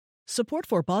Support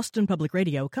for Boston Public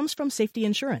Radio comes from Safety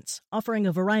Insurance, offering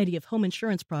a variety of home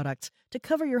insurance products to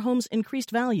cover your home's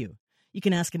increased value. You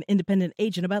can ask an independent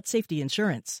agent about Safety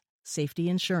Insurance. Safety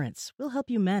Insurance will help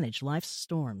you manage life's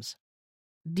storms.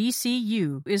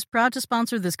 DCU is proud to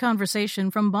sponsor this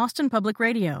conversation from Boston Public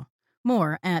Radio.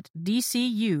 More at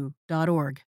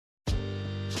dcu.org.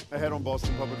 Ahead on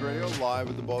Boston Public Radio, live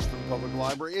at the Boston Public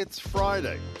Library. It's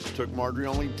Friday. It took Marjorie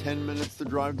only 10 minutes to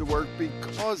drive to work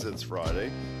because it's Friday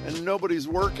and nobody's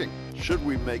working. Should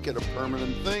we make it a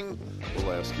permanent thing?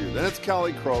 We'll ask you. Then it's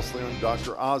Callie Crossley on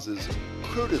Dr. Oz's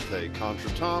crudité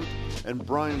contretemps and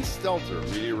Brian Stelter,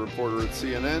 media reporter at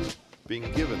CNN,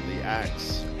 being given the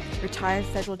axe. Retired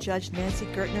federal judge Nancy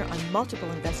Gertner on multiple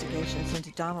investigations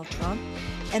into Donald Trump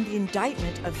and the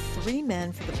indictment of 3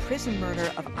 men for the prison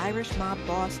murder of Irish mob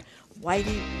boss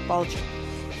Whitey Bulger.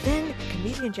 Then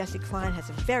comedian Jesse Klein has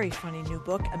a very funny new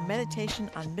book, A Meditation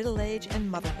on Middle Age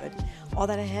and Motherhood. All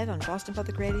that ahead on Boston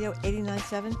Public Radio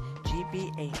 89.7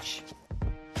 GBH.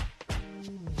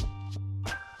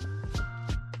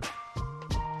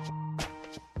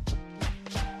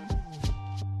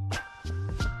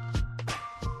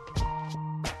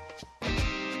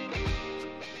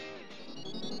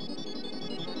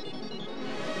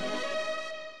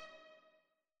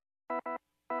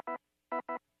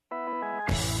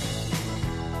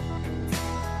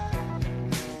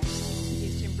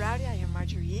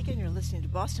 Listening to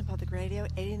Boston Public Radio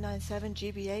 89.7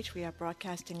 GBH. We are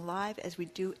broadcasting live as we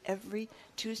do every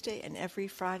Tuesday and every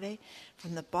Friday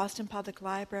from the Boston Public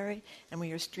Library, and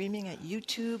we are streaming at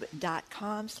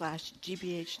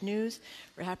youtube.com/GBH News.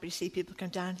 We're happy to see people come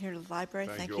down here to the library.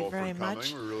 Thank you very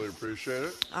much. We really appreciate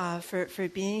it. For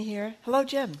being here. Hello,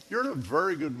 Jim. You're in a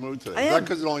very good mood today. I Is am. that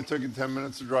because it only took you 10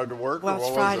 minutes to drive to work? Well, it's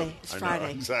Friday. It's Friday.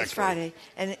 Know, exactly. It's Friday.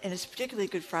 And it's a particularly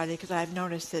good Friday because I've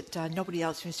noticed that nobody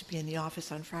else seems to be in the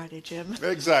office on Friday, Jim.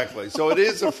 Exactly. So it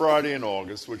is a Friday in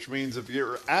August, which means if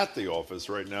you're at the office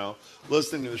right now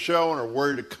listening to the show and are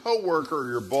worried a coworker or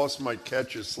your boss might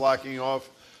catch you slacking off,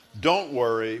 don't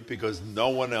worry because no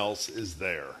one else is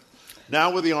there.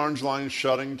 Now with the Orange Line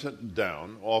shutting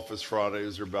down, Office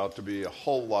Fridays are about to be a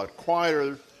whole lot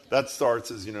quieter. That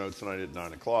starts, as you know, tonight at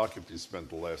 9 o'clock if you spent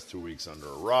the last 2 weeks under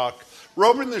a rock. We're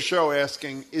opening the show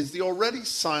asking, is the already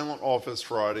silent Office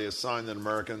Friday a sign that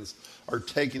Americans are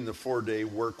taking the 4-day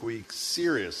work week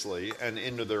seriously and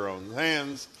into their own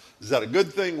hands? Is that a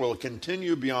good thing? Will it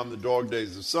continue beyond the dog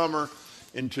days of summer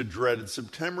into dreaded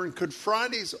September? And could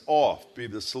Fridays off be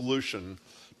the solution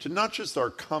to not just our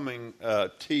coming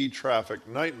T traffic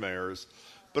nightmares,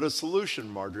 but a solution,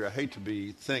 Marjorie, I hate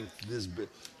to think this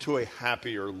to a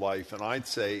happier life, and I'd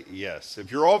say yes. If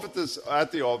you're off at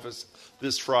the office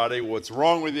this Friday, what's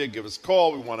wrong with you? Give us a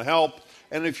call. We want to help.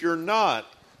 And if you're not,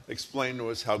 explain to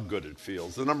us how good it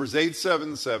feels. The number is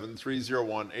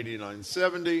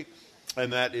 877-301-8970,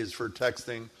 and that is for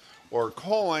texting or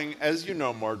calling. As you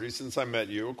know, Marjorie, since I met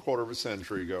you a quarter of a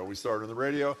century ago, we started on the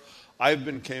radio, I've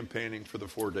been campaigning for the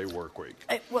 4-day work week.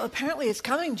 Well, apparently it's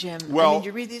coming, Jim. Well, I mean,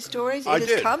 you read these stories, it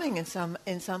is coming in some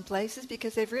places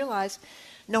because they've realized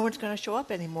no one's going to show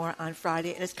up anymore on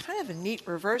Friday, and it's kind of a neat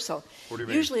reversal. What do you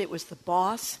mean? Usually it was the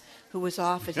boss who was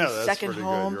off at his second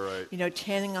home, right.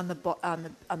 Tanning on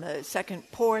the second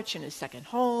porch in his second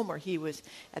home, or he was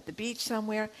at the beach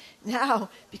somewhere. Now,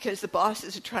 because the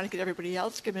bosses are trying to get everybody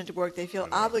else to come into work, they feel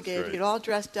obligated to get all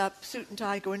dressed up, suit and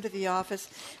tie, go into the office,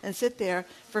 and sit there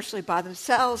virtually by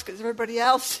themselves because everybody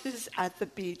else is at the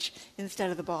beach instead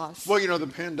of the boss. Well, the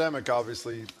pandemic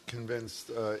obviously convinced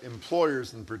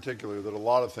employers in particular that a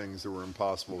lot of things that were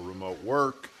impossible, remote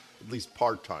work, at least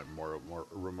part-time, more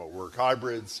remote work,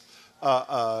 hybrids,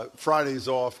 Fridays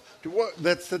off.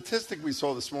 That statistic we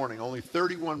saw this morning, only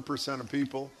 31% of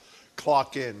people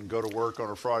clock in, go to work on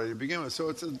a Friday to begin with. So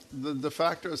it's the de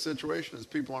facto situation is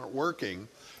people aren't working.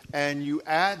 And you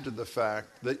add to the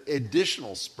fact that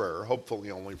additional spur, hopefully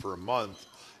only for a month,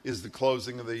 is the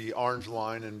closing of the Orange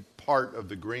Line and part of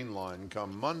the Green Line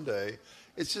come Monday.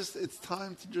 It's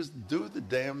time to just do the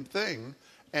damn thing.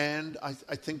 And I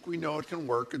think we know it can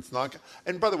work. It's not.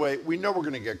 And by the way, we know we're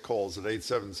going to get calls at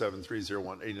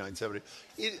 877-301-8970.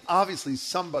 Obviously,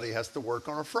 somebody has to work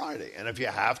on a Friday. And if you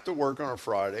have to work on a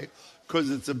Friday because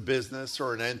it's a business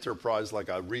or an enterprise like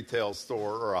a retail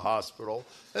store or a hospital,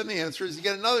 then the answer is you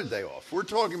get another day off. We're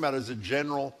talking about as a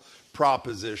general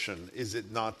proposition, is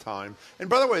it not time? And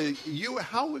by the way, you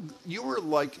were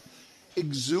like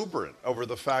exuberant over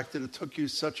the fact that it took you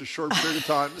such a short period of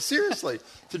time, seriously,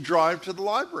 to drive to the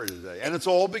library today. And it's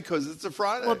all because it's a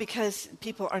Friday. Well, because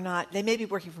people are not, they may be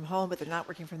working from home, but they're not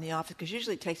working from the office, because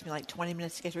usually it takes me like 20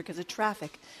 minutes to get here because of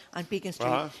traffic on Beacon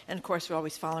Street. And, of course, we're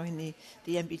always following the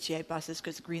MBTA buses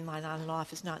because the Green Line on and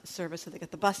off is not in service, so they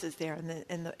get the buses there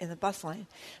in the bus lane.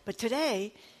 But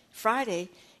today, Friday,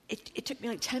 it took me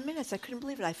like 10 minutes. I couldn't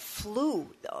believe it. I flew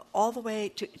all the way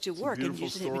to work, and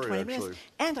usually it took me 20 minutes.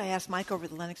 And I asked Mike over at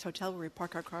the Lenox Hotel where we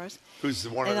park our cars. Who's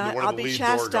one of the lead door guys. I'll be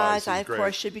chastised. I, of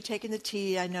course, should be taking the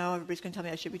T. I know everybody's going to tell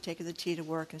me I should be taking the T to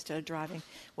work instead of driving.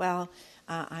 Well,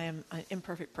 I am an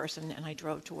imperfect person, and I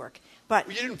drove to work. But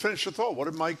you didn't finish the thought. What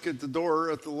did Mike at the door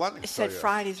at the Lenox say? It said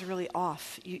Fridays are really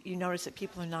off. You notice that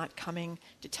people are not coming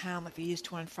to town like they used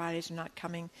to on Fridays. They're not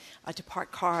coming to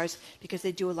park cars because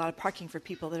they do a lot of parking for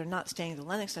people that are not staying at the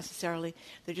Lenox necessarily.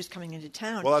 They're just coming into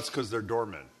town. Well, that's because they're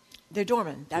doormen. They're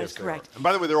doormen. That is correct. And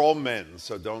by the way, they're all men,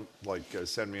 so don't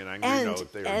send me an angry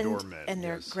note. They are doormen. And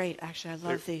they're great. Actually, I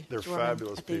love they're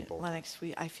fabulous at the people. Lennox.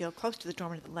 I feel close to the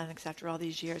doormen at the Lennox after all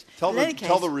these years. Tell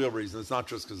the real reason. It's not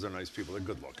just because they're nice people. They're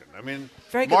good looking. I mean,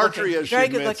 Marjorie, as she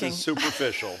admits, is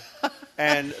superficial,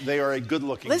 and they are a good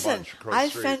looking bunch. I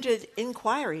offended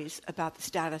inquiries about the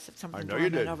status of some of the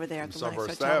doormen over there at the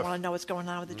Lennox Hotel. I want to know what's going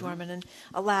on with the doormen, and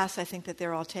alas, I think that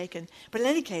they're all taken. But in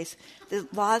any case, the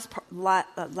Laz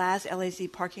LAZ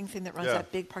parking thing that runs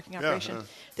that big parking operation,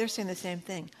 they're saying the same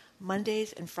thing.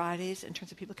 Mondays and Fridays, in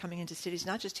terms of people coming into cities,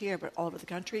 not just here, but all over the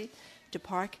country, to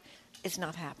park, it's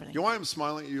not happening. You know why I'm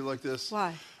smiling at you like this?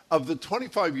 Why? Of the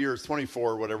 25 years,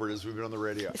 24, whatever it is, we've been on the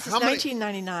radio. This is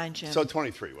 1999, Jim. So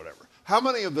 23, whatever. How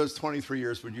many of those 23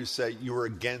 years would you say you were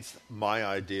against my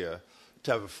idea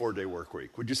to have a 4-day work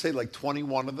week? Would you say like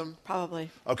 21 of them? Probably.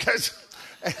 Okay.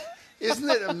 Isn't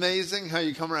it amazing how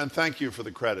you come around? Thank you for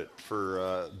the credit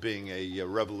for being a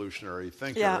revolutionary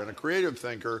thinker and a creative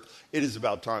thinker. It is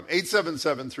about time.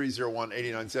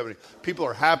 877-301-8970. People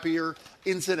are happier.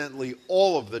 Incidentally,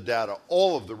 all of the data,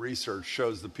 all of the research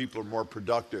shows that people are more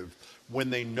productive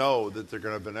when they know that they're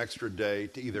going to have an extra day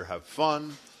to either have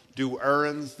fun, do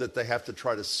errands that they have to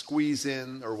try to squeeze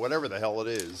in, or whatever the hell it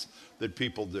is that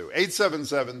people do.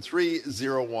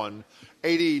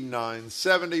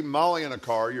 877-301-8970. Molly in a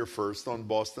car, you're first on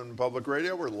Boston Public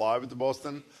Radio. We're live at the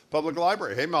Boston Public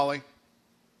Library. Hey, Molly.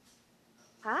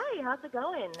 Hi, how's it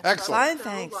going? Excellent. Fine,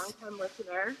 thanks. Long-time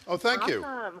listener. Oh, thank you.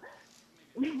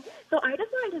 So I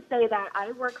just wanted to say that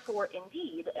I work for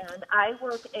Indeed, and I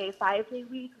work a 5-day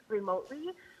week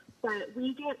remotely. But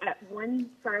we get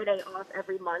one Friday off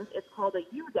every month. It's called a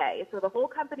U-Day. So the whole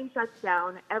company shuts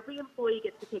down. Every employee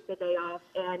gets to take the day off.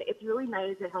 And it's really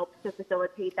nice. It helps to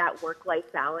facilitate that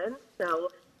work-life balance.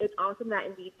 So it's awesome that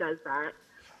Indeed does that.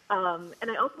 And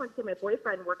I also want to say my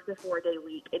boyfriend works a 4-day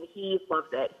week, and he loves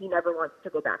it. He never wants to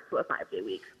go back to a 5-day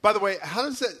week. By the way,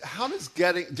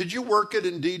 did you work at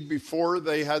Indeed before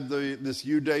they had this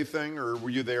U-Day thing, or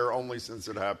were you there only since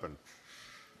it happened?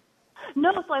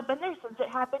 No, so I've been there since it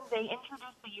happened. They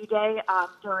introduced the U-Day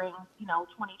during,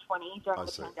 2020, during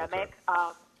the pandemic.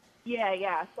 Okay.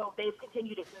 Yeah. So they've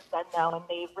continued it since then, though, and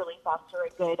they really foster a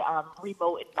good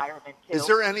remote environment, too. Is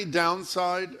there any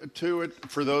downside to it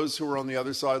for those who are on the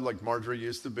other side, like Marjorie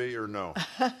used to be, or no?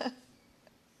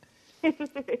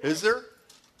 Is there?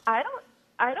 I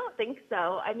don't think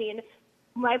so. I mean,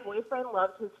 my boyfriend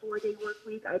loves his 4-day work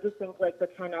week. I just think the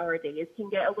 10-hour days can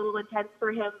get a little intense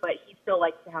for him, but he still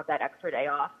likes to have that extra day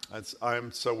off.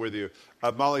 I'm so with you.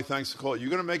 Molly, thanks for calling. You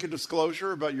going to make a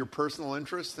disclosure about your personal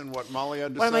interest in what Molly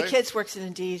had to say? One of my kids works at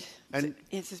Indeed. And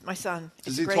it's my son.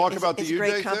 Does he talk about the U-Day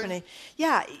great company thing?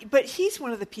 Yeah, but he's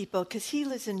one of the people, because he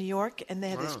lives in New York, and they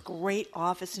have this great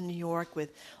office in New York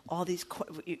with all these,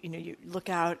 you look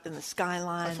out in the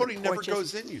skyline. I thought he never porches.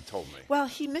 goes in, you told me. Well,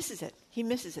 he misses it. He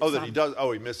misses it. Oh, that he does.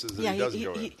 Oh, he misses it. Yeah, he doesn't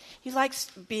go in. He likes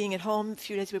being at home a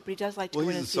few days a week, but he does like to go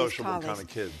in and see his colleagues. Well, he's a sociable kind of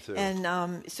kid, too.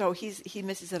 And so he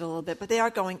misses it a little bit. But they are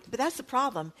going. But that's the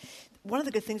problem. One of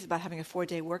the good things about having a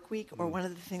 4-day work week, or one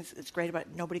of the things that's great about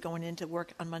nobody going into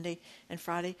work on Monday and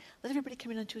Friday, let everybody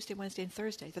come in on Tuesday, Wednesday, and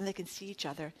Thursday. Then they can see each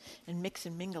other and mix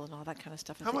and mingle and all that kind of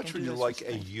stuff. How much would you like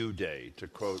a U-Day, to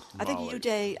quote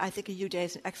Molly? I think a U-Day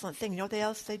is an excellent thing. You know what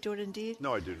else they do it Indeed?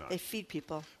 No, I do not. They feed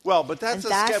people. Well, but that's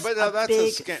a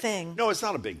big thing. No, it's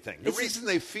not a big thing. The reason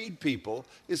they feed people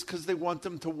is because they want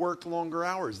them to work longer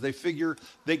hours. They figure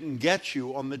they can get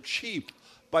you on the cheap.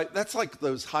 But that's like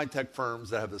those high-tech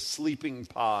firms that have the sleeping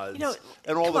pods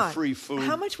and all the free food.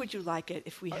 How much would you like it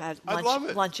if we had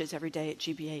lunches every day at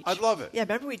GBH? I'd love it. Yeah,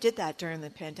 remember we did that during the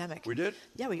pandemic. We did?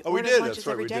 Yeah, we ordered lunches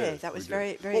every day. That was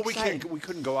very, very exciting. We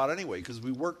couldn't go out anyway because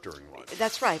we worked during lunch.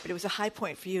 That's right, but it was a high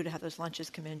point for you to have those lunches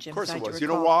come in, Jim. Of course it was. You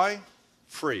know why?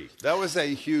 free. That was a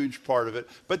huge part of it.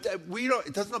 But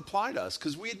it doesn't apply to us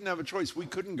because we didn't have a choice. We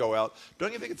couldn't go out.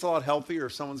 Don't you think it's a lot healthier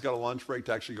if someone's got a lunch break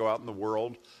to actually go out in the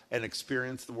world and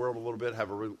experience the world a little bit,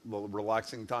 have a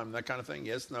relaxing time, that kind of thing?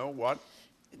 Yes, no, what?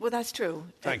 Well, that's true.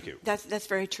 Thank you. That's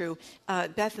very true.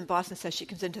 Beth in Boston says she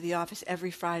comes into the office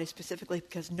every Friday specifically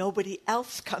because nobody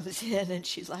else comes in, and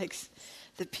she likes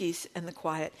the peace and the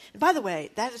quiet. And by the way,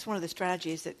 that is one of the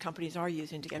strategies that companies are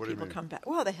using to get people to come back.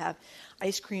 Well, they have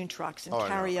ice cream trucks and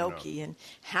karaoke and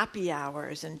happy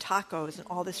hours and tacos and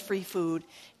all this free food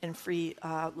and free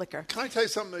liquor. Can I tell you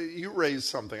something? You raised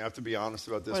something. I have to be honest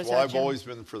about this. Well, I've always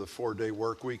been for the 4-day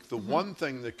work week. The one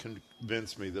thing that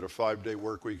convinced me that a 5-day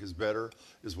work week is better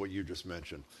is what you just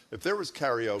mentioned. If there was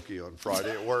karaoke on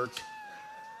Friday at work,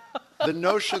 the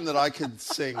notion that I could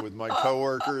sing with my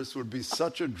coworkers would be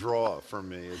such a draw for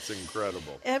me. It's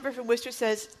incredible. Amber from Worcester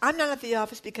says, I'm not at the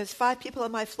office because 5 people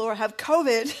on my floor have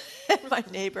COVID, and my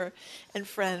neighbor and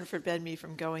friend forbid me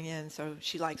from going in, so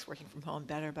she likes working from home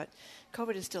better, but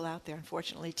COVID is still out there,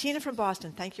 unfortunately. Tina from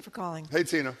Boston, thank you for calling. Hey,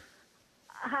 Tina.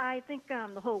 Hi, I think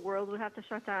the whole world would have to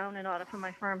shut down in order for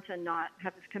my firm to not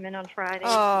have us come in on Friday.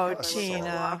 Oh, Tina. A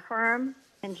law firm.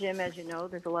 And, Jim, as you know,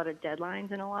 there's a lot of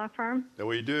deadlines in a law firm. No,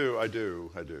 we do. I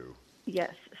do.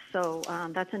 Yes. So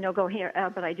that's a no-go here.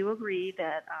 But I do agree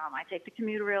that I take the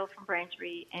commuter rail from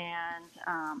Braintree,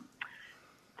 and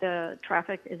the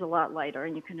traffic is a lot lighter,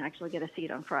 and you can actually get a seat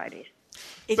on Fridays.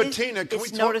 Tina,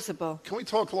 it's noticeable. Can we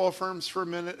talk law firms for a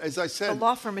minute? As I said, the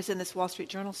law firm is in this Wall Street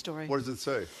Journal story. What does it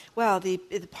say? Well, the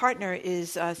partner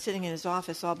is sitting in his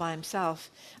office all by himself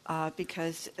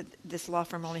because this law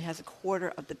firm only has a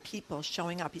quarter of the people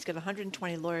showing up. He's got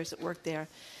 120 lawyers that work there,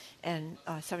 and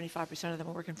 75% of them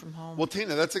are working from home. Well,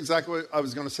 Tina, that's exactly what I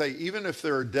was going to say. Even if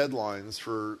there are deadlines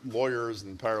for lawyers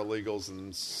and paralegals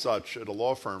and such at a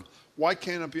law firm, why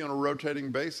can't it be on a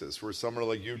rotating basis where somebody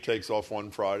like you takes off one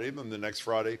Friday, then the next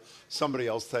Friday somebody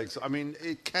else takes? I mean,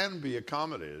 it can be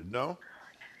accommodated, no?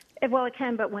 Well, it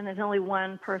can, but when there's only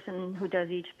one person who does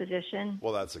each position.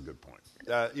 Well, that's a good point.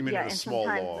 You mean in a small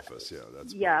law office? Yeah,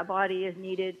 that's. Yeah, a body is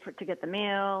needed to get the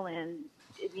mail, and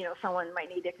someone might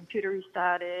need their computer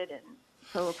restarted, and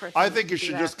so a person. I think you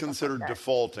should just consider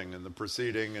defaulting in the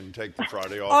proceeding and take the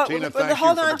Friday off. Tina, thank you.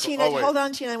 Hold on, Tina. Hold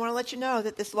on, Tina. I want to let you know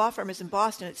that this law firm is in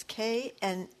Boston. It's K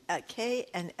and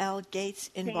L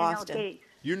Gates in Boston. Gates.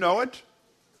 You know it?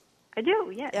 I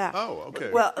do, yes. Yeah. Oh,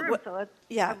 okay. Well, so that's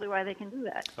probably why they can do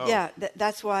that. Oh. Yeah,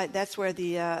 that's why. That's where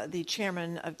the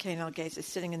chairman of K&L Gates is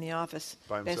sitting in the office,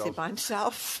 basically by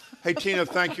himself. Hey, Tina,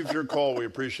 thank you for your call. We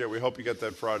appreciate it. We hope you get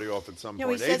that Friday off at some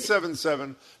point.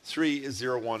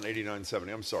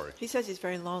 877-301-8970. I'm sorry. He says he's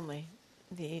very lonely.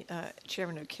 The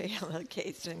chairman of K&L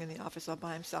Gates sitting in the office all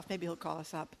by himself. Maybe he'll call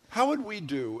us up. How would we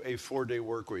do a 4-day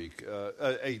work week?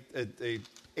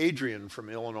 Adrian from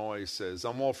Illinois says,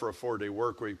 I'm all for a 4-day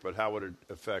work week, but how would it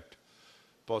affect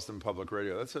Boston Public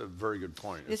Radio? That's a very good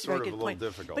point. It's sort of a little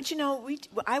difficult.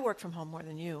 But, I work from home more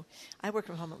than you. I work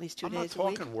from home at least 2 days a week. I'm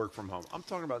not talking work from home. I'm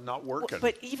talking about not working.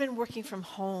 But even working from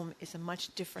home is a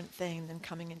much different thing than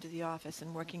coming into the office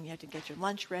and working. You have to get your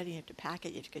lunch ready. You have to pack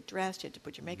it. You have to get dressed. You have to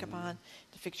put your makeup on,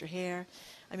 to fix your hair.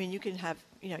 I mean, you can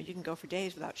go for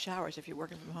days without showers if you're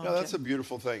working from home. No, that's a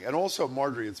beautiful thing. And also,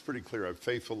 Marjorie, it's pretty clear. I have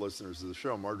faithful listeners of the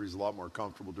show. Marjorie's a lot more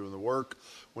comfortable doing the work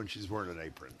when she's wearing an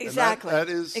apron. Exactly. That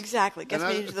is exactly. Gets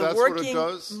me into the that's working what it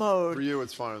does mode. For you,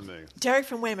 it's fine with me. Derek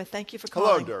from Weymouth, thank you for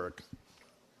calling. Hello, Derek.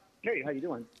 Hey, how you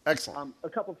doing? Excellent. A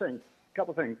couple things.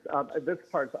 This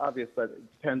part's obvious, but it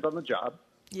depends on the job.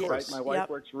 Yes. Right? My wife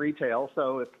works retail,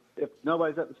 so if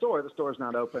nobody's at the store's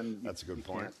not open. That's a good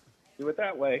point. Can't do it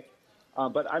that way.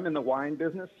 But I'm in the wine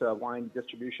business, wine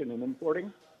distribution and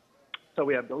importing. So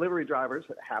we have delivery drivers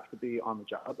that have to be on the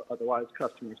job. Otherwise,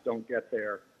 customers don't get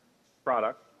their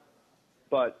product.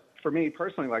 But for me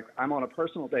personally, like I'm on a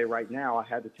personal day right now. I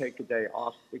had to take a day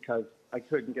off because I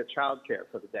couldn't get childcare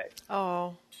for the day.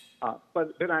 Oh.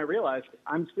 But then I realized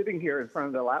I'm sitting here in front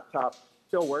of the laptop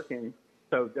still working.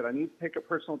 So did I need to take a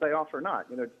personal day off or not?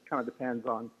 It kind of depends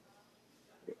on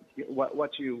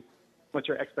what your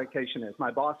expectation is.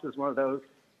 My boss is one of those,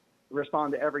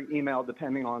 respond to every email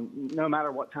depending on, no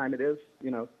matter what time it is,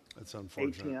 That's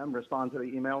unfortunate. 8 p.m., respond to the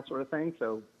email sort of thing.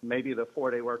 So maybe the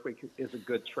 4-day work week is a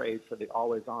good trade for the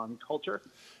always-on culture.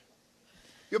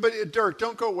 Yeah, but Derek,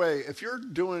 don't go away. If you're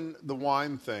doing the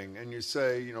wine thing and you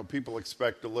say, people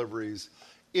expect deliveries,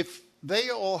 if they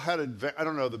all had, I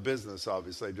don't know the business,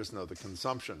 obviously, I just know the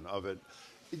consumption of it,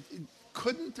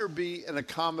 couldn't there be an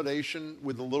accommodation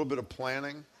with a little bit of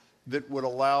planning that would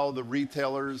allow the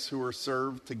retailers who are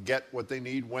served to get what they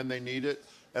need when they need it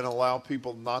and allow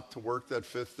people not to work that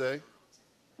 5th day?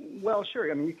 Well, sure.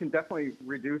 I mean, you can definitely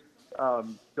reduce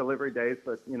delivery days,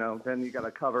 but then you got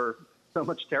to cover so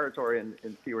much territory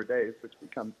in fewer days, which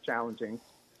becomes challenging.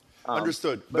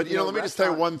 Understood. But let me just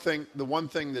tell you one thing. The one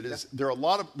thing that is there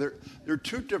are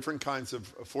two different kinds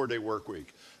of 4-day work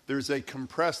week. There's a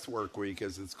compressed work week,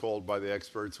 as it's called by the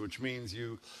experts, which means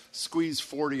you squeeze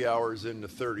 40 hours into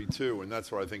 32, and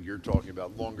that's what I think you're talking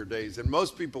about, longer days. And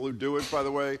most people who do it, by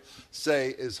the way,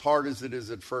 say as hard as it is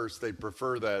at first, they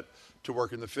prefer that to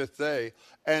work in the fifth day.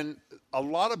 And a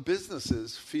lot of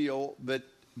businesses feel that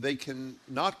they can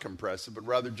not compress it, but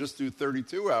rather just do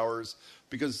 32 hours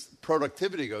because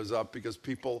productivity goes up because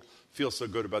people feel so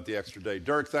good about the extra day.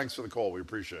 Derek, thanks for the call. We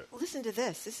appreciate it. Well, listen to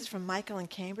this. This is from Michael in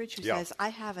Cambridge who says, I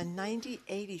have a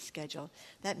 90-80 schedule.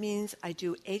 That means I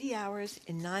do 80 hours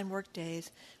in 9 work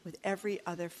days with every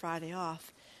other Friday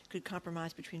off. Could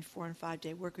compromise between 4 and 5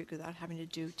 day work week without having to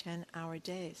do 10-hour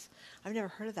days. I've never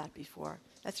heard of that before.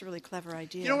 That's a really clever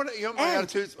idea. You know what my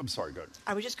attitude is? I'm sorry, go ahead.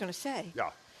 I was just going to say.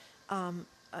 Yeah.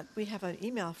 We have an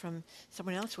email from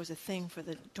someone else who was a thing for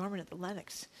the doorman at the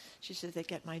Lenox. She says they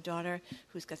get my daughter,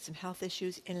 who's got some health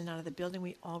issues, in and out of the building.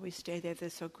 We always stay there. They're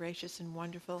so gracious and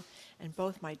wonderful. And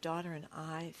both my daughter and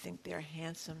I think they're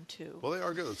handsome, too. Well, they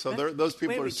are good. So those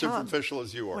people are superficial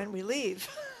as you are. When we leave.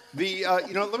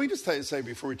 Let me just say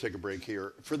before we take a break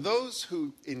here, for those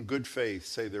who, in good faith,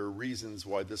 say there are reasons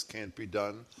why this can't be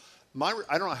done,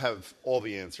 I don't have all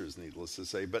the answers, needless to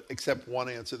say, but except one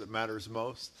answer that matters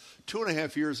most.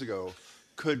 2.5 years ago,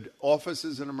 could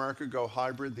offices in America go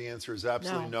hybrid? The answer is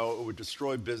absolutely no. It would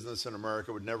destroy business in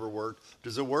America. It would never work.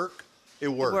 Does it work? It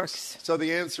works. So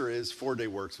the answer is 4-day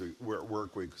work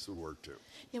weeks would work too.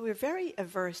 Yeah, we're very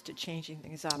averse to changing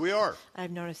things up. We are.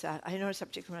 I've noticed that. I noticed that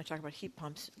particularly when I talk about heat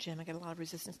pumps, Jim. I get a lot of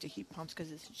resistance to heat pumps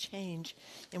because it's a change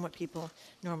in what people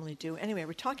normally do. Anyway,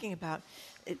 we're talking about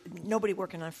nobody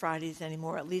working on Fridays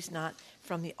anymore, at least not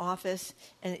from the office.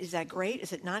 And is that great?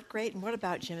 Is it not great? And what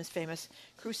about Jim's famous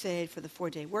crusade for the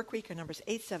 4-day work week? Our number is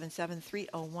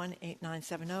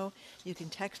 877-301-8970. You can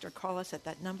text or call us at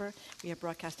that number. We are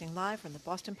broadcasting live from the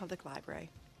Boston Public Library.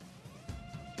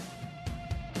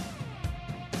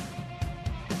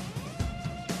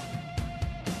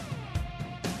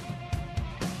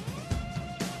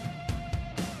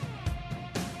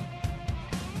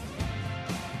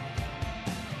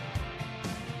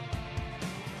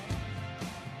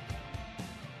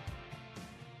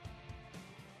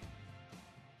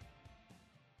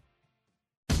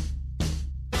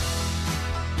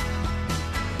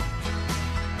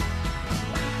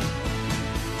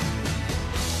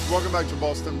 Welcome back to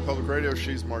Boston Public Radio.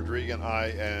 She's Marge Regan.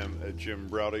 I am Jim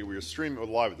Browdy. We are streaming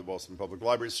live at the Boston Public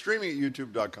Library, streaming at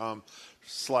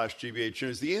youtube.com/GBH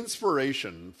News. The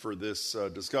inspiration for this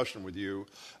discussion with you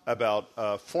about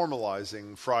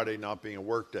formalizing Friday not being a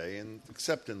work day, and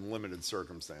except in limited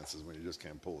circumstances when you just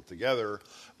can't pull it together,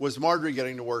 was Marjorie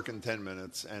getting to work in 10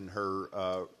 minutes and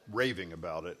her raving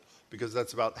about it, because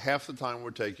that's about half the time it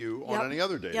would take you on any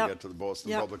other day to get to the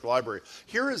Boston Public Library.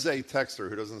 Here is a texter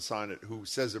who doesn't sign it, who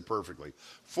says it perfectly.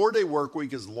 4-day work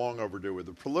week is long overdue. With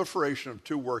the proliferation of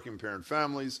 2 working parent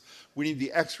families, we need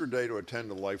the extra day to attend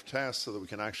to life tasks so that we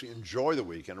can actually enjoy the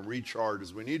weekend and recharge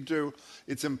as we need to.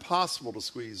 It's impossible to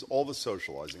squeeze all the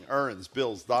socializing, errands,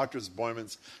 bills, doctor's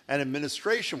appointments, and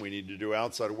administration we need to do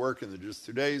outside of work in just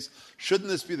 2 days. Shouldn't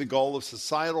this be the goal of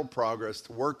societal progress,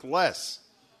 to work less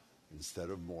instead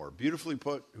of more? Beautifully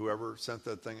put, whoever sent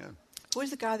that thing in. Who was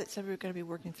the guy that said we were going to be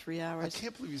working 3 hours? I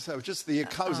can't believe you said it. It was just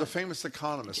it was a famous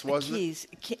economist, wasn't it?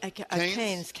 Keynes.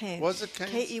 Was it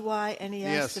Keynes? Keynes?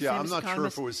 Yes, I'm not sure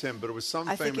if it was him, but it was some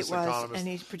famous economist and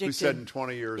he predicted, who said in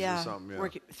 20 years or something.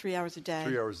 Work 3 hours a day.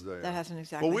 3 hours a day. That hasn't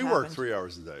exactly happened. Well, we work 3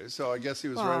 hours a day, so I guess he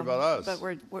was right about us. But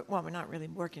we're not really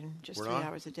working just 3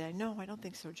 hours a day. No, I don't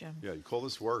think so, Jim. Yeah, you call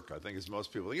this work, I think, as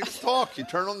most people. You just talk. You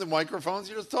turn on the microphones,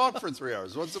 you just talk for 3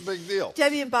 hours. What's the big deal?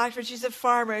 Debbie in Boxford, she's a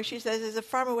farmer. She says, as a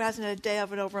farmer who hasn't had a day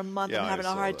of it over a month, I'm having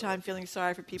a hard time feeling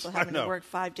sorry for people having to work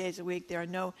 5 days a week. There are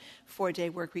no 4-day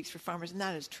work weeks for farmers, and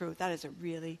that is true. That is a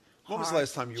really When was the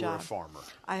last time you were a farmer?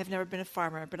 I have never been a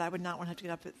farmer, but I would not want to have to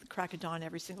get up at the crack of dawn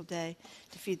every single day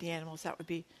to feed the animals. That would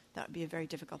be a very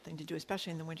difficult thing to do,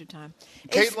 especially in the wintertime.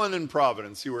 Caitlin in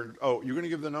Providence, you're going to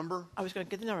give the number? I was going to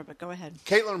give the number, but go ahead.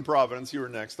 Caitlin in Providence, you were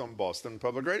next on Boston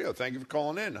Public Radio. Thank you for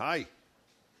calling in. Hi.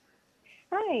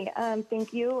 Hi,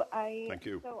 thank you. Thank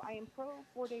you. So I am pro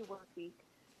 4-day work week,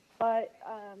 but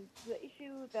the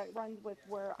issue that runs with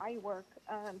where I work,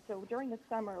 so during the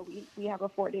summer we have a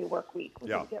 4-day work week. We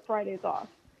get Fridays off.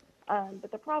 But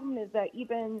the problem is that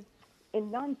even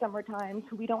in non-summer times,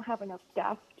 we don't have enough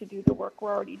staff to do the work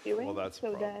we're already doing. Well, that's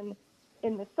so then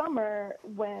in the summer,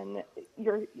 when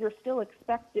you're still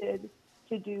expected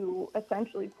to do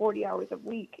essentially 40 hours of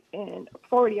week and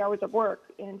 40 hours of work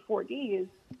in 4 days,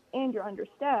 and you're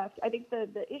understaffed. I think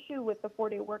the issue with the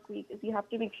 4-day work week is you have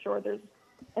to make sure there's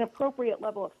an appropriate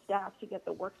level of staff to get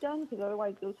the work done, because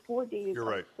otherwise those 4 days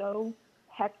are so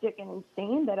hectic and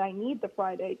insane that I need the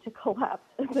Friday to collapse,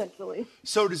 essentially.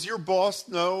 So does your boss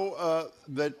know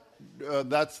that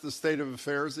that's the state of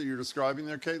affairs that you're describing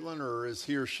there, Caitlin, or is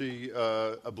he or she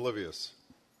oblivious?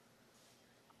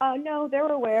 No,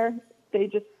 they're aware. They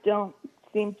just don't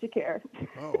seem to care.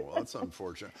 Oh, well, that's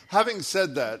unfortunate. Having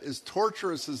said that, as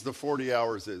torturous as the 40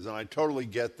 hours is, and I totally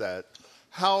get that,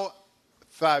 how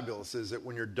fabulous is it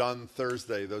when you're done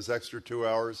Thursday, those extra 2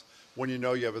 hours, when you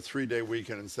know you have a 3-day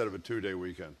weekend instead of a 2-day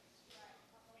weekend?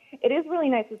 It is really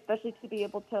nice, especially to be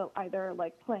able to either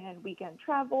plan weekend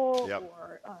travel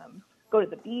or go to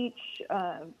the beach.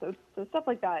 So stuff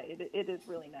like that, it is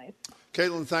really nice.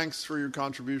 Caitlin, thanks for your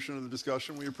contribution to the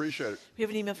discussion. We appreciate it. We have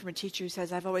an email from a teacher who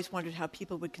says, I've always wondered how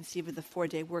people would conceive of the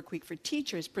 4-day work week for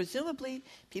teachers. Presumably,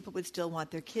 people would still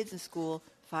want their kids in school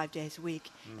 5 days a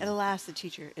week. And alas, the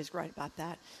teacher is right about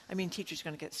that. I mean, teachers are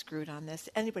going to get screwed on this.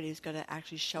 Anybody who's going to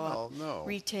actually show up,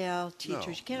 retail,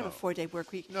 teachers, you can't have a 4-day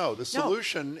work week. No, the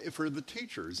solution for the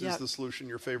teachers is the solution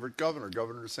your favorite governor,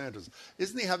 Governor DeSantis.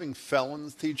 Isn't he having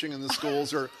felons teaching in the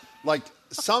schools? Or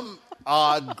some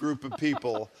odd group of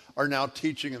people are now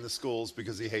teaching in the schools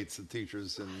because he hates the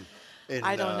teachers and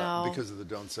I don't know. because of the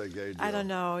Don't Say Gay deal. I don't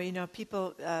know.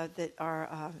 People that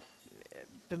are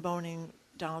bemoaning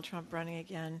Donald Trump running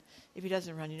again. If he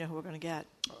doesn't run, you know who we're going to get.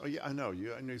 Oh, yeah, I know.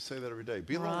 I know you say that every day.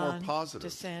 Be a little more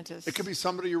positive. DeSantis. It could be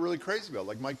somebody you're really crazy about,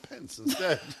 like Mike Pence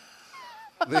instead.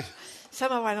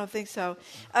 Somehow I don't think so.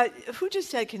 Who just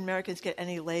said, can Americans get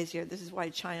any lazier? This is why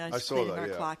China is spinning our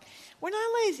clock. We're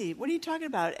not lazy. What are you talking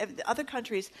about? Other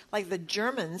countries, like the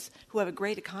Germans, who have a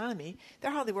great economy, they're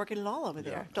hardly working at all over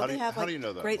there. Don't they have do you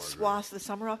know that, great swaths of the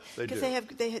summer off? They do.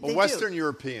 They Western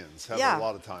Europeans have a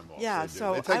lot of time off. Yeah,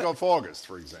 they take off August,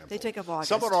 for example. They take off August.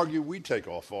 Some would argue we take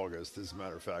off August, as a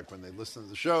matter of fact, when they listen to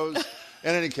the shows.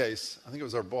 In any case, I think it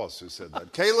was our boss who said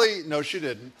that. Kaylee, no, she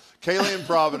didn't. Kaylee in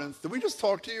Providence. Did we just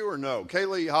talk to you or no?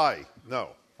 Kaylee, hi. No.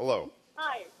 Hello.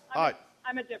 Hi.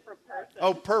 I'm a different person.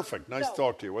 Oh, perfect. Nice to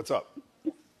talk to you. What's up?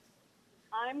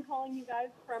 I'm calling you guys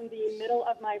from the middle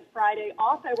of my Friday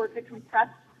off. I work a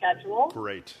compressed schedule.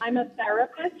 Great. I'm a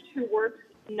therapist who works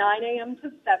 9 a.m.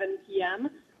 to 7 p.m.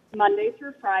 Monday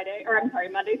through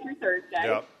Thursday.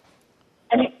 Yep.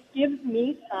 And it gives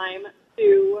me time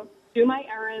to do my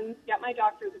errands, get my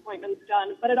doctor's appointments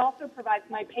done, but it also provides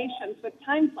my patients with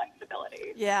time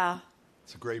flexibility. Yeah.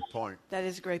 It's a great point. That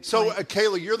is a great point. So,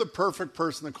 Kayla, you're the perfect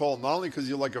person to call, not only because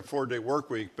you like a 4-day work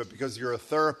week, but because you're a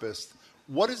therapist.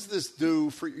 What does this do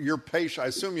for your patient? I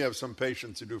assume you have some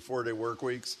patients who do 4-day work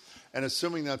weeks. And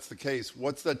assuming that's the case,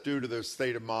 what's that do to their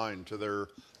state of mind, to their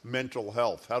mental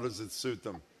health? How does it suit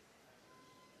them?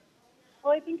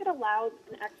 Well, I think it allows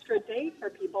an extra day for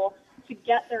people to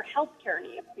get their health care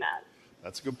needs met.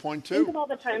 That's a good point, too. Think of all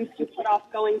the times you put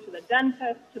off going to the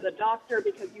dentist, to the doctor,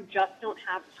 because you just don't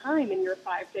have time in your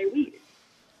 5-day week.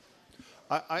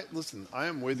 Listen, I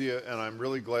am with you, and I'm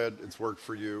really glad it's worked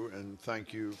for you, and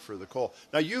thank you for the call.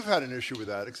 Now, you've had an issue with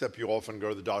that, except you often go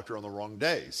to the doctor on the wrong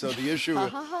day. So the issue,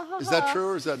 is that true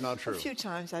or is that not true? A few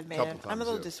times I've made it. I'm a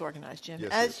little disorganized, Jim.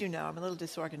 Yes, As you know, I'm a little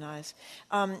disorganized.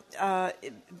 But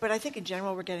I think in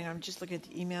general I'm just looking at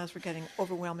the emails, we're getting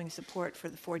overwhelming support for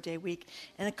the 4-day week.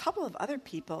 And a couple of other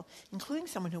people, including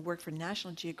someone who worked for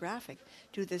National Geographic,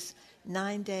 do this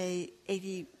 9-day,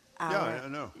 80 hour. Yeah, I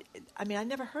know. I mean, I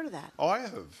never heard of that. Oh, I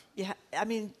have. Yeah, I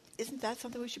mean, isn't that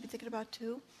something we should be thinking about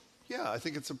too? Yeah, I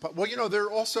think it's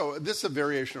they're also, this is a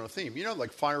variation on a theme.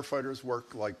 Like firefighters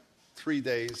work 3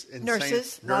 days.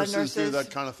 Nurses do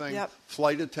that kind of thing. Yep.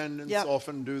 Flight attendants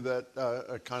often do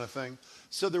that kind of thing.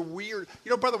 So they're weird.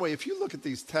 By the way, if you look at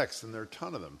these texts, and there are a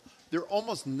ton of them, there's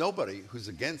almost nobody who's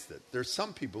against it. There's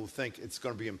some people who think it's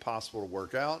going to be impossible to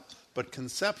work out, but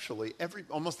conceptually,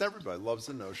 almost everybody loves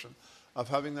the notion of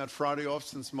having that Friday off,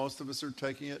 since most of us are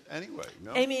taking it anyway.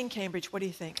 No? Amy in Cambridge, what do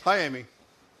you think? Hi, Amy.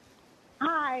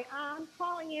 Hi, I'm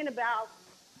calling in about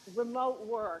remote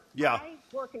work. Yeah. I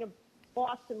work in a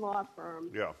Boston law firm,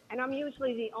 and I'm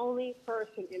usually the only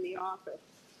person in the office.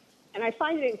 And I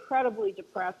find it incredibly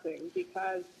depressing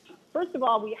because, first of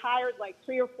all, we hired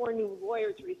 3 or 4 new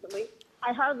lawyers recently.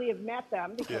 I hardly have met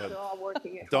them because they're all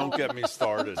working at home. Don't get me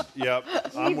started. Yep,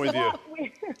 I'm with you.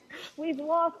 We've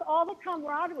lost all the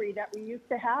camaraderie that we used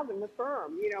to have in the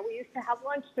firm. We used to have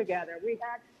lunch together. We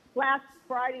had last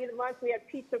Friday of the month, we had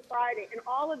Pizza Friday, and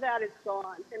all of that is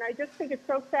gone. And I just think it's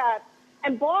so sad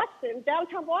And Boston,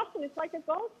 downtown Boston, is like a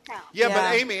ghost town. Yeah,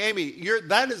 but Amy,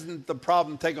 that isn't the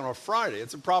problem taking off Friday.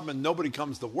 It's a problem when nobody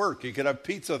comes to work. You could have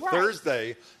pizza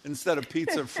Thursday instead of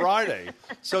pizza Friday.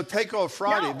 So take off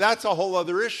Friday. No. That's a whole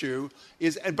other issue.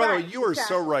 And by the way, you are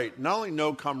so right. Not only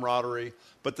no camaraderie,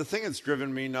 but the thing that's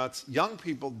driven me nuts, young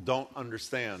people don't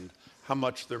understand how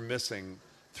much they're missing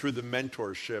through the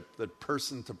mentorship, that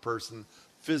person-to-person,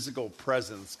 physical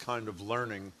presence kind of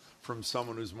learning from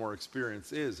someone who's more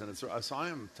experienced is. And so I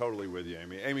am totally with you,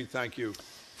 Amy. Amy, thank you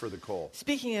for the call.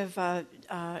 Speaking of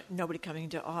nobody coming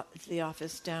to the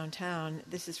office downtown,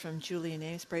 this is from Julian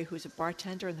Amesbury, who's a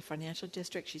bartender in the financial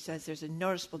district. She says there's a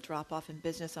noticeable drop-off in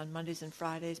business on Mondays and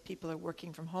Fridays. People are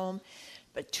working from home.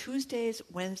 But Tuesdays,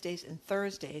 Wednesdays, and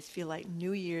Thursdays feel like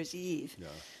New Year's Eve. Yeah.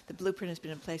 The blueprint has been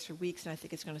in place for weeks, and I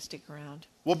think it's going to stick around.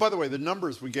 Well, by the way, the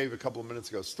numbers we gave a couple of minutes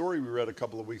ago, story we read a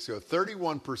couple of weeks ago,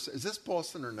 31%, is this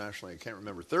Boston or nationally? I can't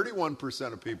remember.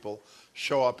 31% of people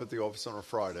show up at the office on a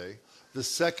Friday. The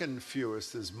second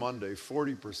fewest is Monday,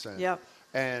 40%. Yep.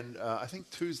 And I think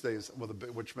Tuesday is,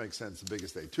 which makes sense, the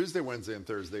biggest day. Tuesday, Wednesday, and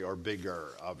Thursday are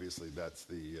bigger. Obviously, that's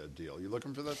the deal. You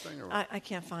looking for that thing? Or I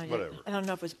can't find it. I don't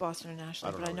know if it was Boston or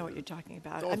national, but I know what you're talking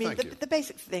about. Oh, I mean, the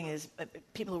basic thing is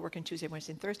people who work on Tuesday,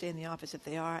 Wednesday, and Thursday in the office, if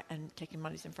they are, and taking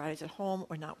Mondays and Fridays at home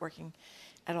or not working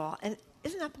at all. And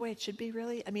isn't that the way it should be,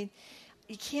 really? I mean,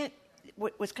 you can't.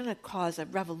 What's going to cause a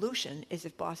revolution is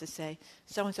if bosses say,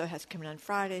 so-and-so has to come in on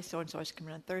Friday, so-and-so has to come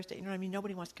in on Thursday. You know what I mean?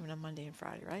 Nobody wants to come in on Monday and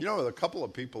Friday, right? You know, a couple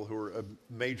of people who are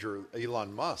major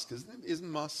Elon Musk,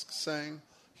 isn't Musk saying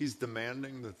he's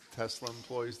demanding that Tesla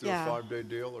employees do a 5-day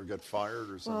deal or get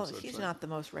fired or something? Well, he's not the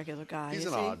most regular guy, He's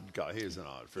an odd guy. He is an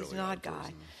odd, fairly He's an odd guy.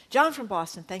 Person. John from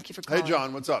Boston, thank you for calling. Hey,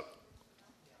 John, what's up?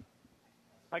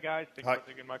 Hi, guys. Thanks for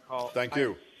taking my call. Thank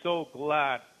you. I'm so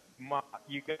glad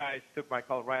you guys took my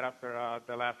call right after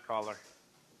the last caller.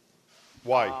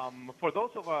 Why? For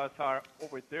those of us who are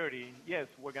over 30, yes,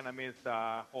 we're going to miss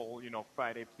the whole,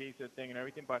 Friday pizza thing and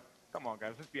everything, but come on,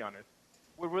 guys, let's be honest.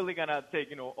 We're really going to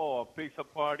take, a pizza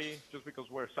party just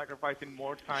because we're sacrificing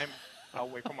more time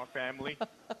away from our family?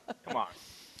 Come on.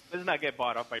 Let's not get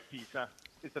bought up by pizza.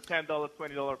 It's a $10,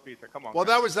 $20 pizza. Come on. Well,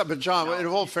 guys. That was that. But, John, in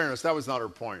all fairness, that was not her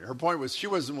point. Her point was she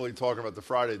wasn't really talking about the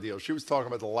Friday deal. She was talking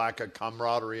about the lack of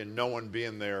camaraderie and no one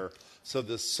being there. So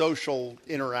the social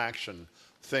interaction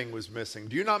thing was missing.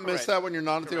 Do you not miss that when you're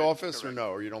not at the office or no?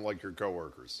 Or you don't like your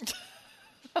coworkers?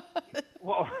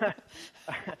 Well,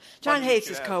 John hates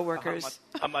his coworkers.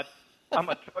 I'm a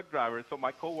truck driver, so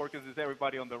my coworkers is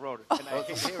everybody on the road. And I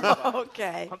hate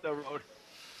everybody on the road.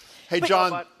 Hey,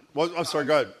 John. I'm sorry.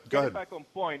 Go ahead. Getting back on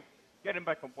point.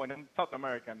 In South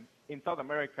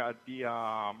America,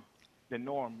 the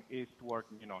norm is to work,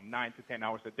 9 to 10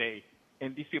 hours a day,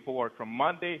 and these people work from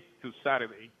Monday to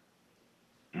Saturday.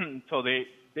 So they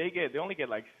only get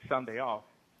like Sunday off.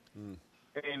 Mm.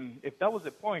 And if that was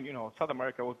the point, South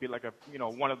America would be like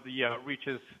one of the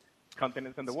richest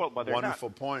continents in the world. But wonderful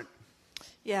point.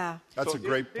 Yeah, that's a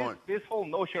great point. This whole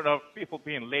notion of people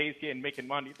being lazy and making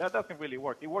money, that doesn't really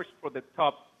work. It works for the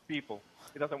top people.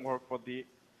 It doesn't work for the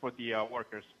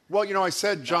workers. Well, I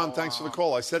said, John, thanks for the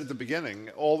call. I said at the beginning,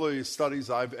 all the studies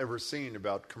I've ever seen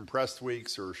about compressed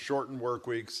weeks or shortened work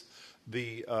weeks,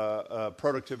 the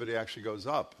productivity actually goes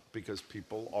up because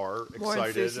people are excited. More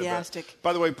enthusiastic.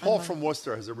 By the way, Paul from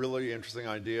Worcester has a really interesting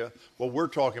idea. Well, we're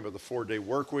talking about the 4-day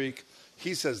work week.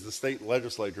 He says the state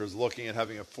legislature is looking at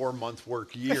having a 4-month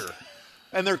work year.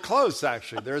 And they're close,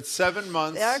 actually. They're at 7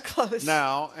 months they are close.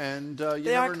 now, and you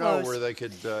never know where they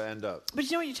could end up. But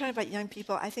when you're talking about young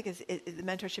people, I think it's the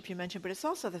mentorship you mentioned, but it's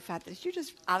also the fact that if you're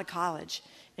just out of college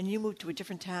and you move to a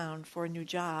different town for a new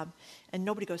job and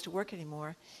nobody goes to work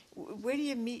anymore, where do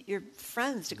you meet your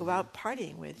friends to go out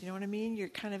partying with? You know what I mean? You're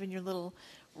kind of in your little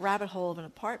rabbit hole of an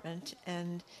apartment,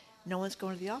 and no one's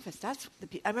going to the office. I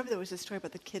remember there was a story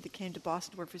about the kid that came to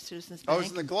Boston to work for Citizens Bank. Oh, it was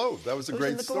in the Globe. That was a great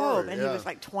story. It was in the Globe, and he was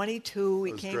like 22.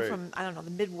 He came from,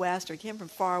 the Midwest, or he came from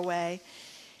far away.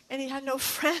 And he had no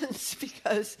friends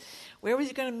because where was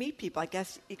he going to meet people? I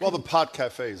guess. The pot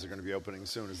cafes are going to be opening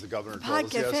soon, as the governor told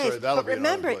us yesterday. But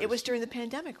remember, it was during the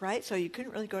pandemic, right? So you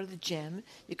couldn't really go to the gym.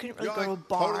 You couldn't really go to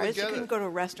bars. Totally you couldn't go to a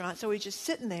restaurant. So he's just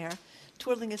sitting there,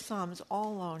 twiddling his thumbs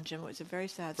all alone, Jim. It was a very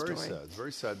sad story.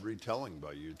 Very sad retelling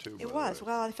by you, too. It was.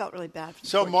 Well, I felt really bad for the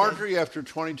So Marjorie, after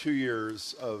 22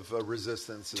 years of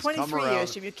resistance, has come around. 23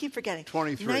 years, Jim. You keep forgetting.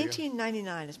 23.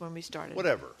 1999 is when we started.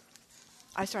 Whatever.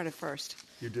 I started first.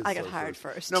 You did. I got hired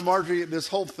first. No, Marjorie, this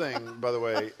whole thing, by the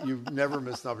way, you've never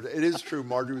missed an opportunity. It is true.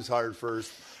 Marjorie was hired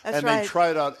first. That's right. And they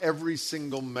tried out every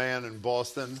single man in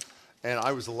Boston. and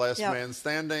I was the last man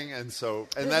standing, and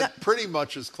that pretty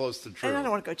much is close to true. And I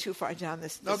don't want to go too far down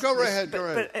this. No, go right ahead.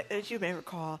 But as you may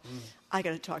recall, I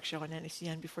got a talk show on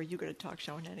NECN before you got a talk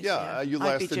show on NECN. Yeah, you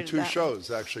lasted 2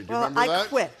 shows, actually. Do you remember I that?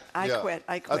 quit. I quit.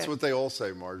 That's what they all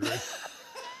say, Marjorie.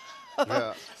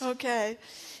 Yeah. Okay.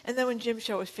 And then when Jim's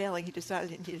show was failing, he decided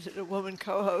he needed a woman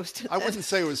co-host. I wouldn't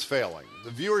say it was failing.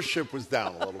 The viewership was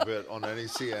down a little bit on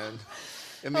NECN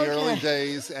in the early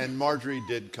days, and Marjorie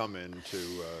did come in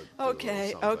to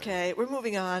Okay. We're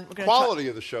moving on. We're quality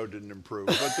of the show didn't improve,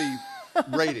 but the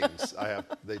ratings,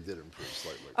 they did improve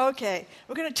slightly. Okay.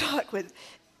 We're going to talk with...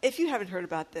 If you haven't heard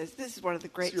about this is one of the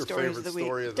great stories of the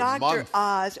week. Dr.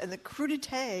 Oz and the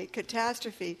crudité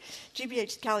catastrophe.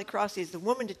 GBH's Callie Crossley is the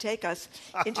woman to take us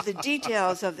into the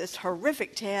details of this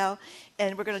horrific tale.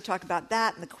 And we're going to talk about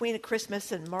that and the Queen of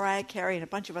Christmas and Mariah Carey and a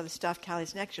bunch of other stuff.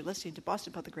 Callie's next. You're listening to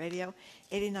Boston Public Radio,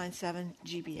 89.7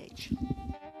 GBH.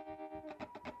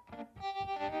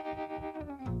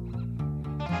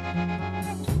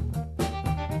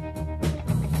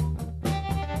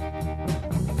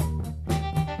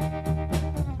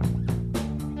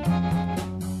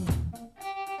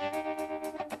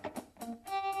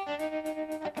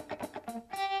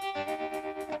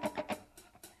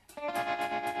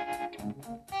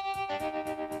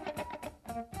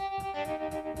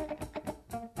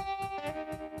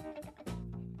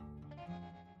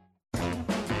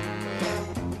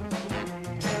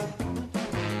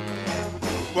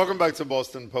 Welcome back to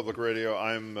Boston Public Radio.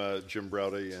 I'm Jim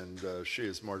Browdy, and she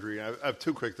is Marjorie. I have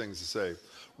 2 quick things to say.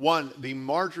 One, the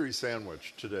Marjorie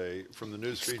sandwich today from the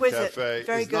Newsfeed Cafe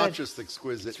is not just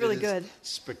exquisite. It's really good.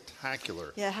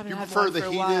 Spectacular. Yeah, I haven't you had prefer one the for a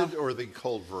heated while. or the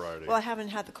cold variety? Well, I haven't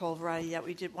had the cold variety yet.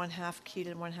 We did 1/2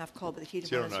 heated and 1/2 cold, but the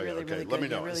heated one is really good. Let me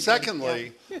know. Really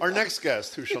Secondly, our next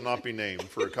guest, who shall not be named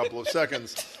for a couple of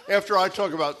seconds, after I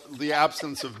talk about the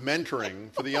absence of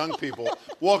mentoring for the young people,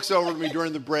 walks over to me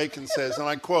during the break and says, and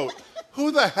I quote,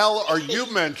 "Who the hell are you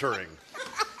mentoring?"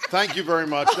 Thank you very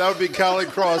much. That would be Callie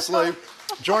Crossley.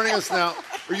 Joining us now.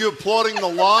 Are you applauding the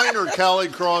line or Callie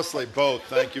Crossley? Both.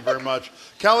 Thank you very much.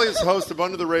 Callie is the host of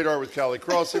Under the Radar with Callie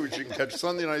Crossley, which you can catch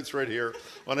Sunday nights right here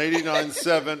on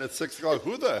 89.7 at 6 o'clock.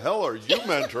 Who the hell are you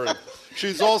mentoring?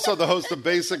 She's also the host of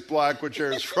Basic Black, which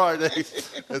airs Friday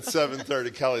at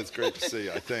 7:30. Callie, it's great to see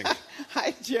you, I think.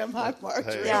 Hi, Jim. Hi, Marjorie.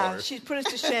 Hey, yeah, she's put us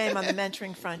to shame on the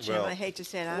mentoring front, Jim. I hate to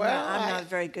say it. I'm not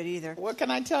very good either. What can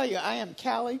I tell you? I am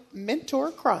Callie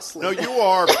Mentor Crossley. No, you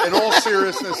are. In all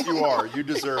seriousness, you are. You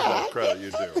deserve that credit.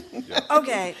 You do. Yeah.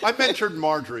 Okay. I mentored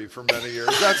Marjorie for many years.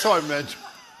 That's how I mentored.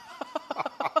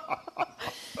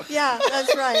 Yeah,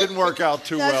 that's right. Didn't work out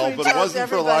too well, but it wasn't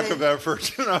for lack of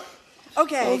effort, you know.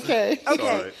 Okay.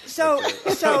 Sorry.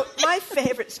 So my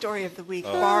favorite story of the week,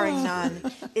 barring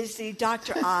none, is the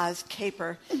Dr. Oz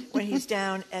caper when he's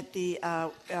down at the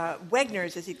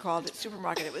Wegner's, as he called it,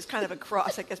 supermarket. It was kind of a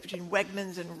cross, I guess, between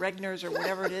Wegmans and Regner's or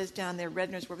whatever it is down there,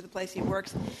 Redner's, wherever the place he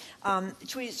works.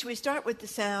 Should we start with the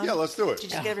sound? Yeah, let's do it. To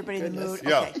just get everybody in the mood?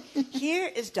 Yeah. Okay. Here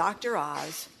is Dr.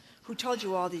 Oz, who told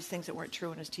you all these things that weren't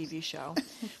true in his TV show,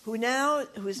 who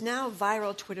is now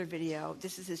viral Twitter video.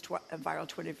 This is his viral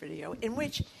Twitter video, in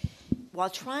which, while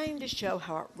trying to show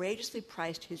how outrageously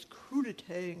priced his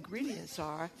crudité ingredients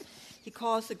are, he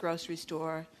calls the grocery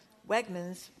store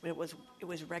Wegmans. It was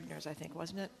Regner's, I think,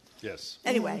 wasn't it? Yes.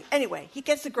 Anyway, he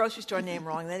gets the grocery store name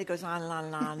wrong, and then he goes on and on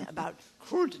and on about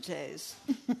crudités.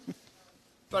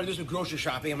 Thought I'd do some grocery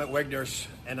shopping. I'm at Wegner's,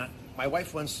 and my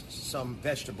wife wants some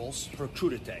vegetables for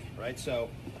crudité, right? So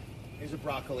here's a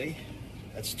broccoli.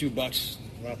 That's $2.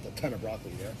 Not a ton of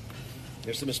broccoli there.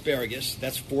 There's some asparagus.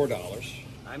 That's $4.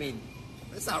 I mean,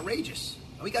 that's outrageous.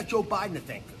 And we got Joe Biden to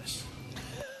thank for this.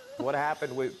 What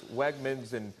happened with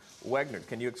Wegmans and Wegner?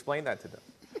 Can you explain that to them?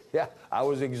 Yeah, I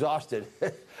was exhausted.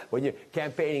 When you're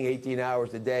campaigning 18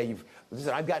 hours a day,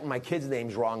 listen, I've gotten my kids'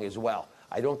 names wrong as well.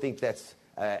 I don't think that's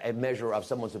a measure of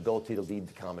someone's ability to lead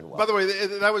the Commonwealth. By the way,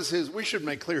 that was his. We should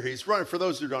make clear he's running. For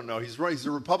those who don't know, he's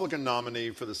a Republican nominee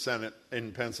for the Senate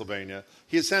in Pennsylvania.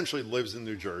 He essentially lives in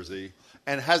New Jersey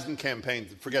and hasn't campaigned.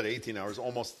 Forget 18 hours,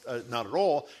 almost not at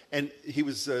all. And he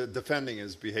was defending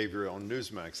his behavior on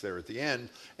Newsmax there at the end.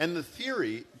 And the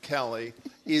theory, Callie,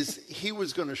 is he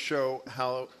was going to show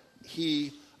how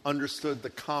he understood the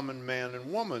common man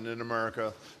and woman in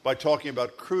America by talking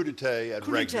about crudité at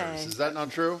Regner's. Is that not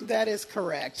true? That is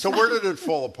correct. So where did it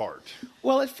fall apart?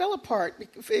 Well, it fell apart.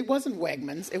 It wasn't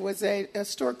Wegmans. It was a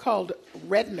store called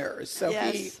Redner's. So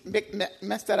he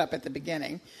messed that up at the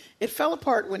beginning. It fell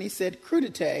apart when he said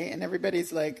crudité, and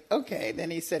everybody's like, okay. Then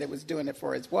he said it was doing it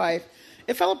for his wife.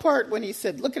 It fell apart when he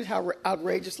said, look at how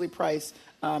outrageously priced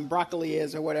broccoli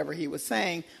is, or whatever he was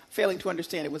saying, failing to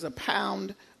understand it was a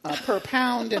pound per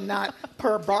pound and not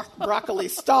per broccoli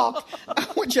stalk,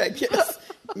 which I guess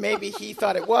maybe he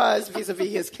thought it was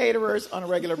vis-a-vis his caterers on a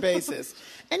regular basis.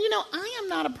 And, I am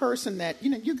not a person that,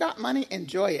 you got money,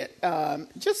 enjoy it.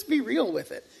 Just be real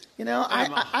with it.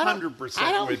 I'm 100%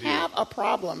 I don't with you. have a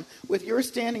problem with your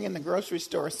standing in the grocery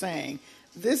store saying,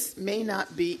 this may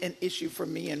not be an issue for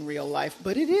me in real life,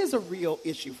 but it is a real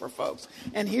issue for folks.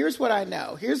 And here's what I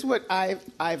know. Here's what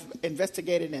I've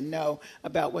investigated and know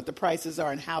about what the prices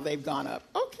are and how they've gone up.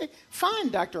 Okay, fine,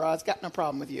 Dr. Oz, got no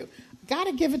problem with you. Got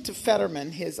to give it to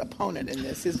Fetterman, his opponent in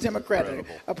this, his Democratic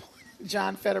opponent.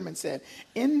 John Fetterman said,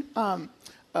 in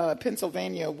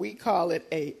Pennsylvania, we call it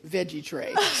a veggie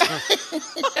tray.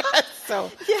 So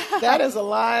that is a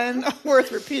line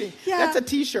worth repeating. Yeah. That's a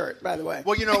T-shirt, by the way.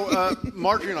 Well,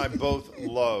 Marjorie and I both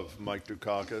love Mike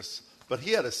Dukakis, but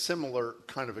he had a similar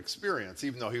kind of experience,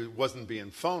 even though he wasn't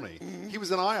being phony. Mm-hmm. He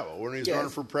was in Iowa when he was running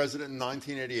for president in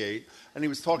 1988, and he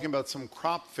was talking about some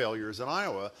crop failures in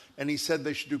Iowa, and he said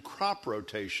they should do crop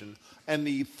rotation, and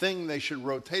the thing they should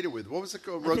rotate it with, what was it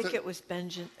called? I think it was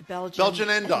Belgian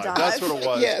endive. That's what it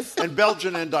was. Yes. And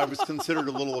Belgian endive was considered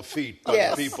a little effete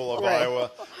by the people of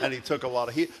Iowa, and he took a lot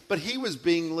of heat. But he was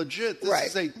being legit.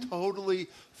 This is a totally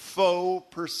faux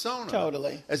persona.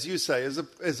 Totally. As you say,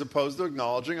 as opposed to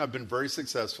acknowledging I've been very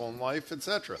successful in life,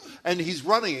 etc. And he's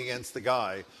running against the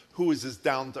guy who is as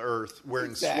down-to-earth,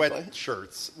 wearing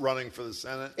sweatshirts, running for the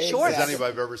Senate Shorts. as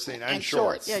anybody I've ever seen. And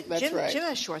shorts. Yeah, That's Jim, right. Jim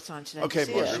has shorts on today. Okay,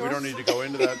 Marjorie, we don't need to go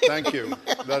into that. Thank you.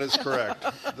 That is correct.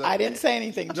 I didn't say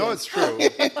anything, Jim. No, it's true.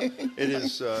 It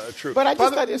is true. But I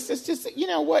just thought it's just,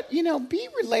 be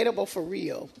relatable for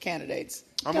real, candidates.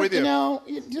 I'm with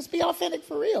you. Just be authentic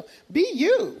for real. Be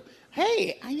you.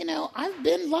 Hey, I've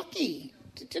been lucky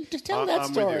to tell that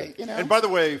story. And by the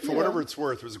way, for whatever it's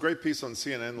worth, there was a great piece on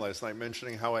CNN last night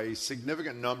mentioning how a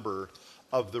significant number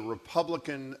of the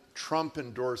Republican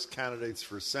Trump-endorsed candidates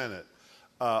for Senate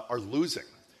are losing.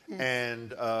 And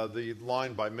the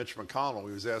line by Mitch McConnell,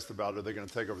 he was asked about, are they going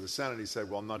to take over the Senate? He said,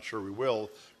 well, I'm not sure we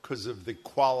will because of the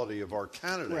quality of our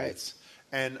candidates. Right.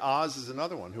 And Oz is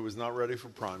another one who was not ready for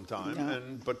prime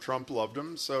time, but Trump loved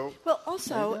him. So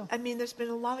also, there's been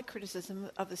a lot of criticism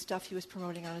of the stuff he was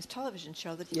promoting on his television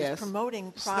show, that he was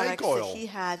promoting products that he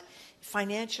had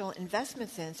financial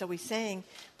investments in. So he's saying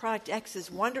Product X is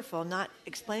wonderful, not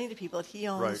explaining to people that he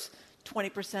owns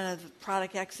 20% of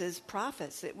Product X's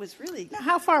profits. It was really... Now,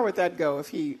 how far would that go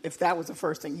if that was the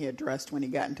first thing he addressed when he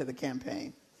got into the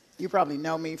campaign? You probably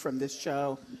know me from this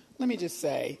show. Let me just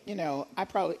say, I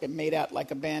probably made out like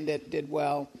a bandit, did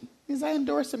well, because I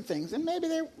endorsed some things, and maybe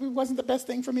it wasn't the best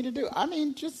thing for me to do.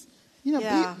 Just,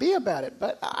 be about it.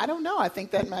 But I don't know. I think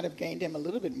that might have gained him a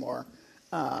little bit more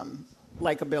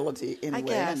likability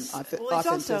anyway, and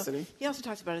authenticity. He also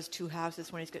talks about his 2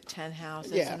 houses when he's got 10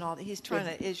 houses and all that. He's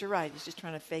trying to, you're right, he's just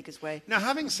trying to fake his way. Now,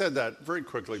 having said that, very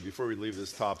quickly before we leave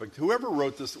this topic, whoever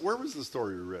wrote this, where was the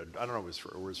story we read? I don't know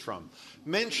where it's from.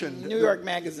 Mentioned New York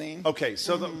Magazine. Okay,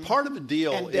 so the part of the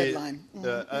deal and Deadline.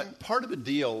 Part of the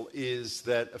deal is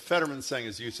that Fetterman's saying,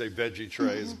 as you say, veggie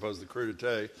tray as opposed to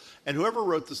crudité, and whoever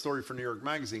wrote the story for New York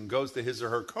Magazine goes to his or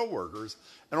her coworkers,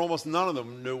 and almost none of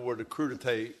them knew what a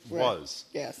crudité was.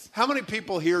 Yes. How many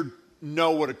people here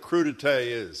know what a crudité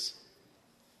is?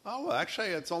 Oh, well, actually,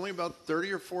 it's only about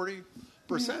 30 or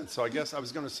 40%. So I guess I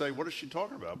was going to say, what is she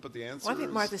talking about? But the answer I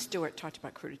think Martha Stewart talked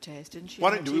about crudités, didn't she?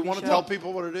 Do we want to tell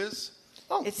people what it is?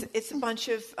 Oh. It's a bunch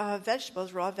of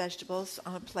vegetables, raw vegetables,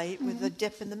 on a plate with a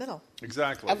dip in the middle.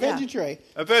 Exactly. A veggie tray.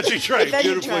 A veggie tray,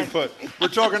 beautifully put. We're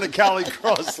talking to Callie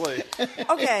Crossley.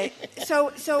 Okay,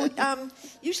 so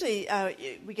usually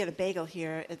we get a bagel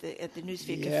here at the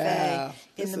Newsfeed Cafe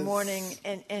in the morning,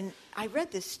 and I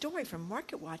read this story from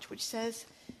Market Watch which says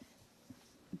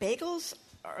bagels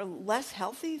are less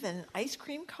healthy than ice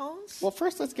cream cones? Well,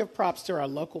 first let's give props to our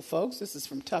local folks. This is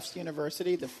from Tufts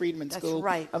University, the Friedman School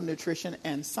of Nutrition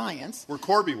and Science. Where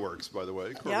Corby works, by the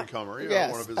way. Corby Comer,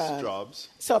 one of his jobs.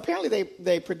 So apparently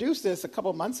they produced this a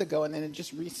couple months ago, and then it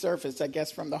just resurfaced, I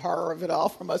guess, from the horror of it all,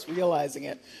 from us realizing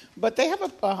it. But they have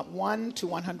a 1 to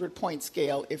 100 point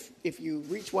scale. If you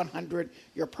reach 100,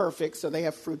 you're perfect. So they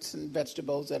have fruits and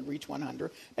vegetables that reach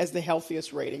 100 as the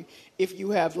healthiest rating. If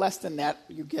you have less than that,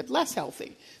 you get less healthy.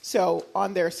 So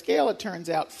on their scale, it turns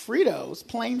out Fritos,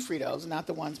 plain Fritos, not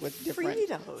the ones with different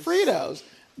Fritos,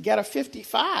 get a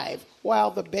 55,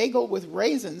 while the bagel with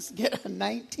raisins get a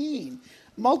 19.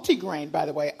 Multigrain, by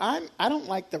the way. I don't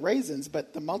like the raisins,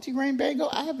 but the multigrain bagel,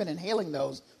 I have been inhaling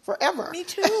those forever. Me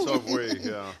too. So have we,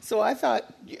 yeah. So I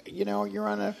thought, you're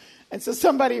on a... And so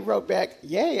somebody wrote back,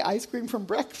 yay, ice cream from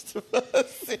breakfast,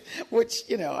 which,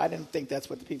 I didn't think that's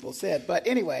what the people said. But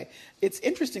anyway, it's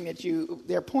interesting that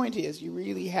their point is you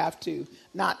really have to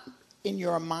not in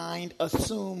your mind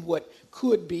assume what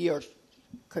could be or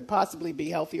could possibly be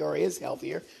healthy or is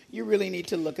healthier. You really need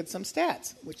to look at some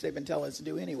stats, which they've been telling us to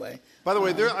do anyway. By the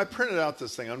way, I printed out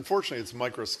this thing. Unfortunately, it's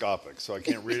microscopic, so I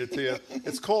can't read it to you.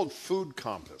 It's called Food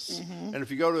Compass. Mm-hmm. And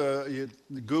if you go to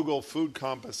Google Food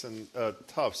Compass and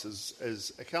Tufts,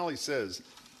 as Callie says,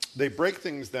 they break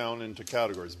things down into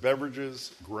categories: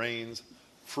 beverages, grains,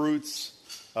 fruits,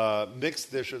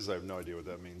 mixed dishes, I have no idea what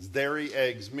that means, dairy,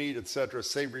 eggs, meat, etc.,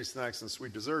 savory snacks, and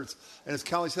sweet desserts. And as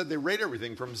Callie said, they rate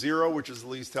everything from 0, which is the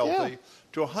least healthy,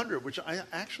 to 100, which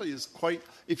actually is quite...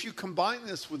 If you combine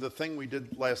this with the thing we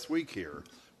did last week here,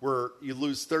 where you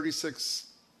lose 36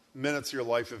 minutes of your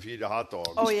life if you eat a hot dog.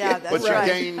 Oh, yeah, that's right.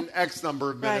 But you gain X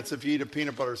number of minutes if you eat a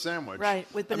peanut butter sandwich. Right,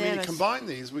 with bananas. I mean, you combine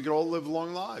these, we could all live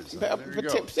long lives. There you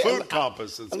go. Food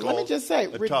Compass, it's called. Let me just say,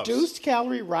 reduced Tufts.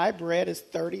 calorie rye bread is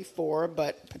 34,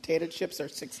 but potato chips are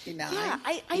 69. Yeah,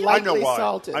 I know why.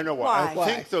 Salted. I know why. Why? I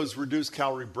think those reduced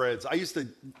calorie breads, I used to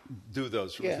do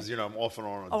those because, I'm off and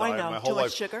on a diet I know. my whole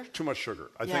life. Sugar? Too much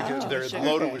sugar. I Yeah, think they're sugar.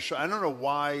 loaded with sugar. I don't know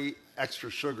why extra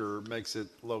sugar makes it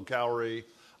low calorie.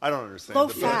 I don't understand. Low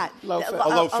fat. Low fat.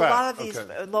 low A fat. lot of these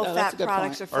Okay. low-fat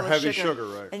products are full or heavy of sugar.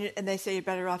 right? And they say you're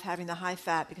better off having the high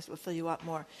fat because it will fill you up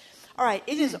more. All right,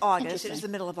 it is August. It is the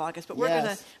middle of August, but we're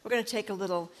gonna take a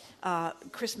little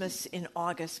Christmas in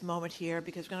August moment here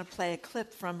because we're gonna play a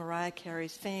clip from Mariah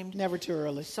Carey's famed Never Too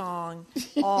Early song,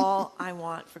 "All I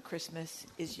Want for Christmas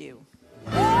Is You."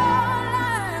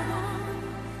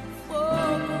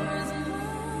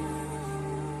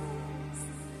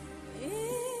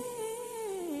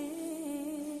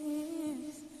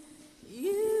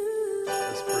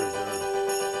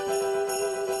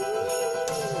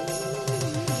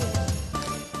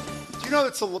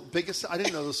 It's the biggest. I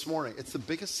didn't know this morning. It's the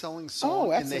biggest selling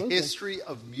song in the history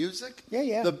of music.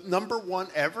 Yeah. The number one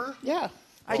ever. Yeah.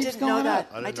 I didn't know that.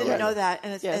 I didn't know that.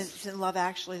 And it's in Love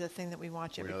Actually, the thing that we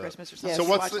watch every Christmas or something. So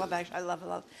what's Love Actually? I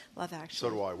love Actually. So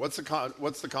do I. What's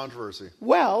the controversy?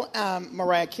 Well,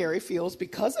 Mariah Carey feels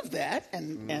because of that,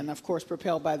 and of course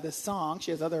propelled by this song,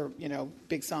 she has other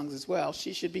big songs as well.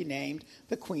 She should be named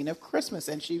the Queen of Christmas,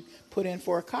 and she put in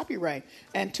for a copyright.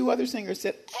 And two other singers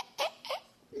said,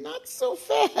 not so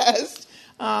fast.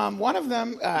 One of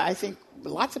them, I think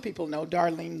lots of people know,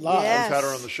 Darlene Love. Yes. We've had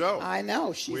her on the show. I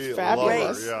know. She's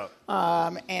fabulous. Love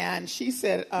her, yeah. And she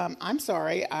said, I'm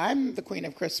sorry, I'm the Queen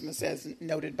of Christmas, as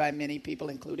noted by many people,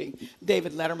 including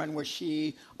David Letterman, where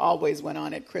she always went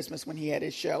on at Christmas when he had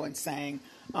his show and sang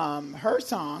her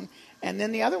song. And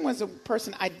then the other one's a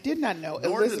person I did not know,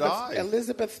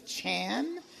 Elizabeth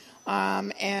Chan.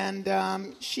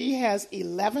 And she has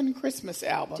 11 Christmas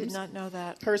albums. Did not know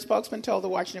that. Her spokesman told the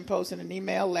Washington Post in an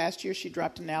email last year she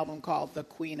dropped an album called The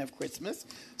Queen of Christmas.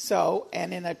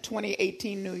 And in a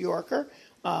 2018 New Yorker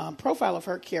profile of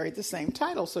her carried the same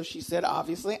title. So she said,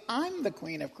 obviously, I'm the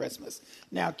Queen of Christmas.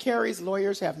 Now, Carey's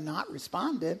lawyers have not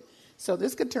responded, so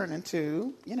this could turn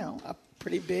into, a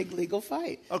pretty big legal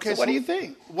fight. Okay, so what do you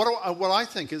think? What I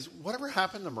think is, whatever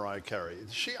happened to Mariah Carey?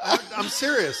 I'm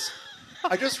serious.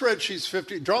 I just read she's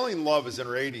 50. Darlene Love is in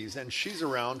her 80s, and she's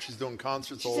around. She's doing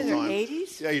concerts all the time.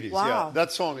 She's in her 80s? 80s, wow. yeah.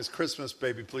 That song is Christmas,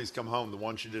 Baby, Please Come Home, the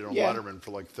one she did on Letterman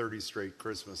for like 30 straight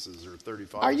Christmases or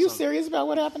 35. Are you serious about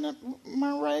what happened to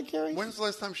Mariah Carey? When's the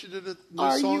last time she did a new song?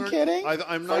 Are you kidding? I'm not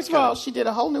kidding. First of all, she did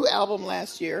a whole new album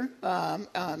last year.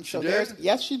 She did?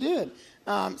 Yes, she did.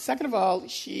 Second of all,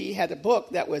 she had a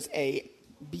book that was a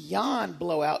beyond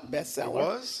blowout bestseller. It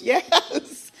was?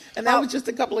 Yes. And that was just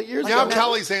a couple of years ago. Now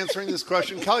Callie's answering this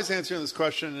question. Callie's answering this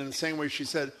question in the same way she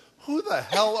said, who the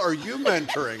hell are you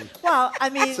mentoring? Well, I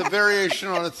mean... It's a variation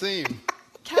on a theme.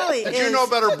 Callie Did you know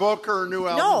about her book or her new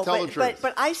album? Tell the truth.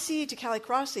 But I see to Callie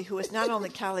Crossley, who is not only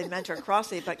Callie Mentor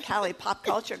Crossley, but Callie Pop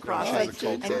Culture Crossley,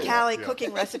 and Callie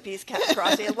Cooking Recipes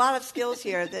Crossley. A lot of skills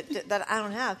here that I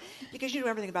don't have, because you know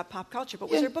everything about pop culture.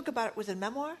 But was there a book about it? Was it a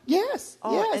memoir? Yes.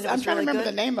 Yes. I'm trying to remember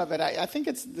the name of it. I think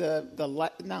it's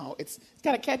it's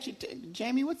got a catchy...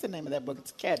 Jamie, what's the name of that book?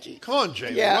 It's catchy. Come on,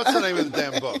 Jamie. Yeah. What's the name of the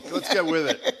damn book? Let's get with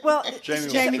it. Well,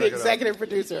 Jamie, the executive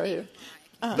producer, right here.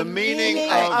 The meaning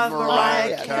of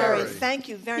Mariah Carey. Thank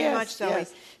you very much, Zoe.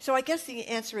 Yes. So I guess the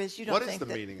answer is you don't What think is the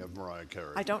that... meaning of Mariah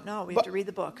Carey? I don't know. We have to read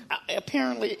the book.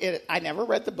 Apparently, I never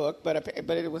read the book, but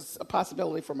it was a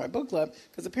possibility for my book club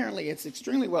because apparently it's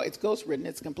extremely well. It's ghost written.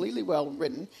 It's completely well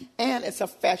written, and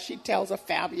she tells a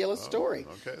fabulous story.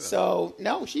 Okay, so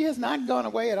no, she has not gone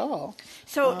away at all.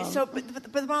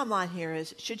 But the bottom line here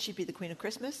is: should she be the Queen of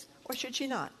Christmas or should she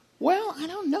not? Well, I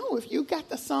don't know. If you got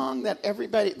the song that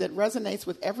resonates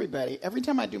with everybody, every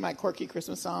time I do my quirky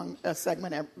Christmas song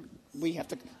segment, we have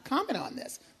to comment on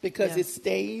this because it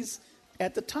stays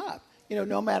at the top.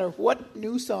 No matter what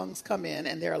new songs come in,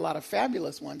 and there are a lot of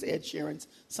fabulous ones. Ed Sheeran's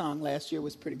song last year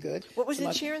was pretty good. What was Ed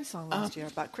Sheeran's song last year?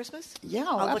 About Christmas? Yeah,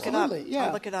 I'll absolutely. Look it up. Yeah.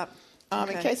 I'll look it up. In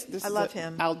case I love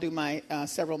him. I'll do my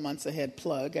several months ahead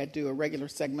plug. I do a regular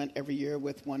segment every year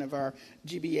with one of our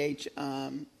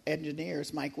GBH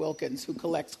engineers, Mike Wilkins, who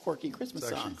collects quirky Christmas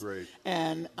songs. That's actually great.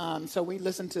 And so we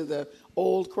listen to the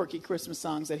old quirky Christmas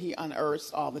songs that he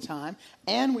unearths all the time,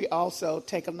 and we also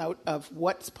take a note of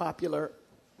what's popular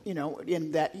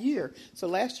in that year. So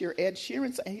last year, Ed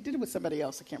Sheeran, and he did it with somebody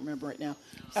else. I can't remember right now.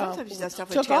 Sometimes he does stuff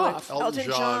with took Taylor. off. Elton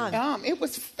John.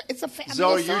 It's a fabulous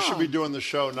Zoe, song. you should be doing the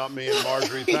show, not me and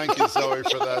Marjorie. Thank you, Zoe,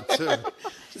 for that,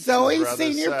 too. Zoe,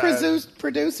 senior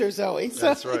producer, Zoe.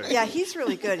 That's right. Yeah, he's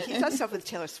really good. He does stuff with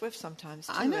Taylor Swift sometimes,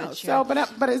 too. I know. So,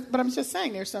 but I'm just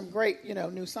saying there's some great,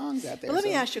 new songs out there. But let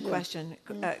me ask you a question,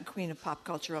 Queen of Pop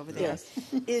Culture over there. Yes.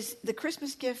 Is The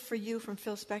Christmas Gift for You from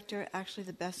Phil Spector actually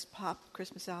the best pop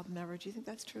Christmas album ever? Do you think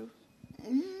that's true?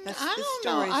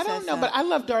 I don't know, but I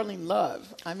love Darlene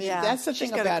Love. I mean, that's the thing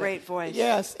about it. She's got a great voice.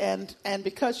 Yes, and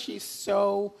because she's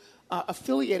so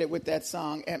affiliated with that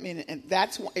song, I mean, and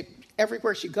that's why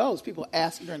everywhere she goes, people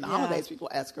ask her during the holidays. People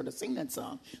ask her to sing that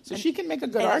song, so she can make a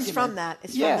good argument. It's from that.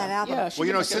 It's from that album. Yeah,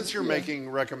 well, since you're making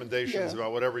recommendations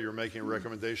about whatever you're making a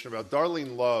recommendation about,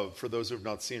 Darlene Love, for those who have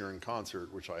not seen her in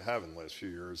concert, which I have in the last few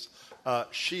years,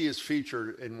 she is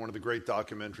featured in one of the great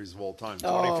documentaries of all time,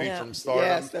 20 Feet from Stardom.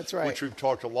 Yes, that's right. Which we've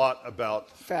talked a lot about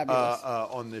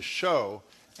on this show.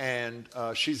 And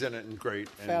she's in it and great.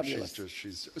 And fabulous.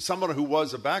 she's someone who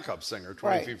was a backup singer,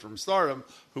 20 Feet from Stardom,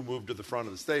 who moved to the front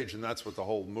of the stage. And that's what the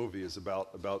whole movie is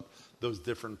about those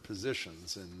different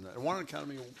positions. And it won an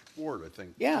Academy Award, I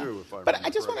think, too, if I remember. But I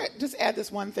just want to just add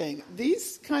this one thing.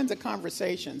 These kinds of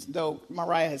conversations, though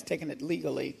Mariah has taken it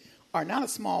legally, are not a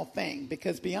small thing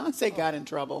because Beyonce got in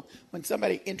trouble when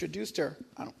somebody introduced her.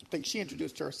 I don't think she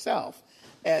introduced herself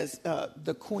as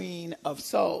the Queen of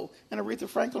Soul. And Aretha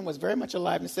Franklin was very much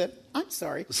alive and said, I'm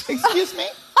sorry, excuse me?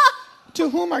 To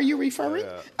whom are you referring?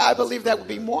 I believe that would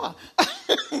be moi.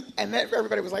 And then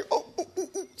everybody was like, oh,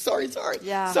 sorry.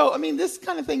 Yeah. So, I mean, this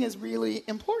kind of thing is really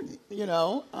important, She had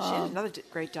another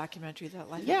great documentary,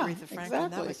 That Life of Aretha Franklin.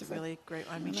 Exactly, that was a really great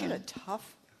one. I mean, she had a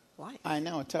tough life. I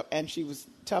know, and she was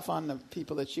tough on the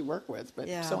people that she worked with, but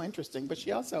so interesting. But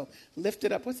she also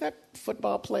lifted up, what's that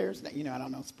football players? I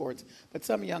don't know sports, but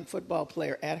some young football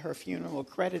player at her funeral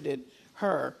credited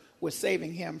her with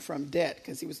saving him from debt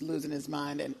because he was losing his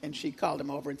mind, and she called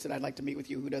him over and said, I'd like to meet with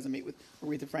you. Who doesn't meet with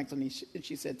Aretha Franklin? And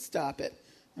she said, stop it.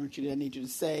 I need you to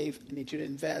save. I need you to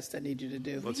invest. I need you to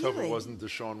do. Let's hope it wasn't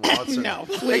Deshaun Watson. No,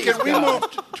 please. Hey, can we move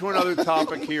to another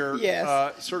topic here?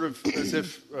 Yes. Sort of as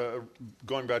if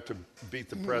going back to Beat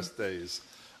the Press days.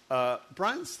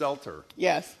 Brian Stelter.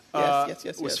 Yes.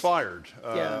 Was fired.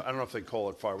 I don't know if they call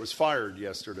it fired. Was fired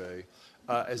yesterday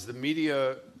as the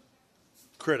media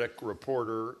critic,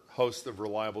 reporter, host of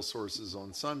Reliable Sources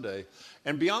on Sunday.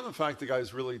 And beyond the fact the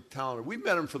guy's really talented, we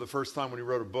met him for the first time when he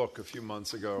wrote a book a few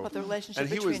months ago. About the relationship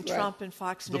between Trump and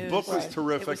Fox News. The book was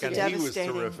terrific, and he was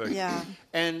terrific. Yeah.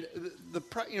 And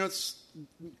it's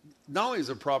not only is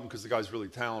it a problem because the guy's really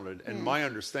talented, and my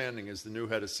understanding is the new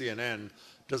head of CNN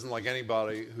doesn't like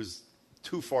anybody who's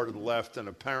too far to the left, and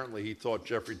apparently he thought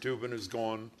Jeffrey Toobin is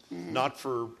gone, not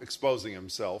for exposing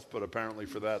himself, but apparently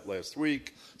for that last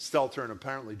week. Stelter and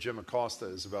apparently Jim Acosta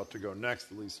is about to go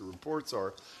next, at least the reports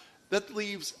are. That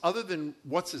leaves, other than,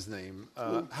 what's his name,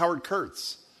 Howard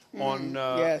Kurtz on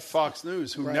Fox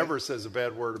News, who never says a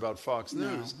bad word about Fox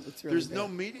News. There's no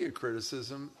media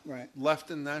criticism left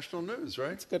in national news, right?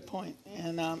 That's a good point,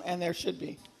 and there should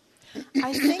be.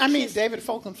 I mean, David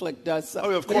Folkenflik does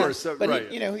something. Oh, of course. But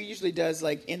he usually does,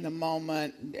 like, in the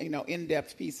moment,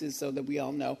 in-depth pieces so that we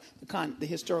all know the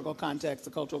historical context,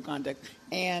 the cultural context,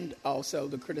 and also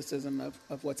the criticism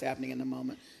of what's happening in the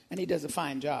moment. And he does a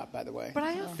fine job, by the way. But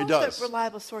I hope that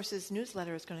Reliable Sources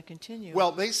newsletter is going to continue.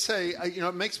 Well, they say,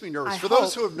 it makes me nervous. For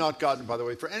those who have not gotten, by the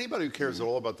way, for anybody who cares at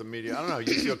all about the media, I don't know how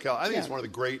you feel, Cal. I think it's one of the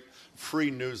great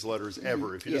free newsletters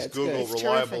ever. If you just Google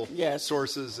Reliable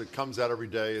Sources, it comes out every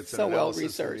day. It's an so well analysis.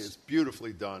 researched. It's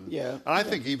beautifully done. Yeah. And I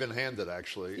think even-handed,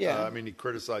 actually. Yeah. I mean, he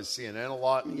criticized CNN a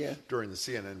lot Yeah. during the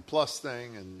CNN Plus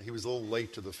thing, and he was a little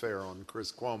late to the fair on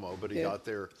Chris Cuomo, but he got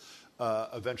there.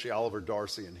 Eventually, Oliver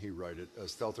Darcy and he righted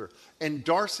Stelter. And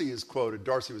Darcy is quoted.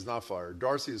 Darcy was not fired.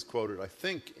 Darcy is quoted, I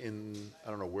think, in, I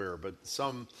don't know where, but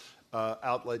some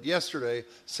outlet yesterday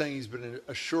saying he's been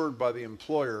assured by the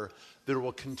employer that it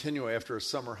will continue after a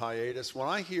summer hiatus. When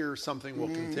I hear something will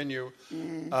continue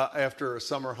after a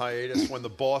summer hiatus when the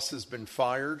boss has been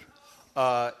fired,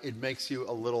 it makes you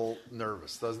a little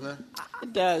nervous, doesn't it?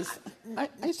 It does. I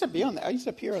used to be on that. I used to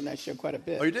appear on that show quite a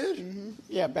bit. Oh, you did? Mm-hmm.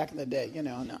 Yeah, back in the day,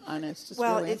 and it's just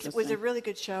well, really it was a really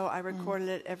good show. I recorded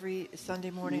it every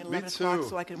Sunday morning at 11 o'clock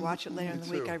so I could watch it later in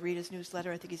the week. I read his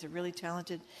newsletter. I think he's a really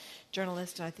talented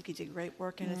journalist, and I think he did great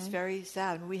work, and it's very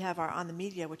sad. And we have our On the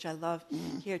Media, which I love,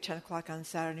 here at 10 o'clock on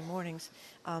Saturday mornings,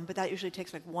 but that usually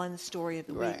takes like one story of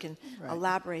the week and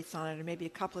elaborates on it, or maybe a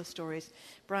couple of stories.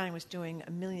 Brian was doing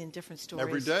a million different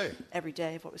stories. Every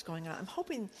day of what was going on. I'm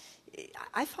hoping,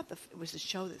 I thought it was the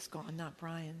show that's gone, not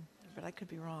Brian, but I could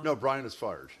be wrong. No, Brian is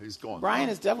fired. He's gone. Brian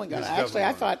is definitely gone. Actually,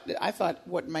 I thought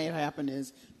what may happen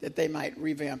is that they might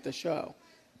revamp the show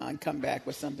and come back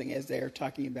with something as they're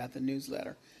talking about the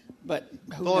newsletter. But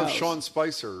who knows? They'll have Sean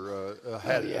Spicer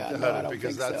ahead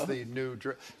because that's the new.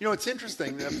 You know, it's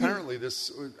interesting. Apparently,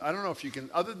 this. I don't know if you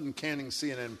can, other than canning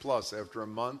CNN Plus after a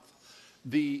month,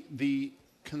 the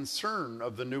concern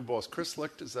of the new boss, Chris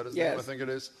Licht, is that his name? I think it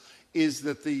is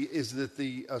that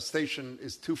the station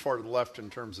is too far to the left in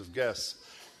terms of guests.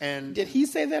 And did he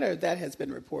say that, or that has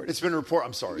been reported? It's been reported.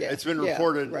 I'm sorry. Yeah. It's been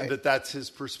reported right. that that's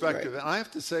his perspective. Right. And I have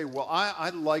to say, well,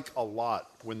 I like a lot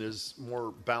when there's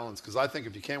more balance, because I think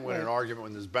if you can't win an argument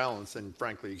when there's balance, then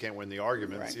frankly you can't win the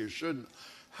argument, so you shouldn't.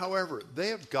 However, they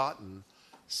have gotten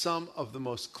some of the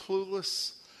most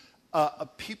clueless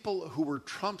people who were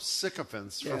Trump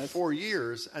sycophants for 4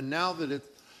 years, and now that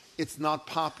it's not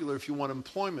popular if you want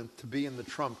employment to be in the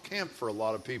Trump camp for a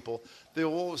lot of people, they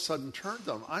all of a sudden turned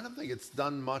them. I don't think it's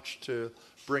done much to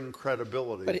bring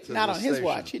credibility to the station. But not on his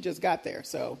watch. He just got there,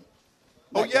 so...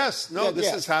 Oh, yes. No, this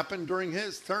has happened during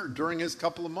his turn, during his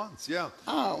couple of months,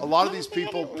 Oh. A lot of these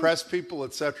people, press people,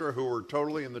 et cetera, who were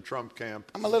totally in the Trump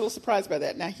camp. I'm a little surprised by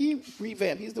that. Now, he's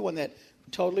the one that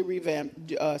totally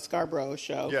revamped Scarborough's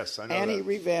show. Yes, I know And that. he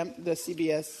revamped the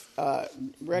CBS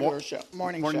regular show,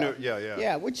 morning show.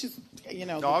 Yeah, which is,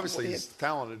 No, obviously he's a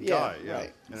talented guy,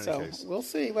 Right. in any So case. we'll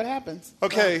see what happens.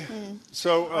 Okay,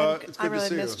 so it's good I really to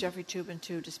see miss you. Jeffrey Toobin,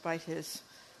 too, despite his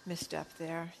misstep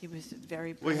there. He was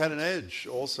very brilliant. We had an edge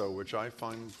also, which I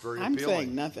find very I'm appealing.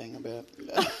 saying nothing about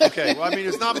Okay, well, I mean,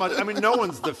 it's not much. I mean, no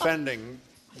one's defending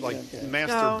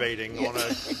masturbating on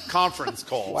a conference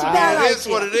call. It's a bad It is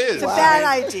what it is. It's a bad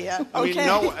idea. I mean,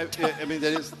 okay. I mean,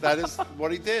 that is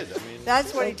what he did. I mean,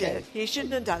 that's what he did. He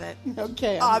shouldn't have done it.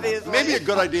 Okay. Obviously. Maybe a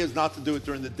good idea is not to do it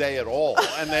during the day at all,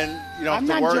 and then you don't I'm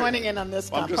have to not worry. joining in on this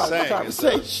I'm just saying,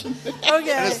 conversation.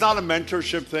 Okay. And it's not a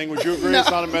mentorship thing. Would you agree? No, It's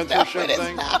not a mentorship it is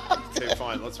thing. not. Okay,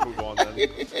 fine. Let's move on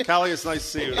then. Callie, it's nice to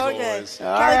see you as always.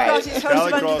 Callie Crossley is host Callie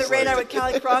of Under the Crossley. Radar with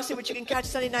Callie Crossley, which you can catch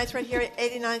Sunday nights right here at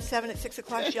 89.7 at 6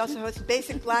 o'clock. She also hosts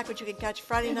Basic Black, which you can catch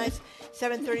Friday nights,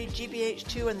 7:30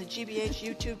 GBH2 on the GBH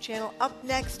YouTube channel. Up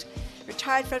next,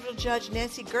 retired federal judge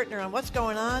Nancy Gertner on what's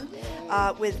going on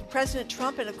with President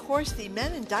Trump and, of course, the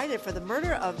men indicted for the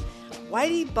murder of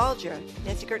Whitey Bulger.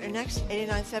 Nancy Gertner next,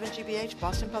 89.7 GBH,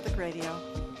 Boston Public Radio.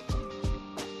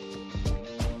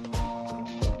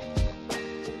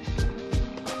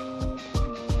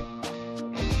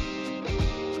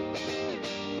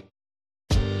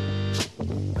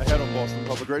 Ahead on Boston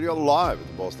Public Radio, live at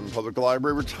the Boston Public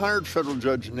Library, retired federal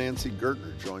judge Nancy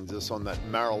Gertner joins us on that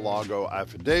Mar-a-Lago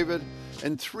affidavit,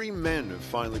 and 3 men have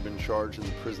finally been charged in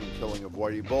the prison killing of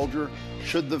Whitey Bulger.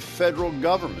 Should the federal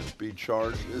government be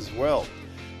charged as well?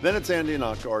 Then it's Andy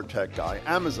Anaka, our tech guy.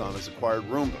 Amazon has acquired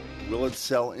Roomba. Will it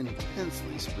sell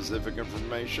intensely specific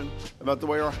information about the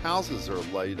way our houses are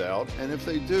laid out? And if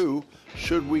they do,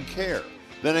 should we care?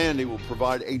 Then Andy will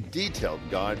provide a detailed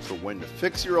guide for when to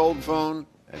fix your old phone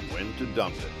and when to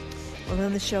dump it. We'll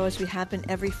end the show as we have been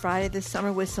every Friday this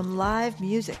summer with some live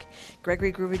music.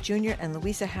 Gregory Groover Jr. and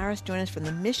Louisa Harris join us from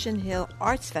the Mission Hill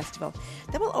Arts Festival.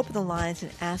 Then we'll open the lines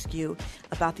and ask you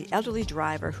about the elderly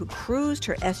driver who cruised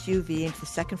her SUV into the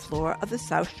second floor of the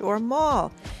South Shore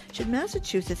Mall. Should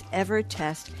Massachusetts ever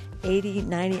test 80,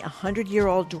 90,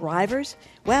 100-year-old drivers?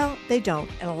 Well, they don't,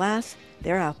 and alas,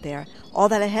 they're out there. All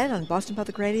that ahead on Boston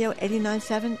Public Radio,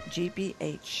 89.7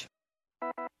 GBH.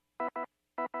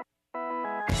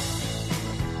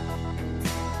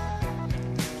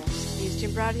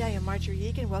 Jim Braude. I am Marjorie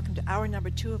Egan. Welcome to hour number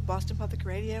 2 of Boston Public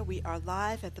Radio. We are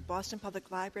live at the Boston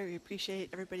Public Library. We appreciate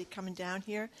everybody coming down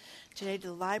here today to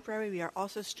the library. We are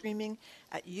also streaming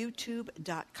at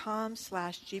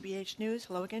youtube.com/GBH News.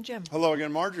 Hello again, Jim. Hello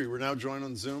again, Marjorie. We're now joined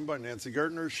on Zoom by Nancy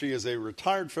Gertner. She is a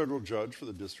retired federal judge for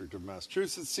the District of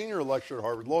Massachusetts, senior lecturer at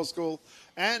Harvard Law School,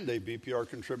 and a BPR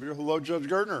contributor. Hello, Judge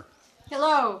Gertner.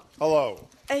 Hello. Hello.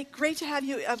 Hey, great to have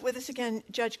you with us again,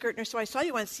 Judge Gertner. So I saw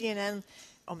you on CNN.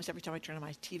 Almost every time I turn on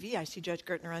my TV, I see Judge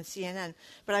Gertner on CNN.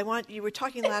 But you were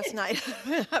talking last night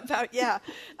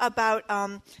about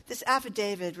this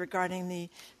affidavit regarding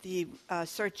the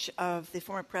search of the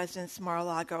former president's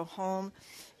Mar-a-Lago home,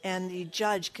 and the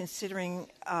judge considering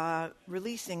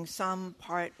releasing some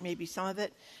part, maybe some of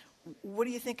it. What do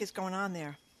you think is going on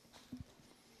there?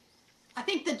 I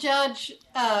think the judge,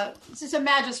 this is a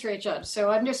magistrate judge, so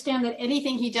I understand that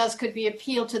anything he does could be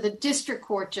appealed to the district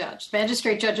court judge.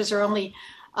 Magistrate judges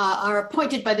are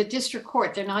appointed by the district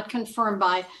court. They're not confirmed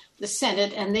by the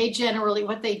Senate, and they generally,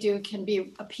 what they do can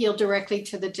be appealed directly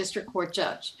to the district court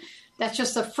judge. That's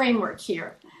just the framework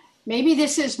here. Maybe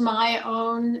this is my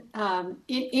own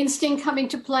instinct coming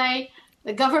to play.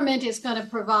 The government is going to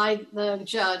provide the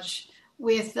judge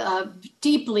with a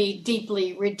deeply,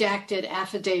 deeply redacted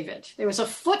affidavit. There was a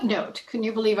footnote. Can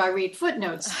you believe I read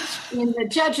footnotes in the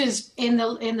judges in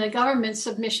the government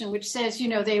submission, which says,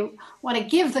 they want to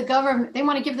give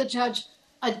the judge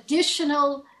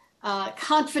additional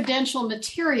confidential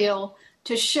material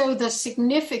to show the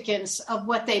significance of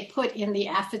what they put in the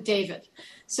affidavit.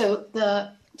 So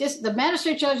the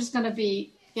magistrate judge is going to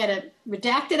get a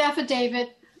redacted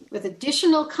affidavit with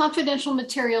additional confidential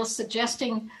material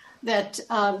suggesting that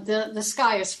the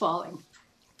sky is falling.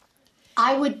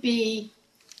 I would be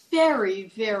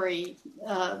very, very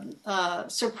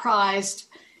surprised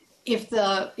if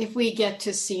we get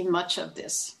to see much of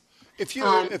this in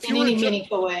any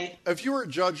meaningful way. If you were a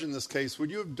judge in this case,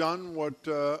 would you have done what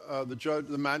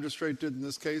the magistrate did in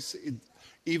this case?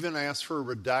 Even asked for a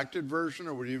redacted version,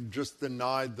 or would you have just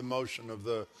denied the motion of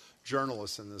the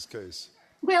journalist in this case?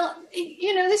 Well,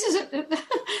 this is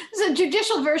a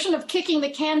judicial version of kicking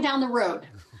the can down the road.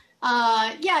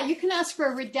 You can ask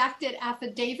for a redacted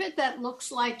affidavit that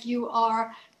looks like you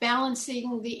are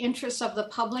balancing the interests of the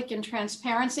public and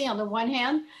transparency on the one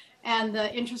hand and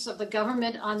the interests of the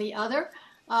government on the other.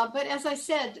 But as I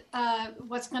said,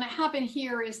 what's going to happen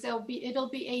here is it'll be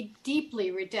a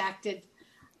deeply redacted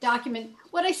document.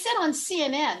 What I said on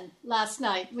CNN last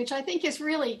night, which I think is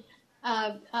really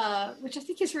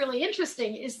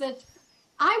interesting, is that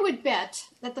I would bet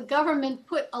that the government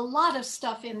put a lot of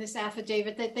stuff in this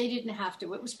affidavit that they didn't have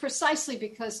to. It was precisely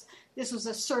because this was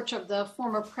a search of the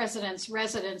former president's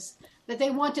residence that they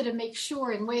wanted to make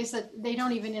sure in ways that they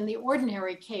don't even in the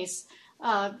ordinary case,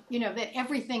 that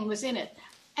everything was in it.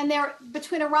 And they're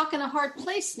between a rock and a hard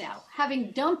place now,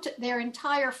 having dumped their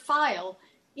entire file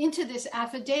into this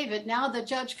affidavit. Now the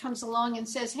judge comes along and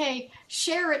says, hey,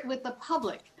 share it with the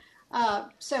public.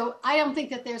 So I don't think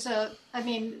that I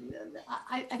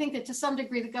think that to some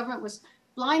degree the government was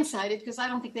blindsided because I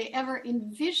don't think they ever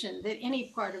envisioned that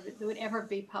any part of it would ever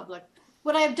be public.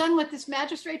 Would I have done what this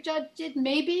magistrate judge did?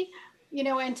 Maybe,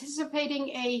 anticipating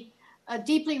a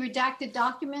deeply redacted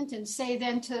document and say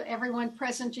then to everyone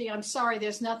present, gee, I'm sorry,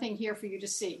 there's nothing here for you to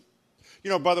see.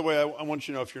 By the way, I want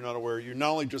you to know, if you're not aware, you not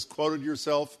only just quoted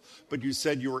yourself, but you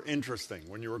said you were interesting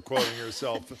when you were quoting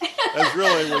yourself. As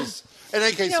really was. In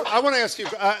any case, I want to ask you,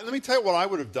 let me tell you what I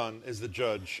would have done as the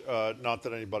judge. Not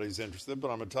that anybody's interested,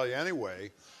 but I'm going to tell you anyway.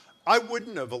 I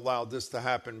wouldn't have allowed this to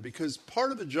happen because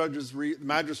part of the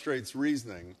magistrate's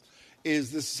reasoning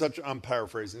is this is I'm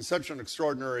paraphrasing, such an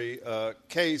extraordinary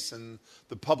case and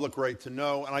the public right to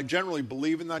know. And I generally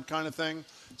believe in that kind of thing.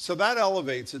 So that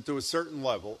elevates it to a certain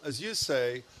level. As you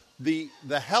say, the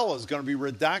hell is going to be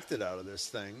redacted out of this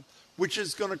thing, which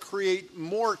is going to create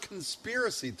more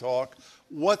conspiracy talk.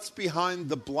 What's behind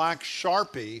the black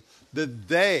Sharpie that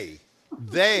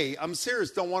I'm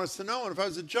serious, don't want us to know. And if I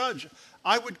was a judge,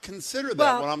 I would consider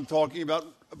that when I'm talking about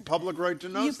public right to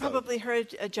know. You probably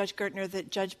heard, Judge Gertner, that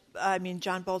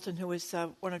John Bolton, who was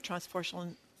one of Trump's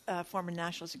former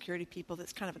national security people,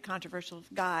 that's kind of a controversial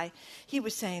guy, he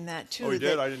was saying that too. Oh, he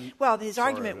did? I didn't. Well, his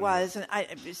argument was, and I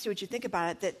see what you think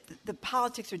about it, that the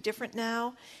politics are different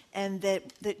now, and that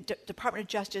the Department of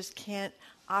Justice can't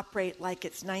operate like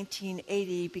it's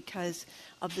 1980 because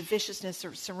of the viciousness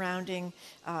surrounding,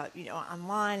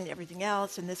 online and everything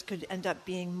else. And this could end up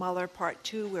being Mueller Part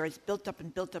 2, where it's built up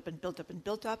and built up and built up and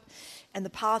built up. And the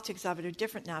politics of it are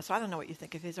different now. So I don't know what you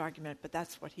think of his argument, but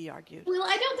that's what he argued. Well,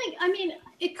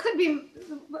 it could be.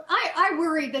 I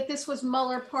worried that this was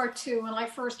Mueller Part 2 when I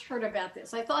first heard about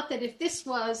this. I thought that if this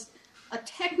was a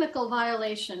technical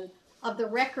violation of the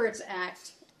Records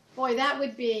Act, boy, that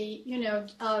would be,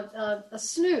 a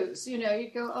snooze. You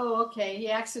go, oh, okay, he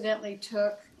accidentally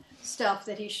took stuff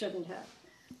that he shouldn't have.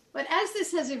 But as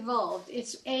this has evolved,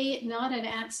 it's A, not an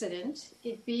accident.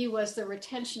 It B, was the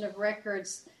retention of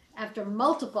records after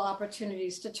multiple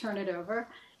opportunities to turn it over.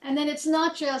 And then it's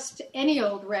not just any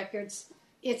old records,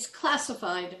 it's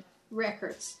classified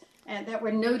records and that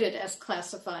were noted as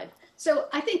classified. So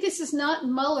I think this is not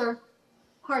Mueller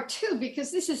Part 2,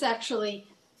 because this is actually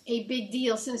a big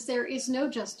deal, since there is no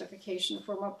justification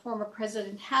for a former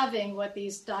president having what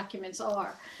these documents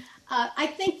are. I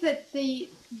think that the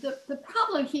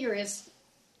problem here is,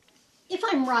 if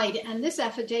I'm right, and this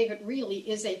affidavit really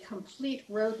is a complete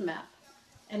roadmap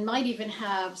and might even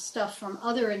have stuff from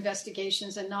other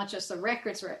investigations and not just the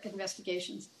records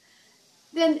investigations,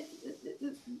 then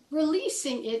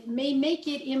releasing it may make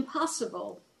it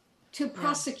impossible to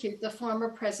prosecute the former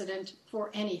president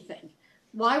for anything.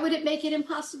 Why would it make it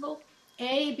impossible?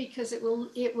 A, because it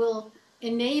will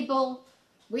enable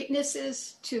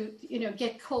witnesses to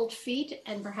get cold feet,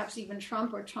 and perhaps even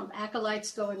Trump or Trump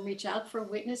acolytes go and reach out for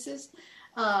witnesses.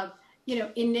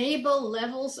 Enable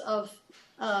levels of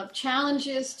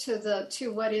challenges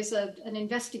to what is an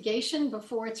investigation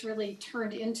before it's really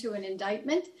turned into an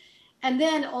indictment. And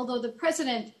then, although the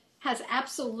president has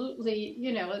absolutely,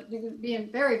 being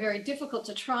very, very difficult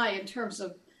to try in terms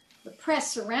of the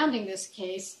press surrounding this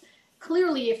case,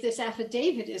 clearly if this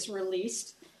affidavit is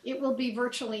released, it will be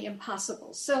virtually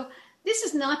impossible. So this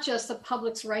is not just the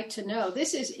public's right to know.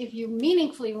 This is, if you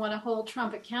meaningfully want to hold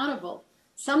Trump accountable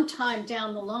sometime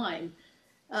down the line,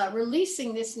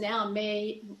 releasing this now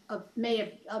may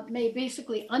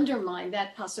basically undermine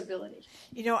that possibility.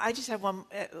 I just have one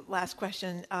last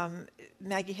question.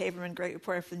 Maggie Haberman, great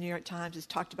reporter for the New York Times, has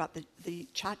talked about the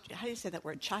how do you say that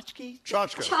word? Tchotchke?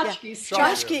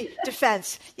 Tchotchke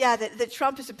defense. Yeah, that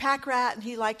Trump is a pack rat and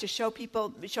he liked to show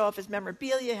off his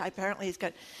memorabilia. Apparently he's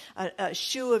got a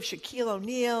shoe of Shaquille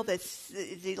O'Neal that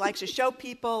he likes to show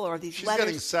people, or these She's letters.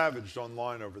 Getting savaged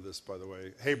online over this, by the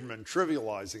way. Haberman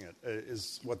trivializing it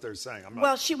is what they're saying.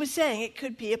 Well, she was saying it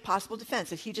could be a possible defense,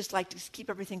 that he just liked to keep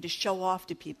everything to show off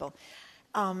to people.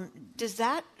 Does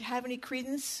that have any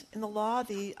credence in the law,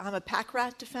 the I'm a pack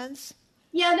rat defense?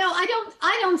 Yeah, no,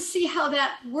 I don't see how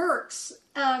that works.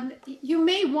 You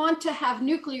may want to have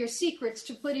nuclear secrets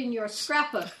to put in your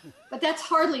scrapbook, but that's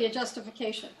hardly a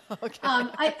justification. Okay.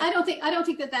 I don't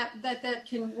think that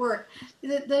can work.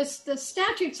 The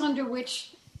statutes under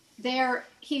which they're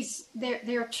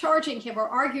charging him, or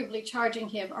arguably charging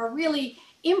him, are really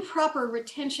improper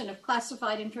retention of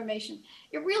classified information.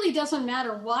 It really doesn't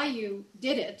matter why you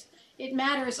did it. It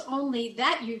matters only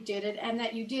that you did it, and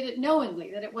that you did it knowingly,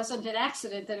 that it wasn't an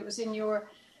accident, that it was in your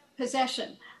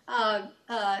possession. As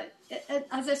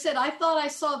I said, I thought I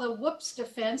saw the whoops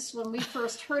defense when we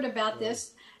first heard about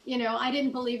this. I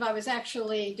didn't believe I was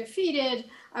actually defeated.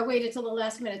 I waited till the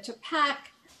last minute to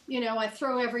pack. I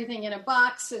throw everything in a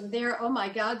box, and there, oh my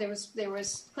God, there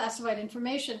was classified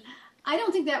information. I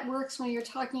don't think that works when you're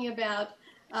talking about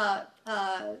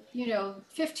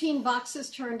 15 boxes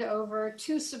turned over,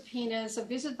 2 subpoenas, a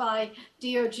visit by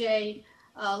DOJ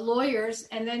lawyers,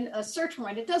 and then a search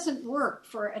warrant. It doesn't work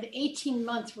for an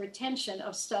 18-month retention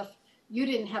of stuff you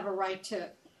didn't have a right to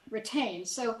retain.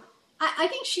 So I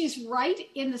think she's right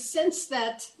in the sense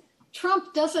that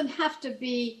Trump doesn't have to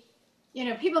be,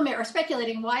 people are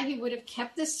speculating why he would have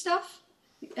kept this stuff.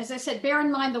 As I said, bear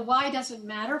in mind the why doesn't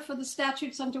matter for the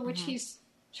statutes under which he's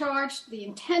charged. The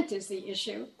intent is the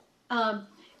issue.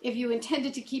 If you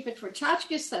intended to keep it for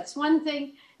tchotchkes, that's one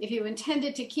thing. If you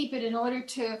intended to keep it in order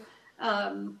to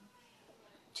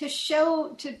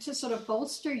sort of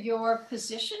bolster your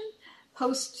position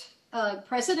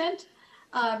post-president,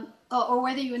 or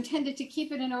whether you intended to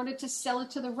keep it in order to sell it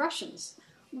to the Russians.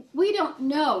 We don't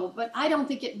know, but I don't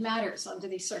think it matters under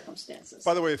these circumstances.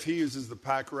 By the way, if he uses the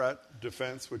pack rat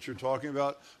defense, which you're talking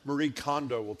about, Marie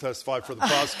Kondo will testify for the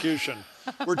prosecution.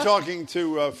 We're talking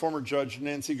to former Judge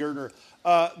Nancy Gertner.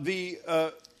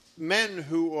 The men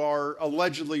who are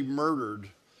allegedly murdered,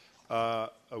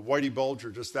 Whitey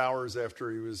Bulger, just hours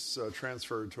after he was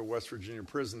transferred to a West Virginia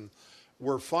prison,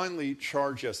 were finally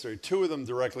charged yesterday. 2 of them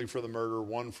directly for the murder,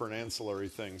 1 for an ancillary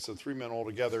thing. So 3 men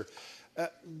altogether.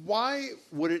 Why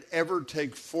would it ever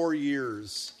take 4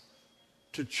 years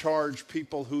to charge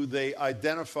people who they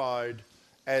identified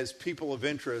as people of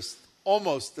interest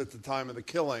almost at the time of the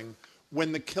killing,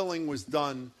 when the killing was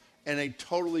done in a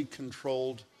totally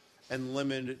controlled and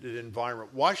limited environment?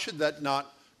 Why should that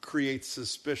not create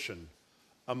suspicion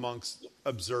amongst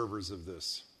observers of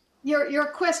this? Your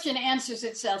question answers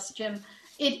itself, Jim.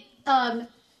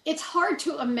 it's hard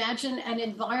to imagine an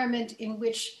environment in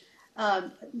which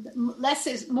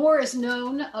more is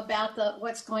known about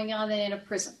what's going on than in a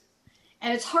prison.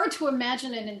 And it's hard to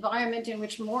imagine an environment in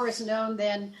which more is known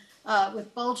than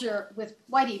with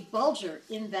Whitey Bulger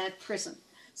in that prison.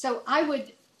 So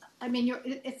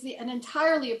it's an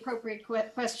entirely appropriate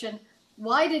question.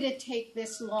 Why did it take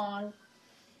this long?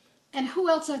 And who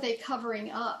else are they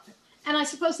covering up? And I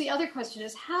suppose the other question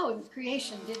is, how in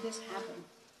creation did this happen?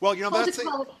 Well, how did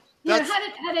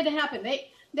it happen?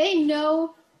 They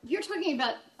know. You're talking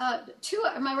about two.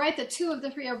 Am I right? That 2 of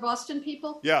the 3 are Boston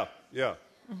people. Yeah.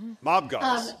 Mm-hmm. Mob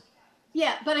guys.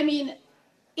 Yeah, but I mean,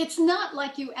 it's not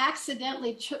like you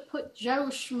accidentally put Joe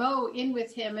Schmo in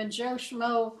with him, and Joe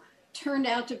Schmo turned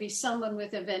out to be someone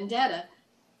with a vendetta.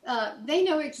 They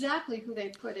know exactly who they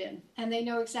put in, and they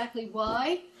know exactly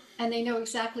why, and they know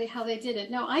exactly how they did it.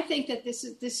 No, I think that this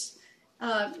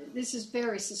is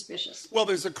very suspicious. Well,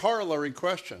 there's a corollary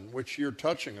question, which you're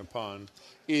touching upon,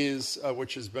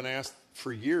 which has been asked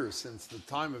for years since the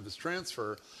time of his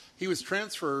transfer. He was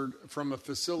transferred from a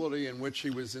facility in which he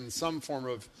was in some form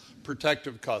of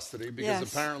protective custody because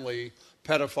apparently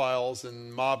pedophiles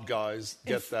and mob guys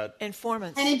get that.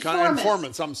 Informants.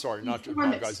 Informants, I'm sorry, not just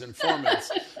mob guys,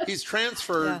 informants. He's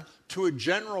transferred to a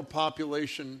general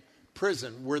population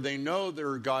prison where they know there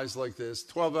are guys like this.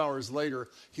 12 hours later,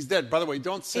 he's dead. By the way,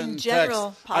 don't send text.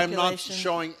 I'm not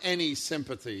showing any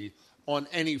sympathy on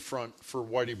any front for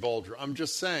Whitey Bulger. I'm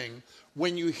just saying,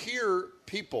 when you hear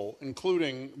people,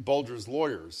 including Bulger's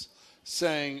lawyers,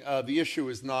 saying the issue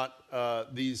is not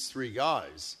these 3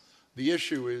 guys, the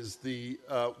issue is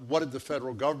what did the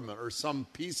federal government or some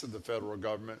piece of the federal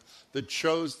government that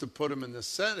chose to put him in this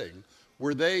setting,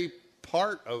 were they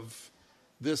part of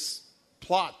this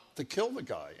plot to kill the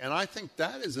guy? And I think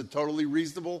that is a totally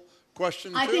reasonable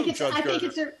question, I think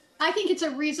it's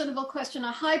a reasonable question.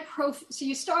 So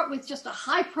you start with just a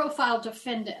high-profile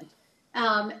defendant.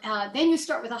 Then you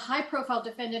start with a high-profile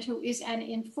defendant who is an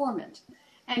informant.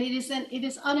 And it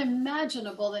is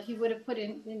unimaginable that he would have put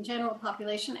in general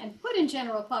population,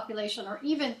 or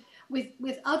even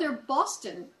with other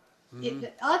Boston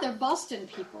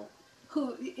people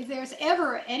who, if there's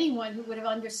ever anyone who would have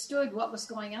understood what was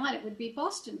going on, it would be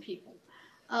Boston people.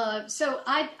 So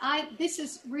this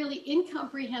is really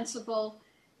incomprehensible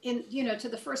to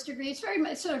the first degree. It's very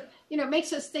much sort of,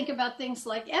 makes us think about things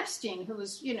like Epstein, who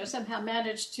was, somehow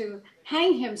managed to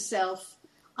hang himself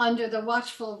under the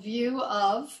watchful view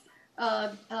of,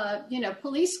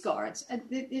 police guards.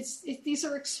 These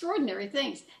are extraordinary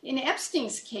things. In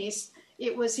Epstein's case,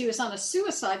 he was on a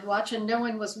suicide watch and no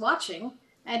one was watching.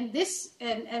 And with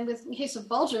the case of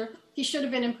Bulger, he should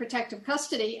have been in protective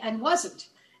custody and wasn't.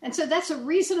 And so that's a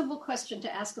reasonable question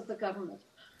to ask of the government.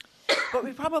 But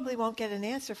we probably won't get an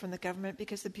answer from the government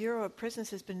because the Bureau of Prisons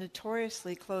has been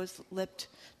notoriously closed-lipped,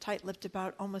 tight-lipped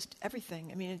about almost everything.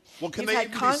 I mean, can they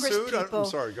even be sued? I'm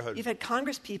sorry, go ahead. You've had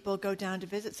Congress people go down to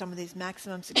visit some of these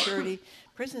maximum security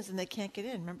prisons and they can't get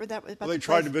in. Remember that? They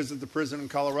tried to visit the prison in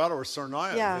Colorado where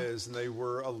Tsarnaev is, and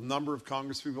a number of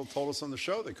Congress people told us on the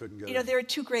show they couldn't get in. There are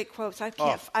 2 great quotes.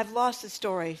 I've lost the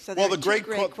story. So there are 2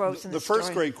 great quotes in the story. The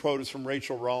first great quote is from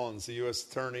Rachel Rollins, the U.S.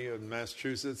 Attorney of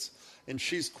Massachusetts. And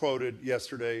she's quoted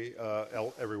yesterday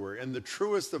everywhere. In the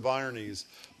truest of ironies,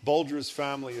 Bulger's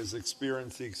family has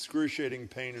experienced the excruciating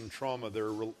pain and trauma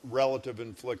their relative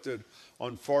inflicted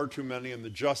on far too many, and the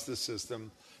justice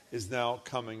system is now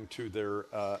coming to their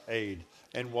aid.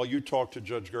 And while you talk to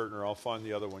Judge Gertner, I'll find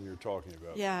the other one you're talking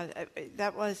about. Yeah,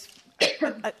 that was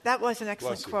an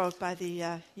excellent quote by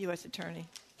the U.S. Attorney.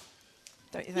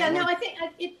 I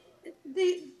think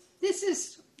this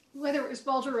is, whether it was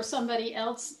Bulger or somebody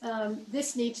else,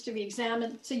 this needs to be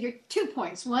examined. So your 2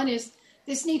 points. One is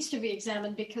this needs to be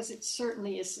examined because it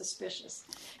certainly is suspicious.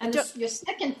 And your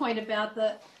second point about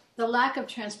the lack of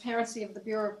transparency of the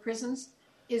Bureau of Prisons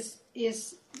is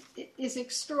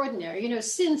extraordinary.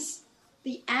 Since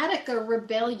the Attica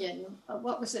Rebellion,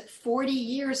 40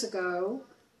 years ago,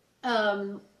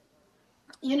 the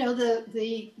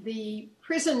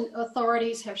prison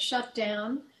authorities have shut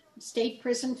down state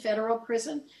prison, federal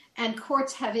prison, and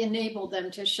courts have enabled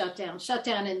them to shut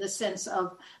down in the sense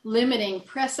of limiting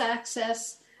press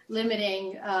access,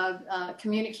 limiting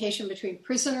communication between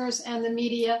prisoners and the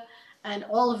media, and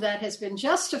all of that has been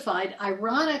justified,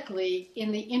 ironically,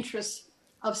 in the interest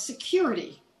of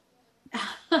security.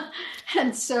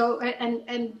 And so,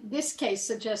 and this case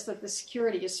suggests that the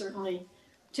security is certainly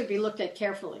to be looked at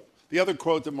carefully. The other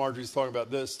quote that Marjorie's talking about,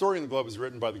 the story in the Globe is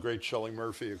written by the great Shelley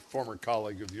Murphy, a former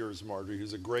colleague of yours, Marjorie,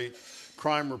 who's a great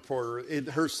crime reporter.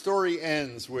 Her story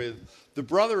ends with the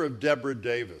brother of Deborah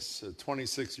Davis, a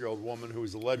 26-year-old woman who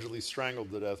was allegedly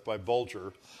strangled to death by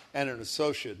Bulger and an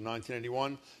associate in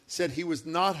 1981, said he was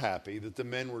not happy that the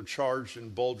men were charged in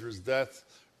Bulger's death.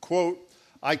 Quote,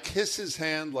 I kiss his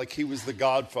hand like he was the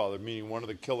godfather, meaning one of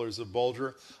the killers of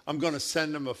Bulger. I'm going to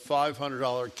send him a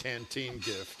 $500 canteen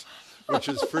gift, which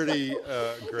is pretty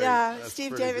great. Yeah, That's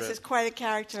Steve pretty Davis great. is quite a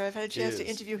character. I've had a chance to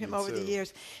interview him over the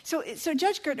years. So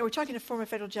Judge Gertner, we're talking to former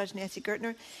federal judge Nancy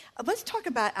Gertner. Let's talk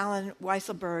about Alan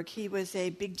Weisselberg. He was a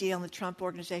big deal in the Trump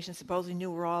organization, supposedly knew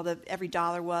where every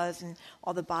dollar was and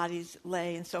all the bodies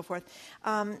lay and so forth.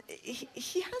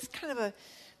 He has kind of a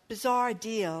bizarre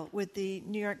deal with the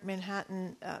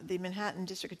the Manhattan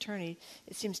District Attorney,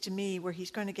 it seems to me, where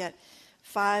he's going to get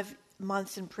 5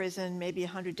 months in prison, maybe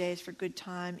 100 days for good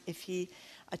time if he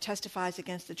testifies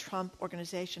against the Trump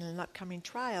organization in an upcoming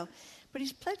trial. But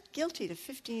he's pled guilty to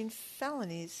 15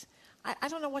 felonies. I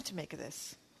don't know what to make of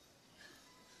this.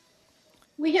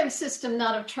 We have a system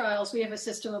not of trials. We have a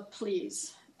system of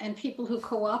pleas. And people who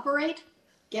cooperate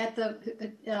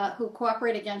who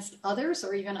cooperate against others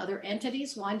or even other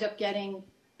entities wind up getting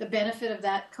the benefit of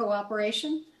that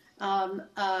cooperation. When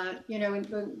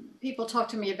people talk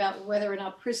to me about whether or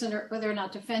not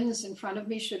defendants in front of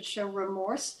me should show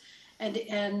remorse, and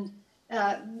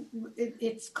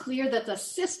it's clear that the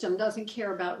system doesn't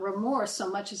care about remorse so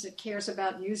much as it cares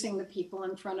about using the people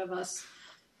in front of us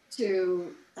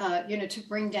to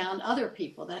bring down other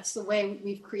people. That's the way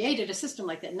we've created a system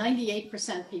like that.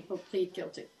 98% people plead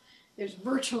guilty. There's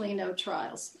virtually no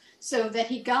trials. So that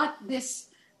he got this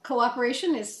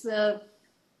cooperation is the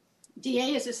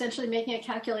DA is essentially making a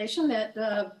calculation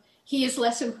that he is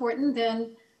less important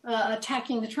than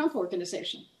attacking the Trump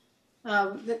organization.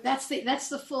 That's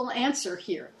the full answer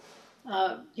here.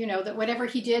 That whatever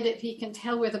he did, if he can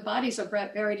tell where the bodies are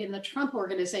buried in the Trump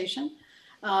organization,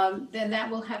 then that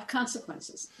will have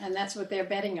consequences, and that's what they're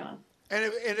betting on.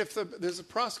 And if there's a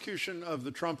prosecution of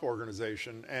the Trump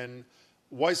organization and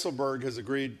Weisselberg has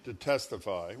agreed to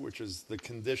testify, which is the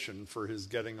condition for his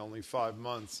getting only 5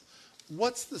 months,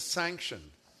 what's the sanction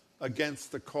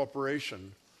against the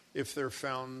corporation if they're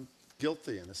found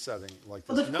guilty in a setting like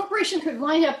this? Well, the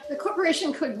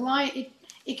corporation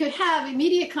could have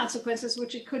immediate consequences,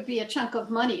 which it could be a chunk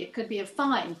of money. It could be a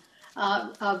fine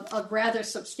of rather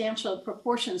substantial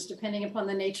proportions, depending upon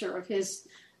the nature of his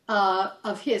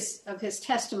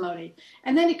testimony.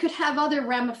 And then it could have other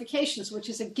ramifications, which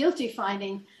is a guilty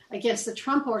finding against the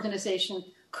Trump organization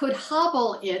could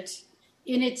hobble it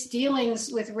in its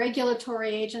dealings with regulatory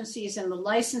agencies and the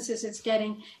licenses it's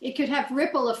getting. It could have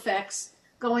ripple effects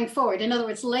going forward. In other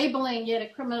words, labeling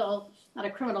it not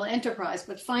a criminal enterprise,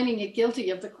 but finding it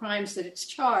guilty of the crimes that it's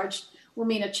charged will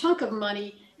mean a chunk of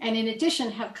money, and in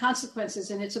addition have consequences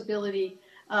in its ability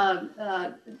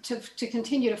to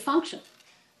continue to function.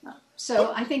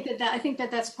 So I think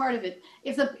that's part of it.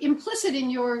 If the implicit in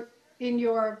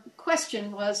your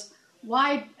question was,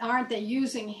 why aren't they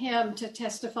using him to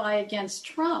testify against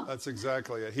Trump? That's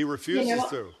exactly it. He refuses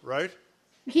to, right?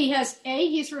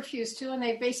 He's refused to, and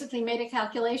they basically made a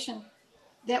calculation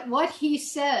that what he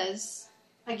says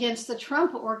against the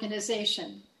Trump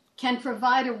organization can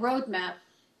provide a roadmap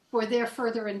for their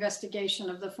further investigation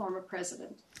of the former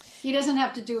president. He doesn't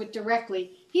have to do it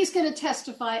directly. He's going to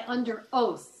testify under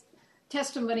oath,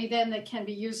 testimony then that can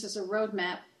be used as a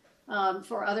roadmap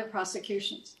for other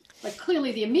prosecutions. But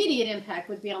clearly the immediate impact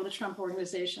would be on the Trump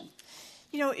organization.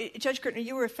 You know, Judge Gertner,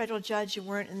 you were a federal judge. You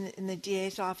weren't in the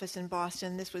DA's office in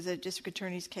Boston. This was a district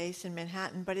attorney's case in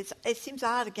Manhattan. But it seems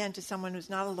odd, again, to someone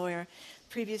who's not a lawyer.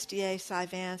 Previous DA, Cy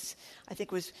Vance, I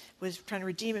think was trying to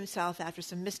redeem himself after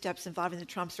some missteps involving the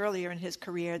Trumps earlier in his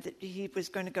career, that he was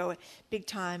going to go big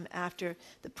time after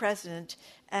the president.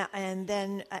 And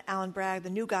then Alvin Bragg, the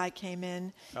new guy, came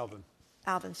in.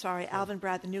 Alvin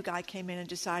Bragg, the new guy, came in and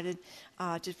decided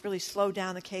to really slow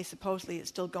down the case. Supposedly it's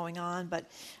still going on, but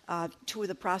two of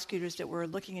the prosecutors that were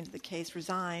looking into the case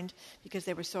resigned because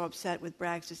they were so upset with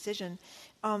Bragg's decision.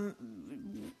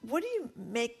 What do you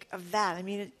make of that? I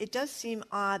mean, it does seem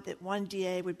odd that one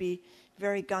DA would be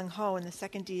very gung-ho and the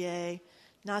second DA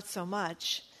not so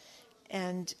much.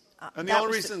 And the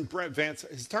only reason Brett Vance,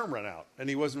 his term ran out, and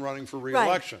he wasn't running for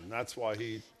re-election. Right. That's why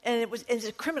he... And it's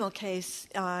a criminal case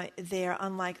there,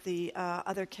 unlike the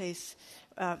other case,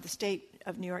 the state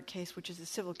of New York case, which is a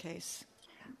civil case.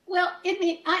 Well,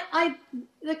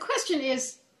 the question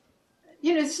is,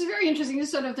 this is very interesting, this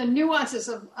is sort of the nuances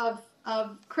of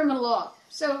criminal law.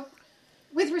 So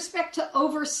with respect to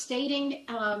overstating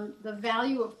the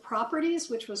value of properties,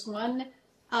 which was one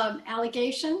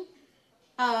allegation,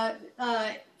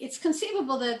 it's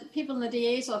conceivable that people in the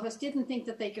DA's office didn't think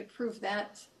that they could prove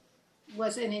that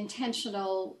was an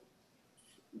intentional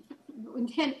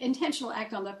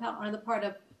act on the part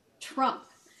of Trump.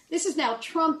 This is now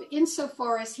Trump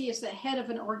insofar as he is the head of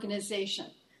an organization.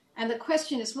 And the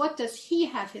question is, what does he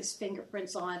have his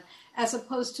fingerprints on as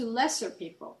opposed to lesser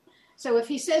people? So if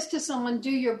he says to someone, do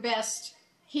your best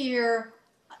here,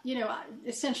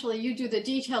 essentially you do the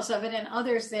details of it and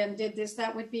others then did this,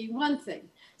 that would be one thing.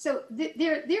 So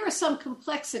there are some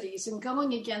complexities in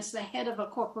going against the head of a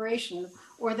corporation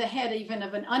or the head even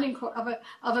of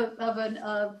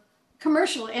a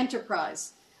commercial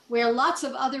enterprise, where lots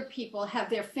of other people have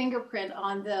their fingerprint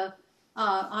on the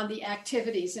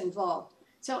activities involved.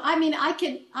 So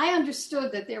I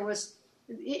understood that there was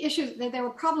issues, that there were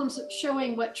problems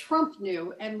showing what Trump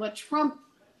knew and what Trump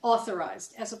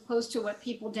authorized, as opposed to what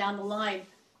people down the line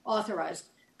authorized.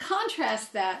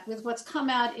 Contrast that with what's come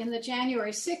out in the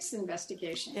January 6th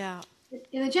investigation. Yeah.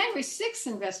 In the January 6th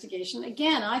investigation,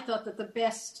 again, I thought that the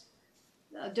best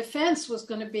defense was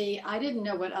going to be, I didn't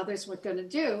know what others were going to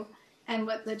do. And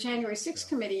what the January 6th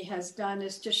committee has done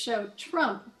is to show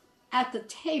Trump at the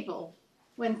table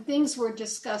when things were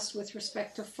discussed with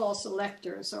respect to false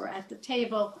electors, or at the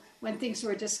table when things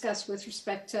were discussed with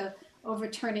respect to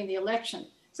overturning the election.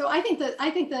 So I think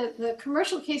the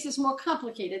commercial case is more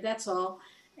complicated. That's all.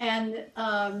 And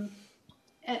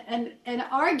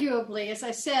arguably, as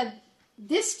I said,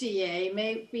 this DA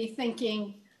may be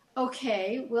thinking,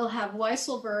 okay, we'll have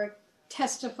Weisselberg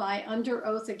testify under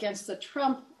oath against the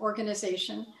Trump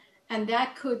organization, and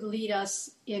that could lead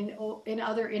us in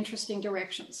other interesting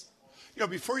directions.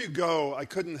 Before you go, I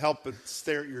couldn't help but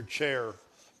stare at your chair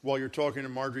while you're talking to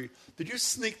Marjorie. Did you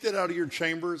sneak that out of your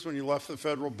chambers when you left the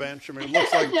federal bench? I mean,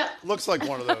 it looks like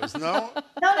one of those. No?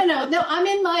 No.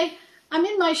 I'm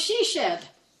in my she shed.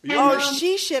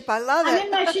 She ship! I love it. I'm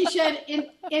in my she shed in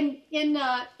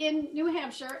New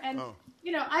Hampshire, and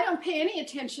I don't pay any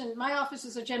attention. My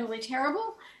offices are generally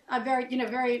terrible. Very,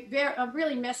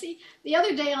 really messy. The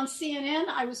other day on CNN,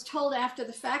 I was told after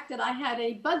the fact that I had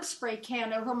a bug spray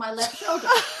can over my left shoulder.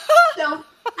 So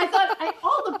I thought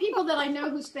all the people that I know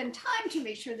who spend time to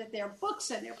make sure that their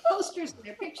books and their posters and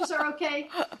their pictures are okay,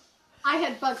 I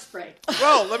had bug spray.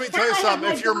 Well, let me tell you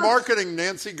something. If you're marketing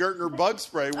Nancy Gertner bug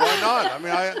spray, why not? I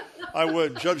mean, I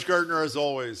would. Judge Gertner, as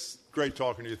always, great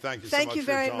talking to you. Thank you so much for your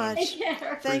time. Thank you very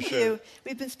much. Thank you.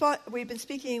 We've been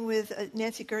speaking with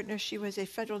Nancy Gertner. She was a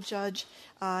federal judge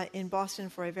in Boston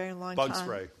for a very long time. Bug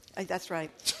spray. That's right.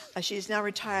 She is now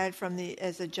retired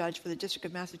as a judge for the District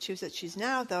of Massachusetts. She's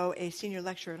now, though, a senior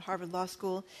lecturer at Harvard Law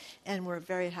School, and we're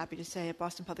very happy to say a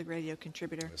Boston Public Radio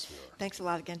contributor. Yes, we are. Thanks a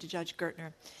lot again to Judge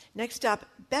Gertner. Next up,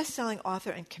 best-selling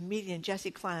author and comedian Jessie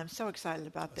Klein. I'm so excited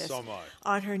about this. So am I.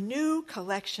 On her new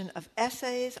collection of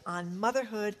essays on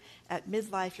motherhood at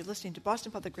midlife. You're listening to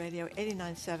Boston Public Radio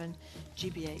 89.7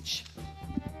 GBH.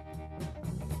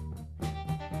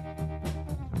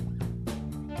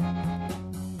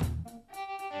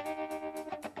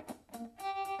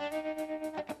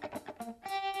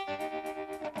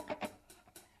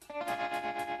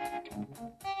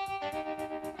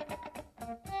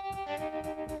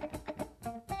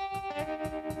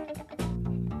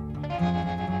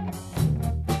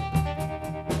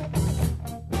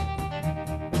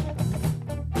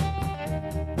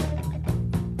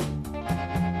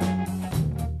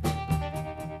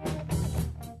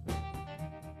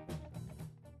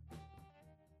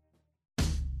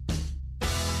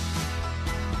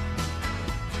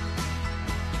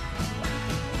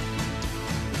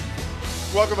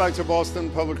 Welcome back to Boston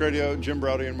Public Radio. Jim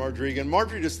Braude and Marjorie Egan.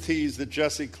 Marjorie just teased that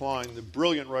Jessie Klein, the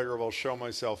brilliant writer of I'll Show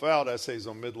Myself Out, Essays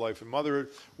on Midlife and Motherhood,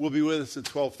 will be with us at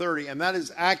 12:30, and that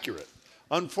is accurate.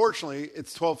 Unfortunately,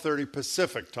 it's 12:30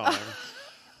 Pacific time.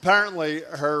 Apparently,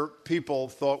 her people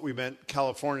thought we meant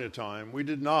California time. We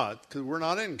did not, because we're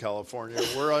not in California.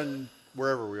 We're in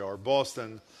wherever we are,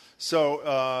 Boston. So,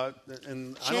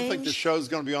 and I don't think the show's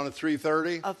going to be on at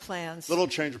 3:30. Of plans. Little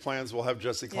change of plans. We'll have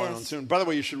Jessie Klein on soon. By the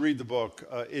way, you should read the book.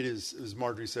 It is, as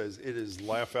Marjorie says, it is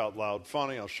laugh out loud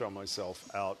funny. I'll show myself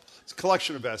out. It's a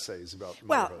collection of essays about motherhood.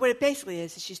 Well, what it basically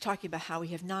is she's talking about how we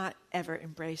have not ever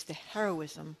embraced the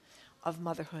heroism of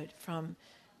motherhood, from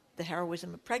the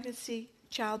heroism of pregnancy,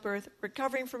 childbirth,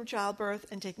 recovering from childbirth,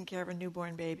 and taking care of a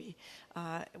newborn baby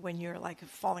when you're like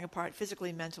falling apart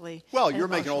physically, mentally. Well, you're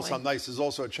making it all sound nice. There's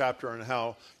also a chapter on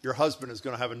how your husband is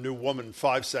going to have a new woman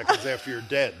 5 seconds after you're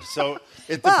dead. So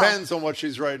it depends on what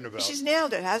she's writing about. She's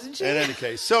nailed it, hasn't she? In any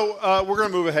case. So we're going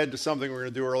to move ahead to something we're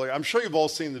going to do earlier. I'm sure you've all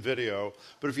seen the video,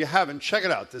 but if you haven't, check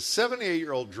it out. This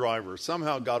 78-year-old driver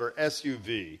somehow got her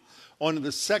SUV onto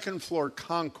the second floor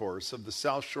concourse of the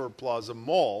South Shore Plaza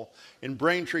Mall in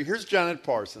Braintree. Here's Janet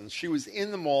Parsons. She was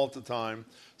in the mall at the time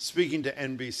speaking to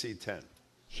NBC 10.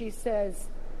 She says,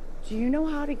 "Do you know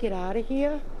how to get out of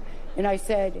here?" And I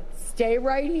said, "Stay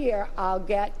right here. I'll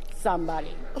get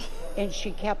somebody." And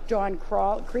she kept on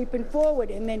creeping forward,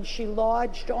 and then she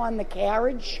lodged on the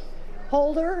carriage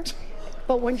holder.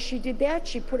 But when she did that,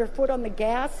 she put her foot on the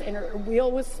gas and her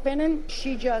wheel was spinning.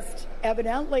 She just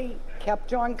evidently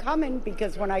kept on coming,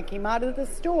 because when I came out of the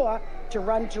store to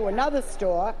run to another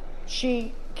store,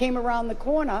 she came around the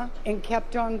corner and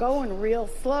kept on going real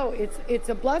slow. It's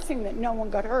a blessing that no one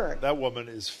got hurt. That woman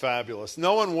is fabulous.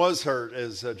 No one was hurt,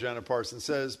 as Janet Parsons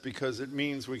says, because it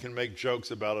means we can make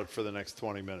jokes about it for the next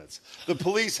 20 minutes. The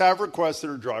police have requested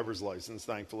her driver's license,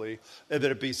 thankfully, that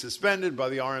it be suspended by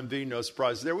the RMV. No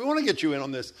surprise there. We want to get you in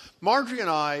on this. Marjorie and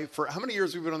I, for how many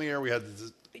years we've been on the air? We had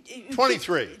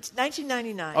 23. It's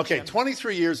 1999. Okay, Jim.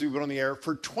 23 years we've been on the air.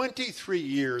 For 23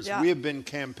 years, we have been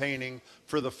campaigning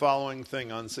for the following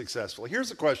thing unsuccessfully.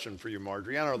 Here's a question for you,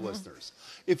 Marjorie, and our listeners.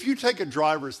 If you take a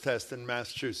driver's test in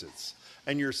Massachusetts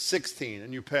and you're 16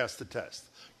 and you pass the test,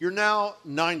 you're now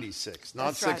 96, not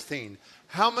That's 16. Right.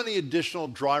 How many additional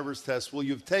driver's tests will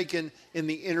you have taken in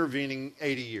the intervening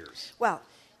 80 years? Well,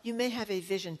 you may have a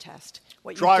vision test.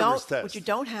 What you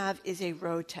don't have is a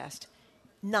road test.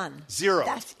 None. Zero.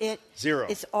 That's it. Zero.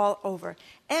 It's all over.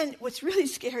 And what's really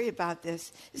scary about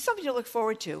this is something to look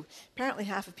forward to. Apparently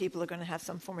half of people are going to have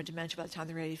some form of dementia by the time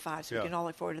they're 85, so we can all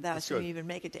look forward to that, assuming we even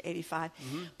make it to 85.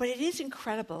 Mm-hmm. But it is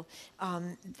incredible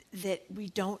that we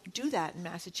don't do that in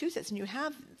Massachusetts. And you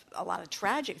have a lot of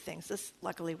tragic things. This,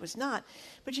 luckily, was not.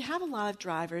 But you have a lot of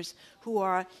drivers who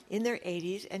are in their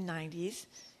 80s and 90s,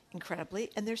 incredibly,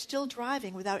 and they're still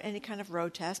driving without any kind of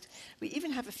road test. We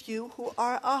even have a few who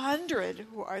are 100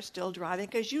 who are still driving,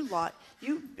 because you wrote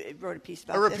a piece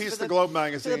about this. I wrote a piece for the Globe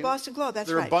magazine. For the Boston Globe, that's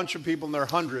right. There are a bunch of people in their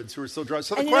hundreds who are still driving.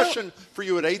 So the question for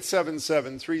you at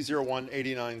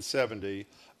 877-301-8970,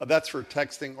 that's for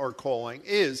texting or calling,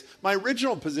 is my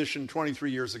original position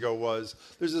 23 years ago was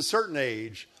there's a certain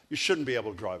age you shouldn't be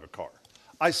able to drive a car.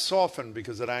 I softened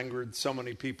because it angered so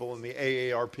many people in the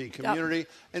AARP community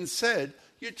and said,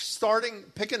 you're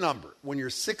pick a number. When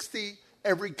you're 60,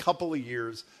 every couple of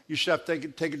years, you should have to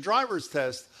take a driver's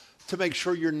test to make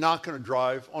sure you're not going to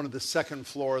drive onto the second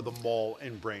floor of the mall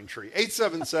in Braintree.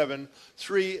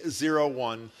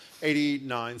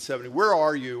 877-301-8970. Where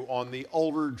are you on the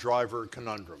older driver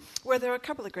conundrum? Well, there are a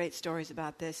couple of great stories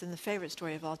about this, and the favorite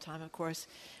story of all time, of course,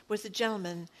 was the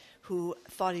gentleman who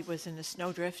thought he was in a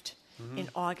snowdrift in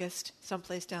August,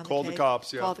 someplace down the Cape. Called the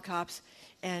cops, Called the cops.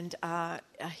 And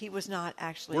he was not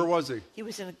actually. Where was he? He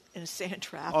was in a sand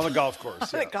trap. On the golf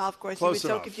course. On a golf course. Close he was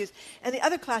enough. So confused. And the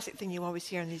other classic thing you always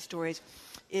hear in these stories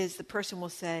is the person will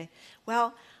say,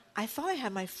 well, I thought I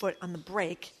had my foot on the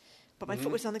brake, but my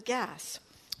foot was on the gas.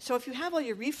 So if you have all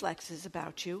your reflexes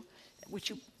about you, which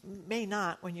you may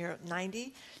not when you're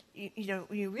 90, you know,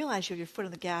 when you realize you have your foot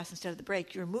on the gas instead of the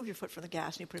brake, you remove your foot from the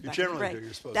gas and you put it back on the brake.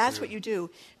 You're supposed That's to, what you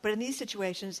do. But in these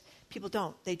situations, people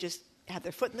don't. They just have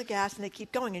their foot in the gas and they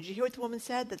keep going. And did you hear what the woman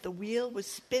said? That the wheel was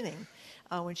spinning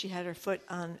when she had her foot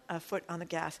on the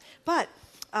gas. But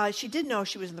she did know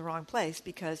she was in the wrong place,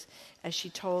 because as she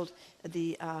told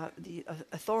the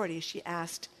authorities, she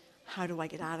asked, how do I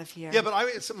get out of here? Yeah, but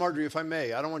Marjorie, if I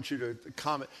may, I don't want you to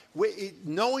comment.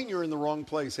 Knowing you're in the wrong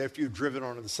place after you've driven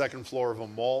onto the second floor of a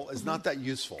mall is not that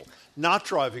useful. Not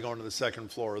driving onto the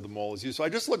second floor of the mall is useful. I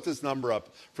just looked this number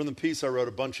up from the piece I wrote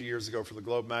a bunch of years ago for the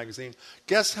Globe magazine.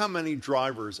 Guess how many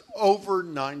drivers over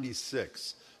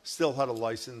 96 still had a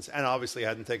license and obviously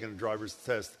hadn't taken a driver's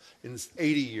test in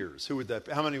 80 years? Who would that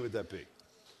be? How many would that be?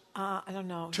 I don't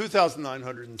know.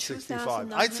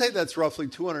 2,965. I'd say that's roughly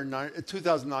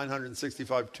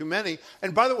 2,965 too many.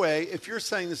 And by the way, if you're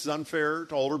saying this is unfair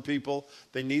to older people,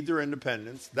 they need their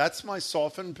independence, that's my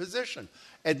softened position.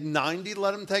 At 90,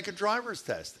 let them take a driver's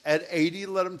test. At 80,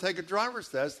 let them take a driver's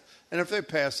test. And if they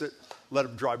pass it, let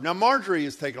them drive. Now, Marjorie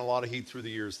has taken a lot of heat through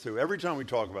the years, too. Every time we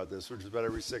talk about this, which is about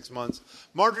every 6 months,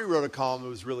 Marjorie wrote a column that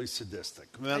was really sadistic.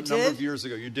 A number of years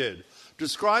ago, you did.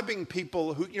 Describing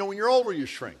people who, when you're older, you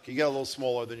shrink. You get a little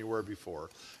smaller than you were before.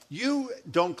 You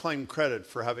don't claim credit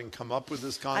for having come up with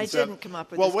this concept. I didn't come up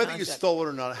with this concept. Well, whether you stole it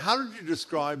or not, how did you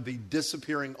describe the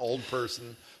disappearing old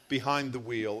person behind the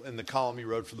wheel in the column you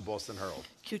wrote for the Boston Herald?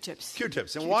 Q-tips.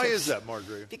 Q-tips. And why is that,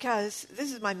 Marjorie? Because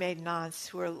this is my maiden aunts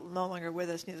who are no longer with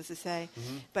us, needless to say.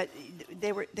 But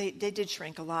they did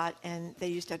shrink a lot, and they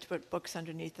used to have to put books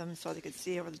underneath them so they could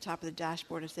see over the top of the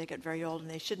dashboard as they got very old, and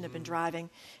they shouldn't have been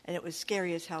driving, and it was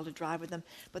scary as hell to drive with them.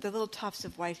 But their little tufts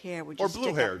of white hair would just or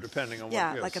blue hair, depending on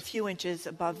what. Like a few inches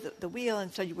above the wheel,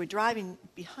 and so you were driving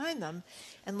behind them,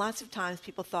 and lots of times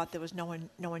people thought there was no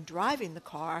one driving the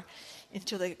car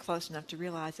until they get close enough to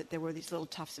realize that there were these little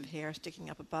tufts of hair sticking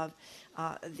up above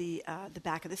the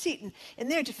back of the seat. And in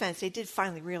their defense, they did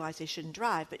finally realize they shouldn't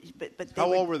drive. But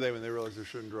how old were they when they realized they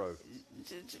shouldn't drive?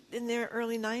 In their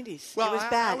early 90s. Well, it was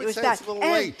bad. I would it was say bad. it's a little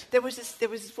and late. There was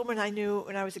this woman I knew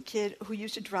when I was a kid who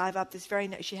used to drive up this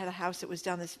she had a house that was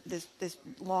down this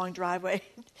long driveway,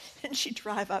 and she'd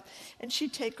drive up and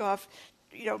she'd take off,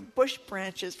 bush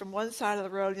branches from one side of the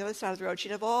road and the other side of the road.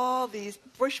 She'd have all these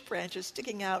bush branches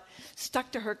sticking out,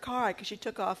 stuck to her car because she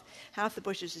took off half the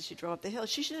bushes as she drove up the hill.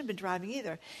 She shouldn't have been driving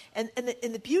either. And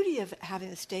the beauty of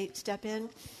having the state step in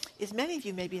is many of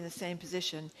you may be in the same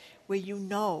position where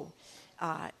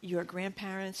your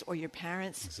grandparents or your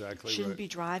parents shouldn't be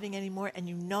driving anymore, and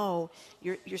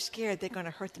you're scared they're going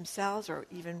to hurt themselves, or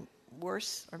even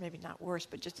worse, or maybe not worse,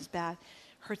 but just as bad,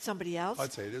 hurt somebody else.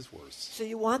 I'd say it is worse. So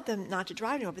you want them not to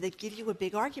drive anymore, but they give you a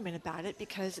big argument about it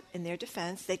because, in their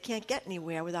defense, they can't get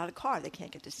anywhere without a car. They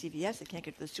can't get to CVS, they can't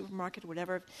get to the supermarket,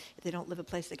 whatever. If they don't live a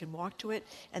place they can walk to it,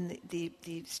 and the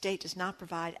state does not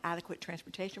provide adequate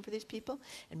transportation for these people,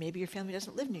 and maybe your family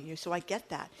doesn't live near you, so I get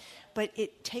that. But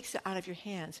it takes it out of your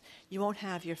hands. You won't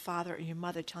have your father or your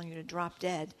mother telling you to drop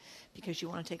dead because you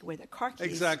want to take away their car keys.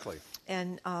 Exactly.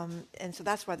 And so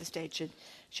that's why the state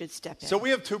should step in. So we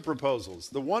have two proposals.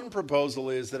 The one proposal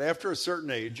is that after a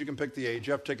certain age, you can pick the age,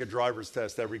 you have to take a driver's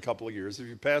test every couple of years. If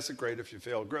you pass it, great. If you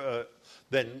fail,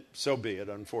 then so be it,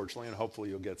 unfortunately, and hopefully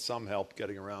you'll get some help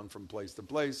getting around from place to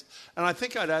place. And I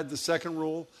think I'd add the second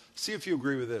rule. See if you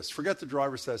agree with this. Forget the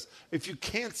driver's test. If you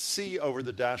can't see over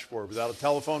the dashboard without a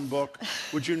telephone book,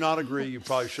 would you not agree you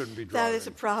probably shouldn't be driving? That is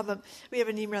a problem. We have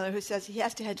an emailer who says he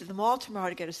has to head to the mall tomorrow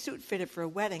to get a suit fitted for a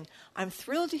wedding. I'm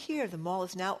thrilled to hear the mall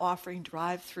is now offering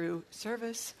drive-through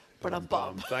service. But I'm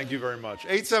bummed. Thank you very much.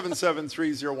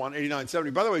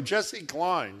 877-301-8970. By the way, Jessie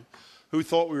Klein, who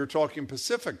thought we were talking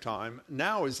Pacific time,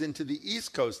 now is into the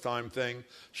East Coast time thing.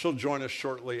 She'll join us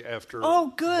shortly after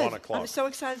 1 o'clock. I'm so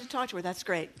excited to talk to her. That's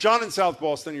great. John in South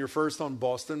Boston, you're first on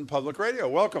Boston Public Radio.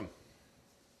 Welcome.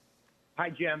 Hi,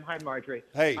 Jim. Hi, Marjorie.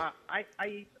 Hey. I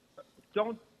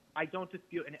don't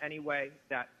dispute in any way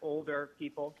that older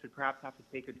people should perhaps have to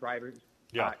take a driver's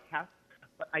test.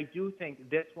 But I do think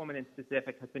this woman in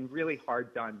specific has been really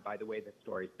hard done by the way this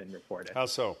story's been reported. How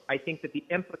so? I think that the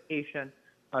implication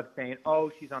of saying,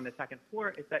 oh, she's on the second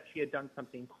floor, is that she had done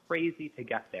something crazy to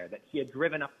get there, that she had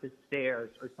driven up the stairs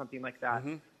or something like that.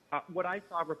 Mm-hmm. What I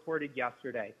saw reported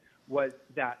yesterday was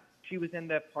that she was in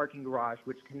the parking garage,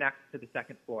 which connects to the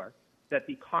second floor, that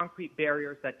the concrete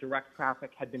barriers that direct traffic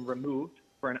had been removed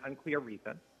for an unclear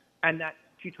reason, and that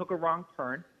she took a wrong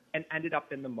turn and ended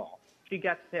up in the mall. She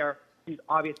gets there. She's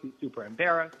obviously super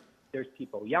embarrassed. There's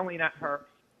people yelling at her.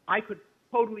 I could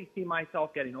totally see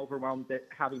myself getting overwhelmed at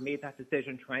having made that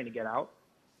decision, trying to get out.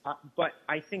 But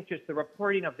I think just the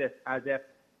reporting of this as if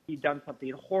he'd done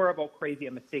something horrible, crazy,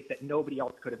 a mistake that nobody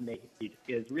else could have made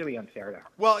is really unfair to her.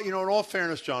 Well, in all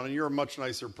fairness, John, and you're a much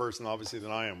nicer person, obviously,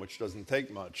 than I am, which doesn't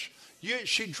take much.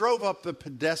 She drove up the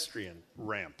pedestrian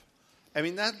ramp. I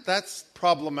mean, that's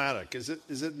problematic. Is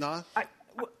it not?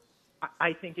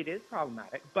 I think it is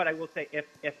problematic, but I will say if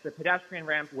the pedestrian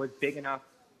ramp was big enough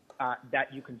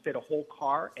that you can fit a whole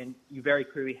car, and you very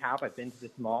clearly have, I've been to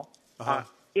this mall,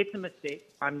 it's a mistake.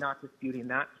 I'm not disputing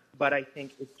that, but I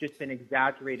think it's just been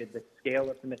exaggerated, the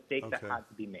scale of the mistake that had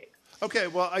to be made. Okay,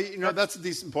 well, that's a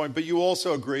decent point, but you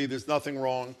also agree there's nothing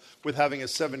wrong with having a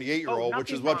 78-year-old,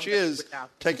 which is what she is,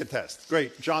 take a test.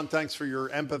 Great. John, thanks for your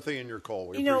empathy and your call.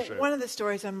 We appreciate it. One of the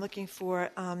stories I'm looking for,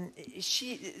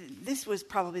 this was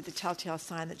probably the telltale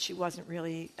sign that she wasn't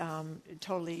really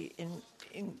totally in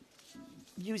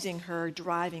using her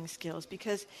driving skills,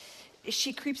 because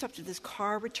she creeps up to this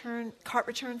cart return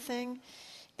thing,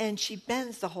 and she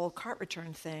bends the whole cart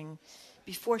return thing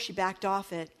before she backed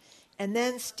off it, and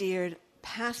then steered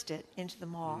past it into the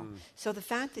mall. So the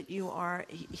fact that you are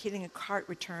hitting a cart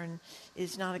return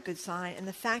is not a good sign. And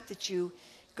the fact that you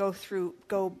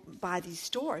go by these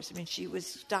stores. I mean, she was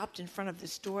stopped in front of the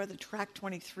store, the Track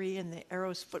 23 and the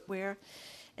Arrows Footwear,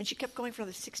 and she kept going for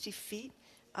another 60 feet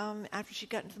after she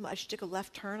got into the mall. She took a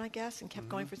left turn, I guess, and kept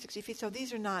going for 60 feet. So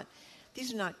these are not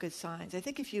good signs. I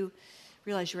think if you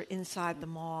realize you were inside the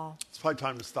mall, it's probably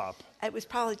time to stop. It was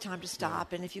probably time to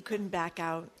stop, and if you couldn't back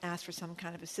out, ask for some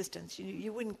kind of assistance.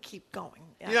 You wouldn't keep going.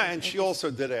 Yeah, and she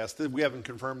also did ask, we haven't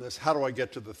confirmed this, how do I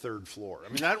get to the third floor? I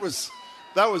mean, that was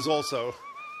also...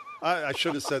 I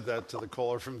should have said that to the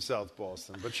caller from South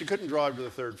Boston, but she couldn't drive to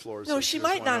the third floor. No, so she just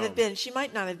might went not home. have been. She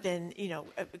might not have been.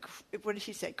 What did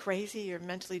she say? Crazy or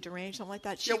mentally deranged, something like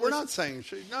that. We're not saying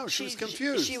she. No, she was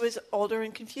confused. She was older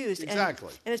and confused.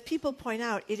 Exactly. And as people point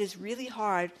out, it is really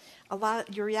hard.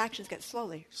 Your reactions get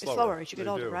slower as you get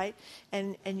older, right?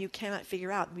 And you cannot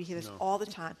figure out. We hear this all the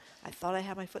time. I thought I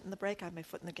had my foot in the brake. I had my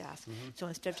foot in the gas. Mm-hmm. So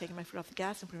instead of taking my foot off the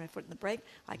gas and putting my foot in the brake,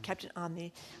 I kept it on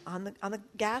the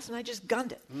gas and I just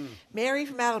gunned it. Marie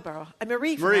from Attleboro.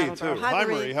 Marie from Attleboro. Too. Hi,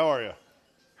 Marie. How are you?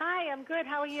 Hi, I'm good.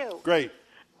 How are you? Great.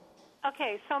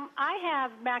 Okay, so I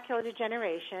have macular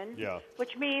degeneration,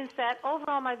 which means that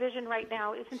overall my vision right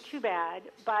now isn't too bad,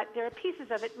 but there are pieces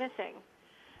of it missing.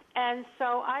 And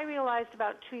so I realized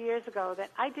about 2 years ago that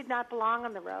I did not belong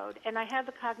on the road, and I had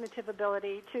the cognitive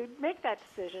ability to make that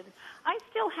decision. I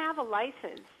still have a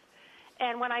license.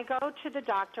 And when I go to the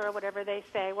doctor or whatever, they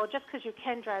say, well, just because you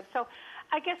can drive. So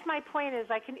I guess my point is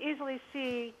I can easily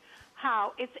see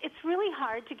how it's really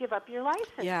hard to give up your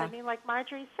license. Yeah. I mean, like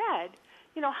Marjorie said,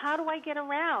 how do I get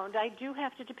around? I do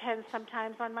have to depend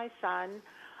sometimes on my son.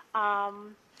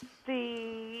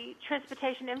 The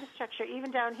transportation infrastructure,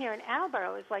 even down here in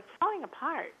Attleboro, is like falling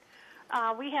apart.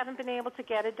 We haven't been able to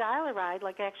get a dial-a-ride,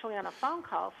 like actually on a phone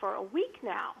call, for a week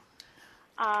now.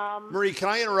 Marie, can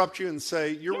I interrupt you and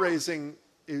say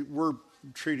we're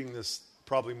treating this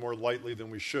probably more lightly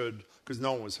than we should because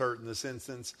no one was hurt in this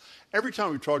instance. Every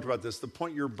time we've talked about this, the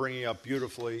point you're bringing up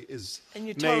beautifully is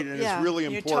made, and it's really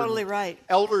important. You're totally right.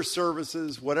 Elder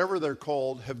services, whatever they're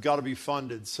called, have got to be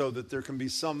funded so that there can be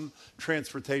some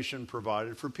transportation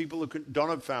provided for people who don't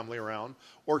have family around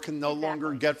or can no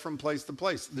longer get from place to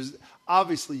place.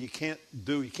 Obviously, you can't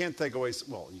take away,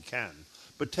 well, you can.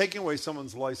 But taking away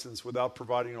someone's license without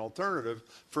providing an alternative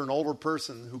for an older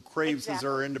person who craves his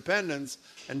or her independence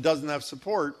and doesn't have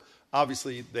support,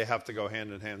 obviously they have to go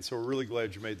hand in hand. So we're really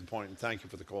glad you made the point, and thank you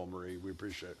for the call, Marie. We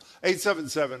appreciate it.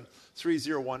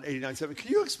 877-301-8097.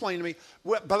 Can you explain to me,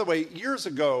 by the way, years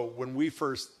ago when we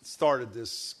first started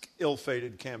this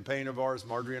ill-fated campaign of ours,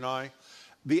 Marjorie and I,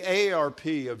 the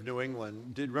AARP of New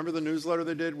England remember the newsletter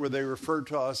they did where they referred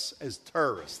to us as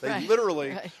terrorists? They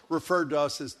literally referred to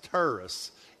us as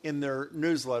terrorists in their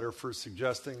newsletter for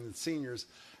suggesting that seniors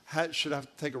should have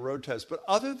to take a road test. But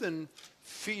other than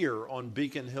fear on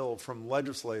Beacon Hill from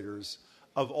legislators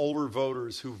of older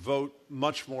voters who vote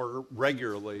much more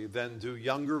regularly than do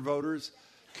younger voters,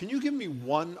 can you give me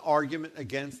one argument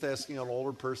against asking an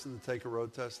older person to take a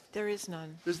road test? There is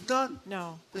none. There's none?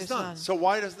 No, there's none. So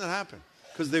why doesn't it happen?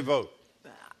 Because they vote.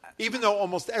 Even though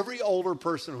almost every older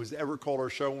person who's ever called our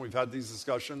show when we've had these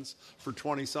discussions for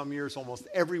 20-some years, almost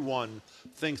everyone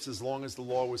thinks as long as the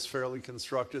law was fairly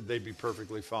constructed, they'd be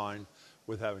perfectly fine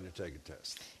with having to take a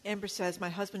test. Amber says, my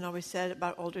husband always said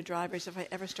about older drivers, if I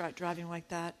ever start driving like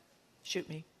that, shoot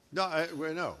me. No,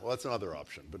 well, that's another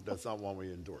option, but that's not one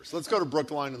we endorse. Let's go to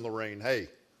Brookline and Lorraine. Hey.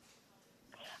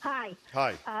 Hi.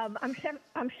 Hi.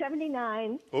 I'm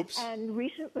 79. Oops. And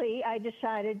recently I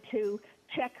decided to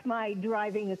check my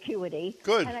driving acuity.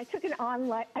 Good. And I took an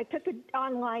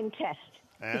online test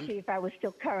to see if I was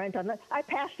still current on I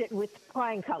passed it with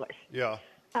flying colors. Yeah.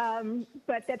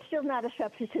 But that's still not a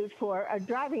substitute for a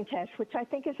driving test, which I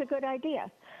think is a good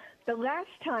idea. The last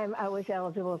time I was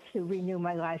eligible to renew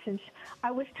my license,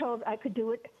 I was told I could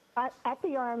do it at the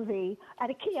RMV at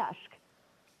a kiosk.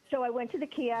 So I went to the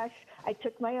kiosk. I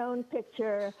took my own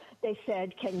picture. They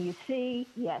said, can you see?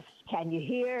 Yes. Can you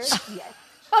hear? Yes.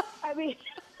 I mean,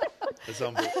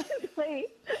 basically,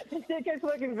 they're just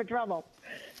looking for trouble.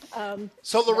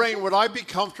 So, Lorraine, would I be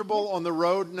comfortable on the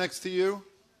road next to you?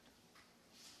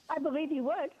 I believe you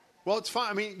would. Well, it's fine.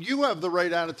 I mean, you have the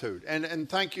right attitude. And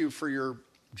thank you for your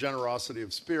generosity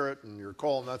of spirit and your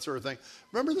call and that sort of thing.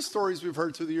 Remember the stories we've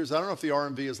heard through the years? I don't know if the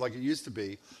RMV is like it used to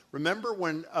be. Remember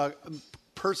when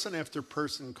person after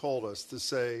person called us to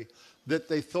say that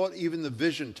they thought even the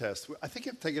vision test, I think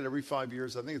you have to take it every 5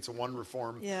 years. I think it's one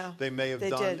reform they may have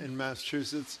done in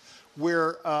Massachusetts,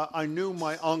 where I knew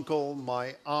my uncle,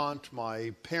 my aunt,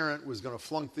 my parent was going to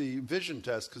flunk the vision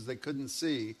test because they couldn't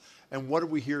see. And what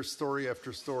did we hear story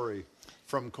after story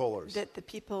from callers? That the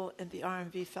people in the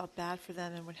RMV felt bad for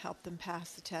them and would help them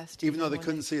pass the test. Even though they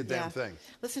couldn't see a damn thing.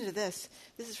 Listen to this.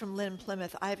 This is from Lynn in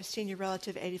Plymouth. I have a senior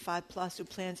relative, 85 plus, who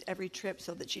plans every trip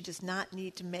so that she does not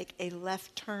need to make a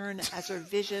left turn as her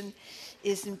vision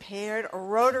is impaired.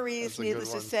 Rotaries,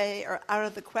 needless to say, are out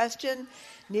of the question.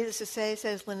 Needless to say,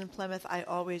 says Lynn in Plymouth, I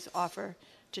always offer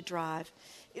to drive,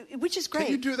 which is great.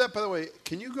 Can you do that, by the way?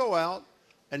 Can you go out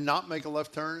and not make a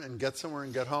left turn and get somewhere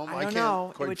and get home? I don't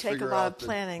know. It would take a lot of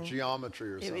planning.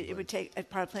 Geometry or something. It would take a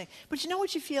part of planning. But you know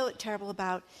what you feel terrible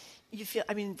about? you feel.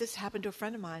 I mean, this happened to a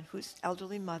friend of mine whose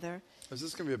elderly mother. Is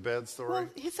this going to be a bad story? Well,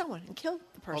 hit someone and killed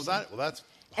the person. That's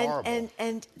horrible.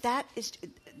 And that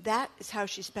is how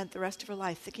she spent the rest of her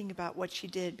life, thinking about what she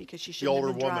did because she The shouldn't have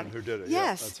older been woman driving. who did it. Yes,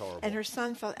 Yeah, that's horrible. and her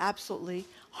son felt absolutely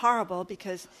horrible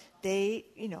because they,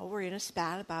 were in a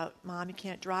spat about, Mom, you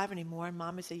can't drive anymore. And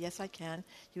Mom would say, yes, I can.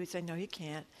 He would say, no, you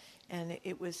can't. And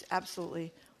it was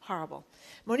absolutely horrible.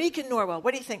 Monique in Norwell.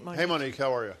 What do you think, Monique? Hey, Monique,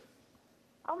 how are you?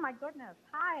 Oh, my goodness.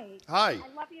 Hi. Hi.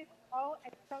 I love you. Oh,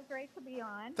 it's so great to be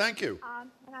on. Thank you.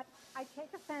 And I take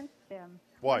offense, Jim.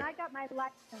 Why? When I got my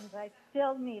license, I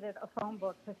still needed a phone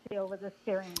book to see over the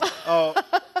steering wheel. Oh,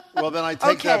 well, then I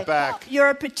take that back. You're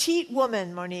a petite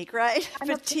woman, Monique, right? I'm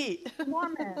petite. a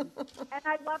woman. And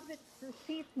I love the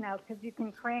seats now because you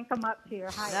can crank them up to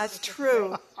your height. That's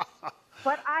true.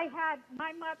 But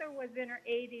my mother was in her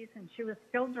 80s and she was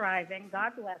still driving.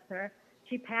 God bless her.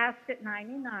 She passed at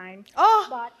 99. Oh.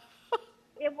 But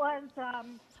it was...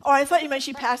 Oh, I thought you meant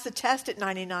she passed the test at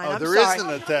 99. Oh, I'm there sorry. isn't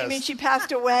a test. I mean, she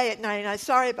passed away at 99.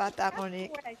 Sorry about that,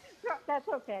 Monique. That's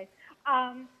okay.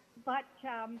 But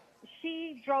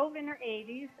she drove in her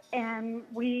 80s, and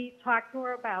we talked to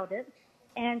her about it,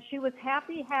 and she was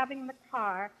happy having the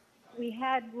car. We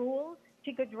had rules.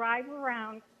 She could drive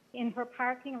around in her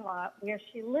parking lot where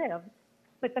she lived,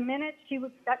 but the minute she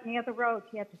was stuck near the road,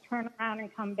 she had to turn around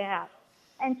and come back.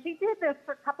 And she did this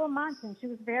for a couple of months, and she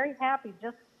was very happy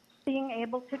just being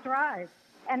able to drive.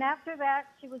 And after that,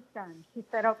 she was done. She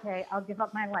said, okay, I'll give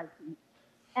up my license.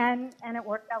 And it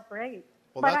worked out great.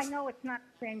 Well, but I know it's not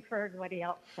the same for everybody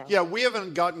else. So. Yeah, we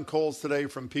haven't gotten calls today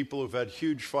from people who've had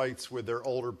huge fights with their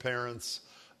older parents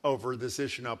over this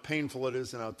issue, how painful it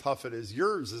is and how tough it is.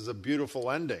 Yours is a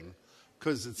beautiful ending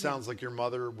because it sounds like your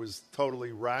mother was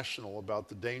totally rational about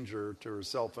the danger to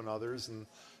herself and others. And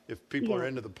if people are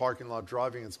into the parking lot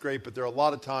driving, it's great. But there are a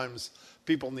lot of times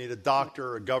people need a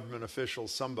doctor, a government official,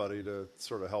 somebody to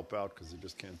sort of help out because they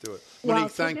just can't do it.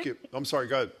 Monique, thank you. I'm sorry,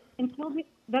 go ahead.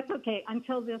 That's okay.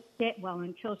 Until this day,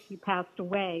 until she passed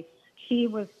away, she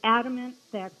was adamant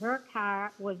that her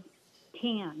car was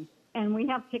tan. And we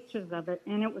have pictures of it,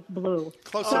 and it was blue.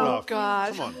 Close enough.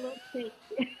 God. Come on.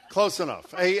 Close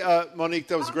enough. Hey, Monique,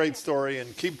 that was a great story,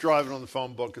 and keep driving on the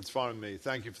phone book. It's fine with me.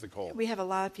 Thank you for the call. We have a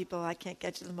lot of people, I can't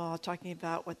get to them all, talking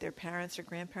about what their parents or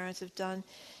grandparents have done.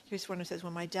 Here's one who says,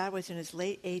 when my dad was in his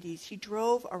late 80s, he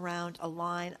drove around a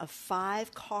line of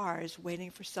 5 cars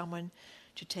waiting for someone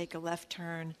to take a left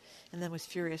turn, and then was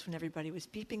furious when everybody was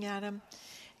beeping at him.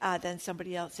 Then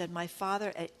somebody else said, my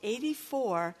father at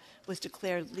 84 was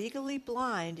declared legally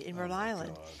blind in Rhode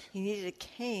Island. God. He needed a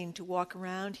cane to walk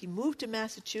around. He moved to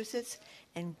Massachusetts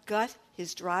and got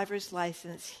his driver's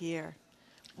license here.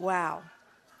 Wow.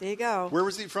 There you go. Where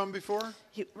was he from before?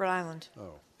 Rhode Island.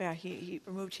 Oh. Yeah, he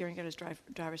moved here and got his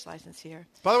driver's license here.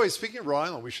 By the way, speaking of Rhode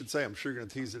Island, we should say, I'm sure you're going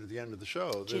to tease it at the end of the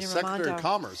show, the Gina Secretary Raimondo. of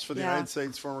Commerce for the Yeah. United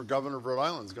States, former governor of Rhode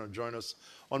Island, is going to join us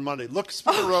on Monday. Look,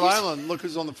 speaking of Rhode Island, look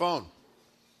who's on the phone.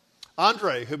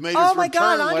 Andre, who made his my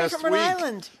God, return Andre last from Rhode week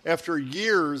Island. after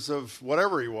years of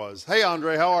whatever he was. Hey,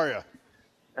 Andre, how are you?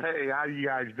 Hey, how you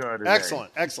guys doing today?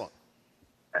 Excellent, excellent.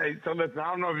 Hey, so listen, I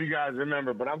don't know if you guys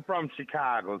remember, but I'm from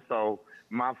Chicago. So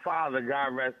my father,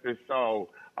 God rest his soul,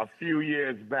 a few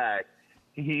years back,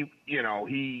 he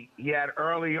had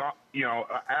early,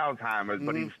 Alzheimer's,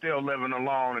 but he was still living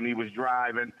alone and he was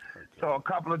driving. So a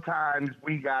couple of times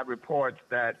we got reports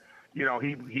that,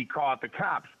 he called the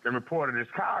cops and reported his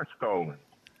car stolen.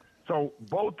 So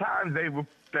both times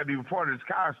that he reported his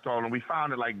car stolen, we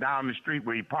found it like down the street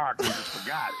where he parked and just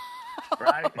forgot it,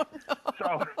 right?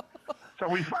 So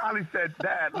we finally said,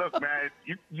 Dad, look, man,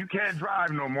 you can't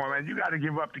drive no more, man. You got to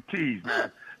give up the keys,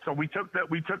 man. So we took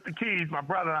the keys. My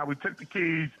brother and I, we took the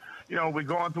keys. We're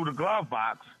going through the glove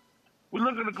box. We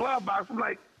look in the glove box. I'm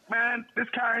like, man, this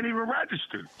car ain't even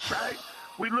registered, right?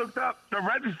 We looked up the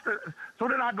register. So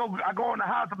then I go in the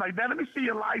house. I'm like, Dad, let me see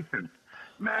your license.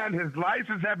 Man, his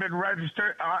license had been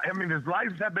registered. His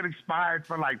license had been expired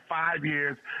for like 5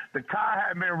 years. The car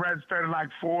hadn't been registered in like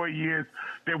 4 years.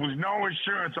 There was no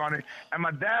insurance on it. And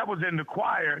my dad was in the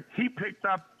choir. He picked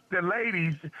up the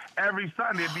ladies every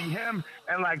Sunday. It'd be him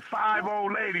and like 5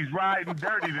 old ladies riding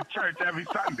dirty to church every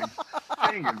Sunday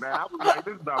singing, man. I was like,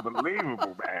 this is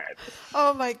unbelievable, man.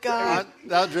 Oh, my God.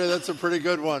 Andre, that's a pretty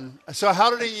good one. So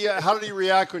how did he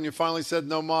react when you finally said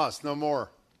no mas, no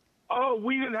more? Oh,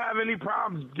 we didn't have any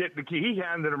problems getting the key. He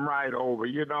handed him right over.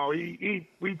 We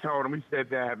told him, we said,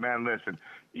 Dad, man, listen,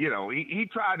 he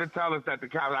tried to tell us that the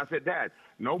car, I said, Dad,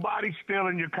 nobody's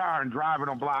stealing your car and driving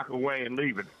a block away and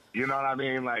leaving it. You know what I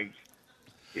mean? Like,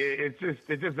 it just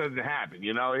doesn't happen,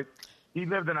 He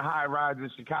lived in a high rise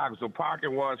in Chicago, so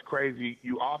parking was crazy.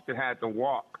 You often had to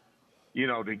walk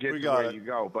to get to where you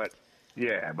go. But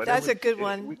yeah, but that's a good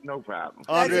one. No problem.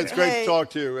 Andre, it's great to talk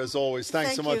to you as always.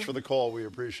 Thanks so much for the call. We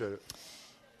appreciate it.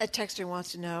 A texter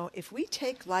wants to know, if we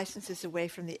take licenses away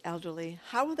from the elderly,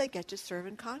 how will they get to serve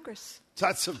in Congress?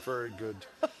 That's a very good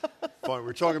point. We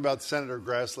were talking about Senator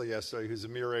Grassley yesterday, who's a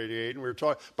mere 88. And we were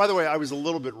talking. By the way, I was a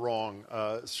little bit wrong.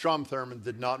 Strom Thurmond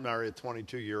did not marry a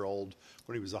 22-year-old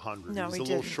when he was 100. No, he was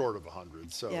a little short of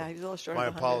 100. So yeah, he was a little short my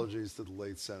of 100. apologies to the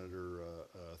late Senator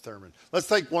Thurmond. Let's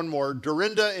take one more.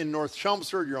 Dorinda in North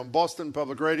Chelmsford. You're on Boston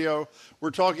Public Radio. We're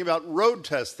talking about road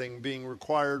testing being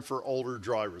required for older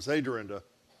drivers. Hey, Dorinda.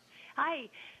 Hi.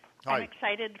 Hi. I'm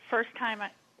excited. First time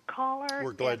caller.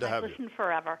 We're glad to have you. I've listened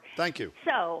forever. Thank you.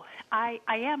 So I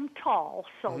am tall,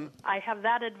 so I have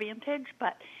that advantage,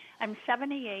 but I'm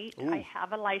 78. Ooh. I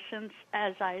have a license,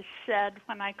 as I said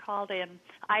when I called in.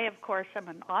 I, of course, am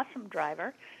an awesome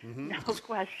driver, no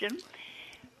question.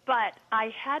 But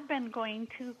I had been going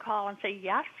to call and say,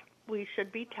 yes, we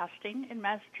should be testing in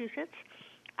Massachusetts.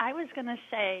 I was going to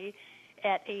say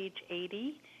at age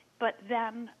 80, but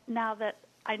then now that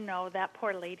I know that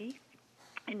poor lady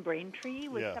in Braintree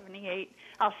was 78,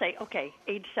 I'll say, okay,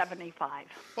 age 75.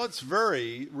 Well, it's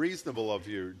very reasonable of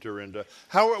you, Dorinda.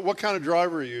 What kind of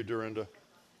driver are you, Dorinda?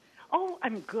 Oh,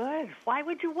 I'm good. Why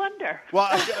would you wonder?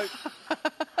 Well,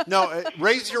 no,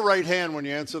 raise your right hand when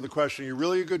you answer the question. Are you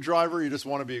really a good driver, or you just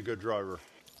want to be a good driver?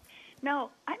 No,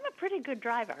 I'm a pretty good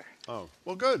driver. Oh,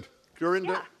 well, good.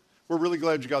 Dorinda, Yeah. we're really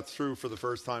glad you got through for the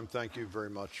first time. Thank you very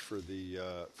much for the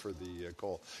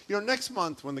call. Next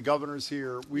month when the governor's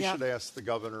here, we should ask the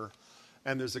governor,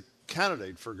 and there's a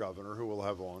candidate for governor who we'll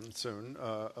have on soon.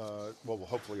 We'll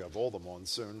hopefully have all of them on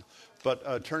soon. But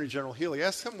Attorney General Healy,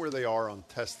 ask them where they are on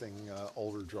testing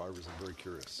older drivers. I'm very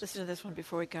curious. Listen to this one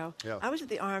before we go. Yeah. I was at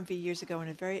the RMV years ago, and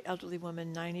a very elderly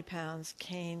woman, 90 pounds,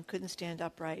 cane, couldn't stand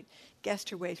upright, guessed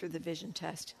her way through the vision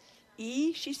test.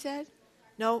 E, she said?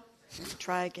 Nope.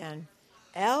 Try again.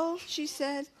 L, she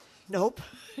said? Nope.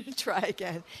 Try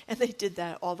again. And they did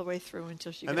that all the way through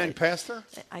until she And got then passed her?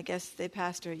 I guess they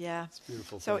passed her, yeah. It's a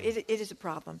beautiful So thing. it is a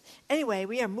problem. Anyway,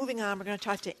 we are moving on. We're going to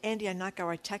talk to Andy Anaka,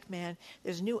 our tech man.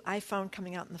 There's a new iPhone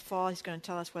coming out in the fall. He's going to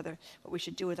tell us what we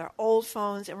should do with our old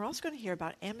phones. And we're also going to hear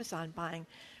about Amazon buying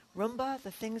Roomba,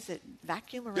 the things that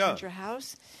vacuum around your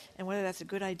house, and whether that's a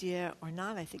good idea or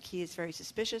not. I think he is very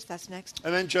suspicious. That's next.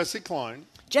 And then Jessie Klein.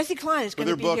 Jessie Klein is going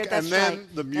to be book, here. That's and then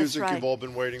right. the music That's right. you've all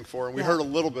been waiting for. And we heard a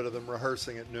little bit of them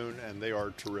rehearsing at noon, and they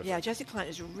are terrific. Yeah, Jessie Klein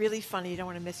is really funny. You don't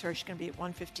want to miss her. She's going to be at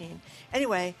 1:15.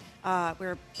 Anyway,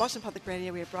 we're Boston Public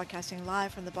Radio. We are broadcasting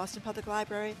live from the Boston Public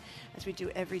Library, as we do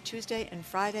every Tuesday and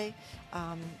Friday.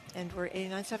 And we're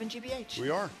 89.7 GBH. We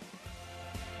are.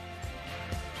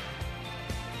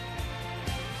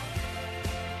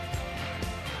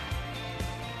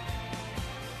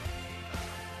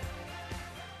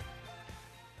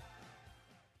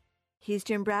 He's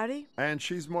Jim Browdy. And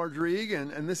she's Marjorie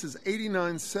Egan. And this is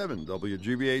 89.7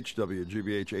 WGBH,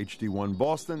 WGBH HD1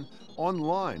 Boston,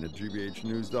 online at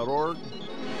gbhnews.org.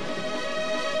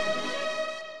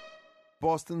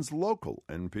 Boston's local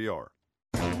NPR.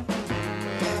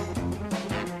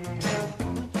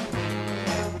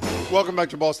 Welcome back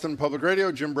to Boston Public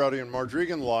Radio. Jim Browdy and Marjorie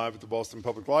Egan live at the Boston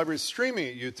Public Library, streaming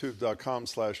at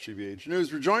youtube.com/GBH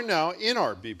News. We're joined now in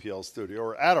our BPL studio,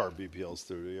 or at our BPL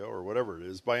studio, or whatever it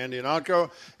is, by Andy Anaka.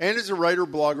 Andy's a writer,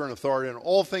 blogger, and authority on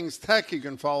all things tech. You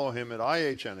can follow him at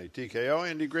IHNATKO.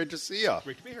 Andy, great to see you.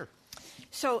 Great to be here.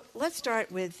 So let's start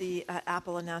with the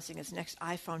Apple announcing its next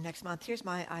iPhone next month. Here's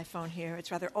my iPhone here. It's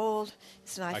rather old.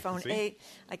 It's an iPhone 8.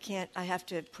 I have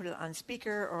to put it on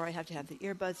speaker, or I have to have the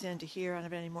earbuds in to hear. I don't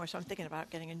have it anymore, so I'm thinking about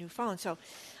getting a new phone. So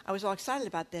I was all excited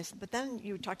about this. But then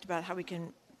you talked about how we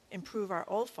can improve our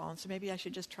old phone, so maybe I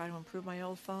should just try to improve my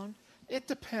old phone. It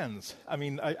depends. I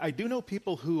mean, I do know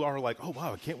people who are like, oh,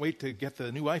 wow, I can't wait to get the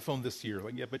new iPhone this year.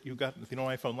 Like, yeah, but you got the new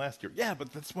iPhone last year. Yeah,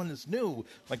 but this one is new.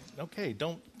 Like, okay,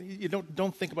 don't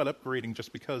think about upgrading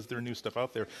just because there are new stuff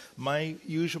out there. My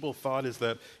usual thought is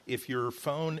that if your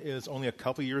phone is only a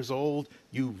couple years old,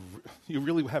 you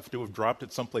really have to have dropped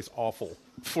it someplace awful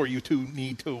for you to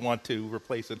need to want to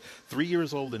replace it. 3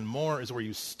 years old and more is where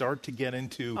you start to get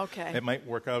into, it might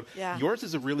work out. Yeah. Yours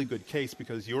is a really good case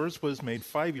because yours was made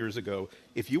 5 years ago.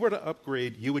 If you were to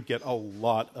upgrade, you would get a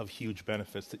lot of huge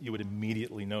benefits that you would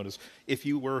immediately notice. If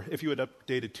you had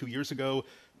updated 2 years ago,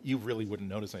 you really wouldn't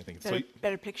notice anything.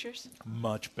 Better pictures?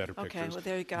 Much better pictures. Okay, well,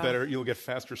 there you go. Better. You'll get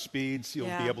faster speeds. You'll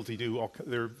be able to do all.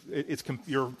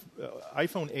 Your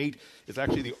iPhone 8 is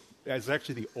actually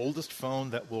the oldest phone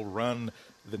that will run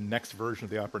the next version of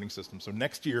the operating system. So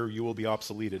next year you will be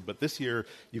obsoleted, but this year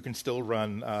you can still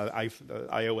run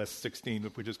iOS 16,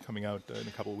 which is coming out in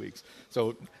a couple of weeks.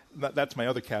 So that's my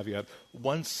other caveat.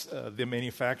 Once the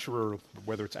manufacturer,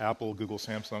 whether it's Apple, Google,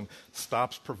 Samsung,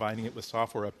 stops providing it with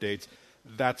software updates,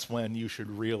 that's when you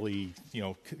should really,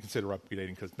 consider updating,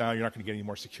 because now you're not going to get any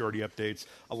more security updates.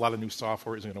 A lot of new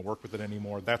software isn't going to work with it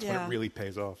anymore. That's when it really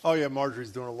pays off. Oh, yeah,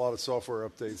 Marjorie's doing a lot of software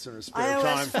updates in her spare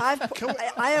time.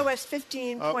 iOS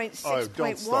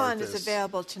 15.6.1 is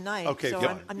available tonight,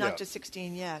 so I'm not to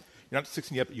 16 yet. You're not to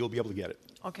 16 yet, but you'll be able to get it.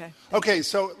 Okay. Okay,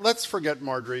 so let's forget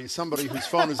Marjorie, somebody whose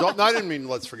phone is old. No, I didn't mean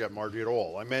let's forget Marjorie at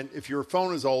all. I meant if your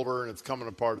phone is older and it's coming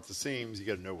apart at the seams, you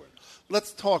get a new one.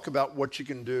 Let's talk about what you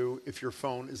can do if your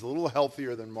phone is a little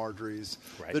healthier than Marjorie's,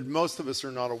 that most of us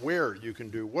are not aware you can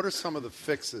do. What are some of the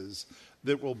fixes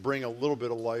that will bring a little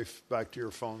bit of life back to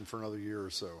your phone for another year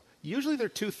or so? Usually there are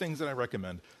two things that I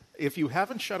recommend. If you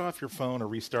haven't shut off your phone or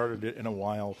restarted it in a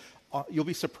while, you'll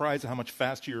be surprised at how much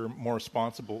faster, more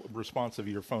responsive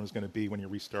your phone is going to be when you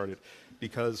restart it.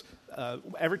 Because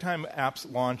every time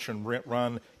apps launch and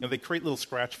run, they create little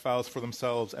scratch files for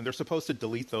themselves, and they're supposed to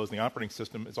delete those. And the operating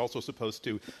system is also supposed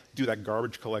to do that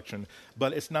garbage collection.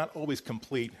 But it's not always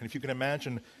complete. And if you can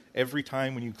imagine, every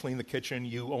time when you clean the kitchen,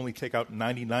 you only take out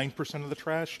 99% of the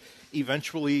trash.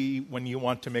 Eventually, when you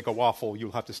want to make a waffle,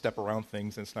 you'll have to step around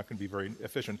things, and it's not going to be very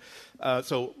efficient.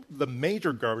 So the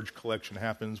major garbage collection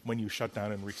happens when you shut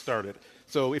down and restart it.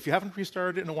 So if you haven't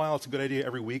restarted it in a while, it's a good idea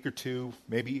every week or two,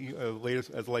 maybe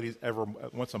as late as ever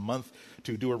once a month,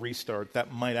 to do a restart.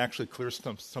 That might actually clear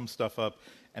some stuff up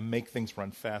and make things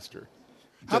run faster.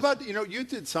 How about, you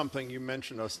did something, you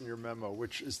mentioned us in your memo,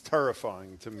 which is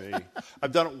terrifying to me.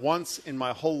 I've done it once in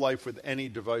my whole life with any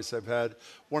device I've had,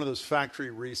 one of those factory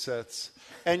resets.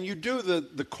 And you do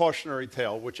the cautionary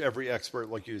tale, which every expert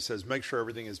like you says, make sure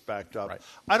everything is backed up. Right.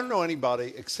 I don't know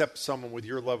anybody except someone with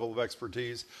your level of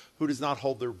expertise who does not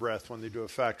hold their breath when they do a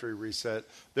factory reset,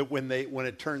 that when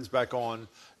it turns back on,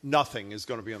 nothing is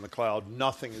going to be on the cloud,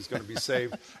 nothing is going to be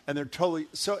saved. And they're totally...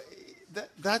 So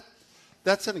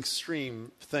that's an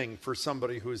extreme thing for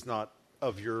somebody who is not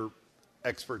of your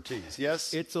expertise.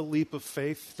 Yes, it's a leap of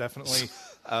faith, definitely.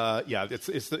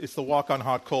 It's the walk on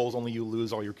hot coals. Only you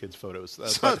lose all your kids' photos.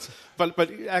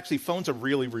 But actually, phones are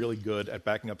really, really good at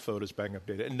backing up photos, backing up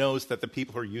data. It knows that the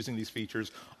people who are using these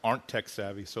features aren't tech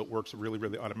savvy, so it works really,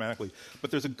 really automatically. But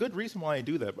there's a good reason why I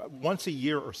do that. Once a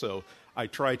year or so, I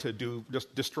try to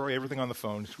just destroy everything on the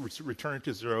phone, return it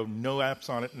to zero, no apps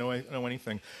on it, no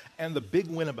anything. And the big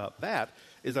win about that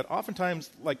is that oftentimes,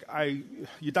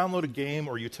 you download a game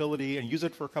or utility and use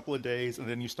it for a couple of days, and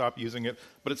then you stop using it,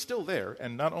 but it's still there.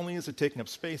 And not only is it taking up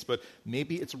space, but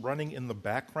maybe it's running in the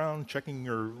background, checking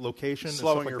your location,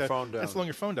 slowing your phone down. And slowing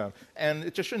your phone down. And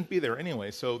it just shouldn't be there anyway.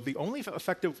 So the only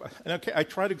effective, and I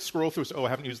try to scroll through, I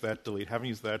haven't used that, delete, haven't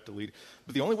used that, delete.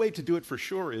 But the only way to do it for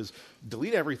sure is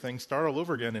delete everything, start all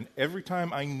over again, and every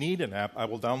time I need an app, I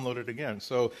will download it again.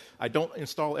 So I don't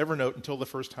install Evernote until the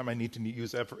first time I need to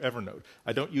use Evernote.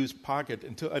 I don't use Pocket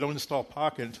I don't install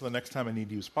Pocket until the next time I need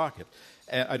to use Pocket.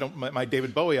 And my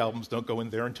David Bowie albums don't go in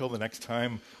there until the next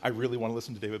time I really want to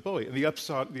listen to David Bowie. And the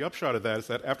upshot of that is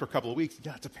that after a couple of weeks,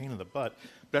 it's a pain in the butt,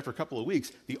 but after a couple of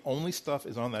weeks, the only stuff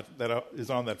is on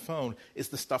that phone is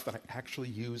the stuff that I actually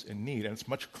use and need, and it's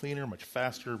much cleaner, much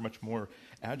faster, much more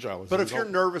agile. But if you're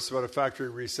nervous about a factory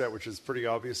reset, which is pretty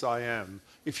obvious I am,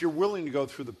 if you're willing to go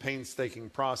through the painstaking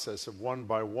process of one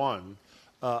by one,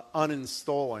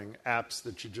 uninstalling apps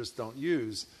that you just don't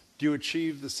use, do you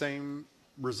achieve the same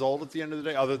result at the end of the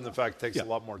day, other than the fact it takes a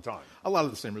lot more time? A lot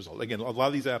of the same result. Again, a lot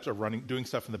of these apps are doing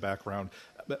stuff in the background.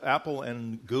 Apple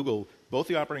and Google, both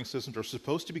the operating systems, are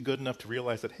supposed to be good enough to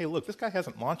realize that, hey, look, this guy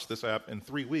hasn't launched this app in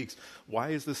 3 weeks. Why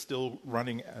is this still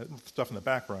running stuff in the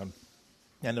background?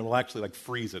 And it will actually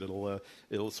freeze it.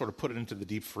 It'll sort of put it into the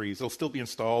deep freeze. It'll still be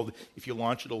installed. If you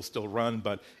launch it, it'll still run,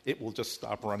 but it will just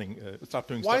stop running, stop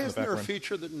doing stuff in the background. Why isn't there a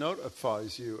feature that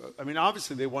notifies you? I mean,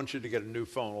 obviously they want you to get a new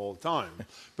phone all the time,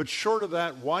 but short of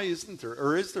that, why isn't there,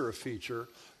 or is there a feature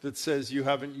that says you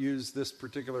haven't used this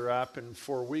particular app in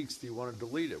 4 weeks? Do you want to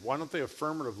delete it? Why don't they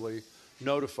affirmatively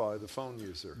notify the phone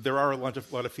user? There are a lot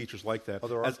of features like that.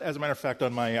 As a matter of fact,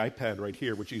 on my iPad right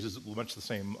here, which uses much the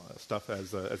same stuff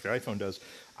as the iPhone does,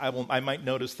 I might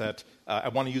notice that I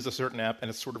want to use a certain app and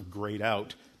it's sort of grayed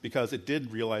out, because it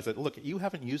did realize that, look, you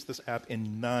haven't used this app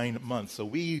in 9 months, so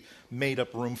we made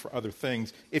up room for other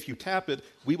things. If you tap it,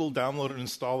 we will download it,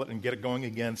 install it, and get it going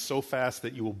again so fast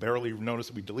that you will barely notice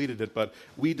that we deleted it, but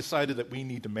we decided that we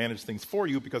need to manage things for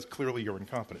you because clearly you're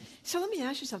incompetent. So let me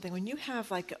ask you something. When you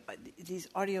have these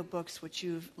audiobooks which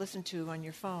you've listened to on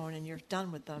your phone and you're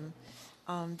done with them,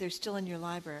 they're still in your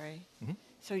library. Mm-hmm.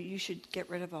 So you should get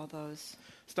rid of all those.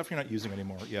 Stuff you're not using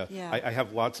anymore, yeah. Yeah. I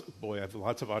have lots of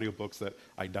audiobooks that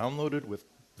I downloaded with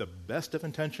the best of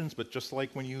intentions, but just like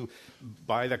when you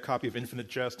buy that copy of Infinite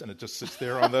Jest and it just sits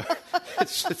there on the it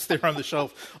sits there on the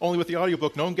shelf. Only with the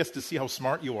audiobook, no one gets to see how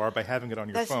smart you are by having it on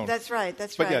your phone. That's right.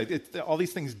 But yeah, all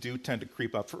these things do tend to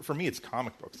creep up. For me, it's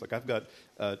comic books. Like I've got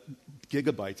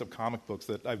gigabytes of comic books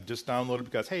that I've just downloaded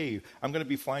because, hey, I'm going to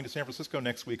be flying to San Francisco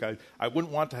next week. I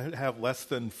wouldn't want to have less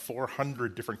than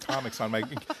 400 different comics on my,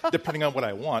 depending on what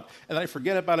I want. And then I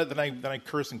forget about it. Then I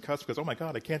curse and cuss because, oh my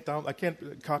God, I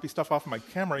can't copy stuff off of my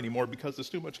camera anymore because there's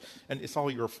too much, and it's all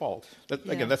your fault.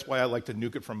 Again, that's why I like to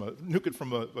nuke it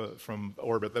from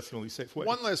orbit. That's the only safe way.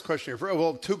 One last question here.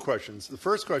 Well, two questions. The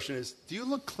first question is: do you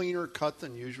look cleaner cut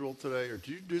than usual today, or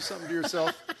do you do something to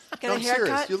yourself? Get a haircut?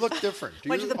 Serious. You look different.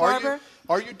 Went to the barber?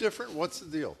 Are you different? What's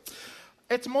the deal?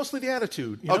 It's mostly the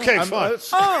attitude. Okay, fine.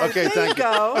 Okay, thank you.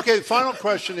 Go. Okay, the final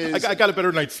question is... I got a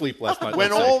better night's sleep last night.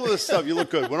 When all this stuff... You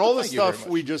look good. When all the stuff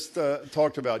we just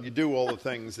talked about, you do all the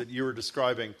things that you were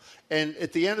describing, and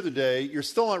at the end of the day, you're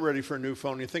still not ready for a new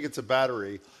phone. You think it's a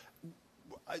battery.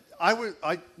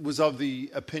 I was of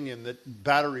the opinion that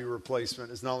battery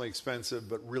replacement is not only expensive,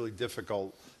 but really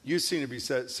difficult. You seem to be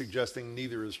suggesting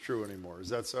neither is true anymore. Is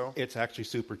that so? It's actually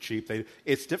super cheap.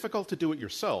 It's difficult to do it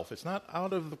yourself. It's not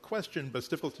out of the question, but it's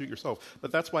difficult to do it yourself.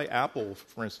 But that's why Apple,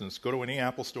 for instance, go to any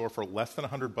Apple store for less than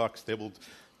 $100. They will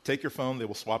take your phone. They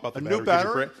will swap out the battery. New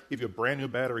battery? Give you a brand new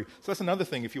battery. So that's another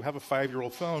thing. If you have a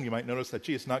 5-year-old phone, you might notice that,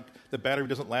 gee, the battery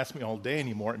doesn't last me all day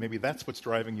anymore. And maybe that's what's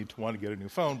driving you to want to get a new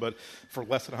phone. But for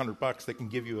less than $100, they can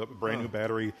give you a brand new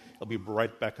battery. It'll be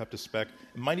right back up to spec.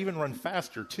 It might even run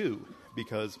faster, too,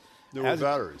 because... Newer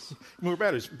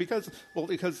batteries. Because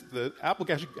the Apple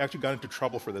actually got into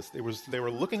trouble for this. They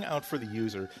were looking out for the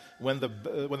user. When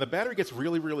the battery gets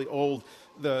really, really old,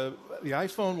 the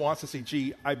iPhone wants to say,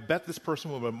 gee, I bet this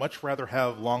person would much rather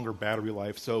have longer battery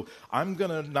life, so I'm going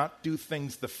to not do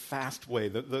things the fast way.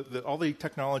 All the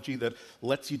technology that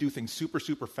lets you do things super,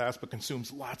 super fast but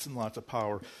consumes lots and lots of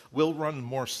power will run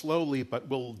more slowly but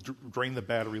will drain the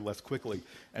battery less quickly.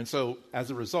 And so as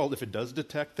a result, if it does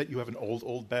detect that you have an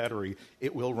old battery,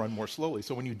 it will run more slowly.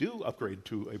 So when you do upgrade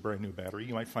to a brand new battery,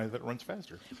 you might find that it runs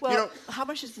faster. Well, how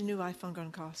much is the new iPhone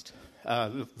going to cost?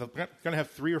 They're going to have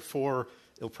 3 or 4.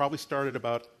 It'll probably start at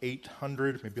about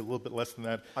 $800, maybe a little bit less than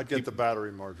that. I'd get the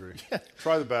battery, Marjorie.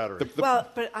 Try the battery.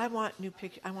 But I want new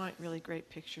pictures. I want really great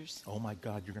pictures. Oh my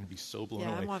God, you're going to be so blown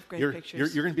away. Yeah, I want great You're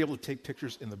pictures. going to be able to take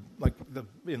pictures in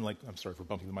I'm sorry for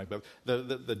bumping the mic, but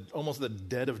the almost the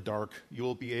dead of dark. You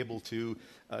will be able to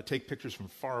take pictures from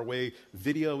far away.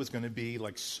 Video is going to be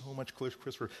like so much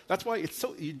crisper. That's why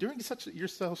you're doing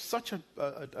yourself such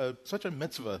a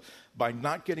mitzvah by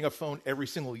not getting a phone every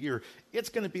single year. It's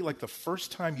going to be like the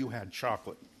first time you had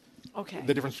chocolate. Okay.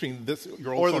 The difference between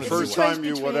your old or phone the and first time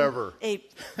you whatever.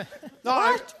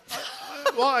 Why?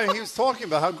 He was talking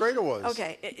about how great it was.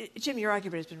 Okay, Jim, your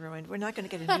argument has been ruined. We're not going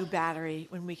to get a new battery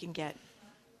when we can get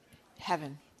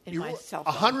heaven in my cell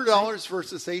phone. $100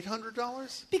 versus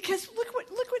 $800? Because look what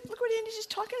Andy's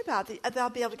just talking about. They'll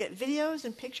be able to get videos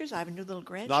and pictures. I have a new little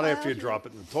grandchild. Not after you drop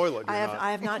it in the toilet.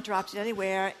 I have not dropped it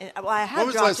anywhere. I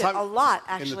have dropped it a lot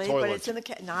actually, but it's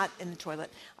not in the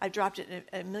toilet. I've dropped it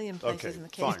in a million places, and the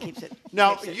case keeps it.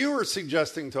 Now you were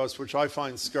suggesting to us, which I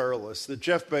find scurrilous, that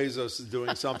Jeff Bezos is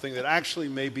doing something that actually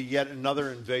may be yet another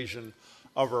invasion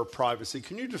of our privacy.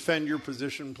 Can you defend your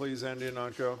position, please, Andy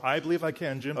Ihnatko? I believe I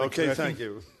can, Jim. Okay, thank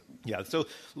you. Yeah, so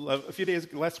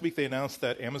last week they announced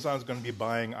that Amazon is going to be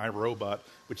buying iRobot,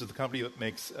 which is the company that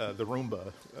makes the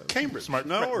Roomba. Cambridge,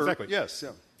 exactly. Yes,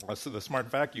 yeah. So the smart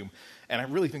vacuum. And I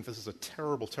really think this is a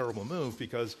terrible, terrible move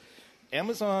because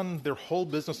Amazon, their whole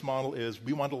business model is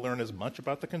we want to learn as much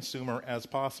about the consumer as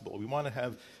possible. We want to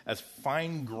have as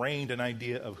fine-grained an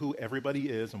idea of who everybody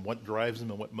is and what drives them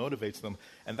and what motivates them.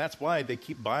 And that's why they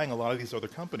keep buying a lot of these other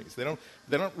companies. They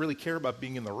don't really care about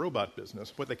being in the robot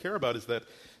business. What they care about is that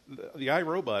the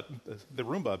iRobot, the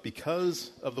Roomba,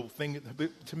 because of the thing,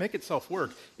 to make itself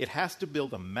work, it has to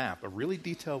build a map, a really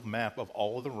detailed map of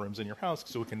all of the rooms in your house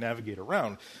so it can navigate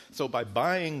around. So by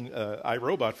buying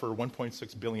iRobot for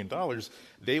 $1.6 billion,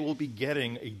 they will be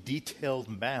getting a detailed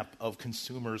map of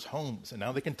consumers' homes. And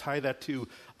now they can tie that to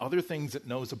other things it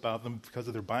knows about them because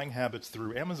of their buying habits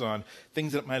through Amazon,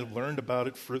 things that it might have learned about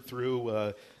it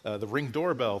through the Ring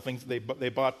doorbell, things they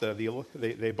bought Wi-Fi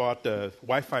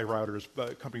routers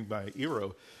accompanied by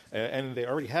Eero, and they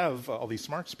already have all these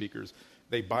smart speakers.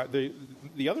 They bought the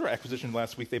other acquisition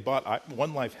last week. They bought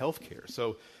One Life Healthcare.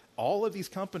 So All of these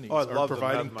companies are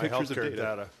providing my pictures of healthcare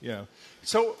data. Yeah.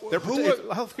 So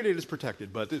healthcare data is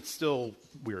protected, but it's still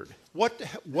weird. What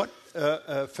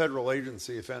federal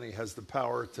agency, if any, has the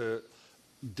power to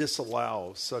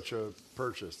disallow such a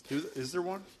purchase? Is there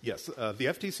one? Yes. The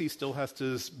FTC still has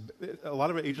to. A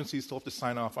lot of agencies still have to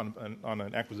sign off on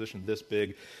an acquisition this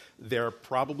big. They're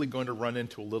probably going to run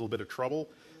into a little bit of trouble,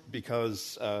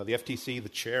 because the FTC, the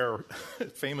chair,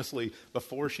 famously,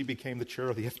 before she became the chair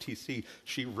of the FTC,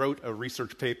 she wrote a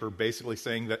research paper basically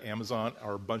saying that Amazon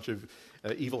are a bunch of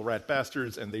evil rat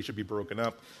bastards and they should be broken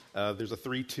up. There's a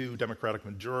 3-2 Democratic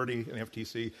majority in the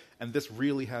FTC, and this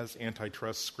really has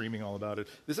antitrust screaming all about it.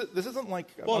 This isn't like...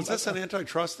 Well, is this an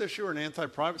antitrust issue or an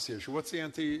anti-privacy issue? What's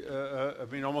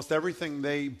the almost everything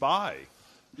they buy.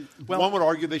 Well, one would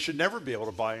argue they should never be able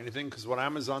to buy anything, because what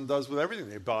Amazon does with everything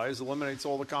they buy is eliminates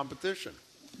all the competition.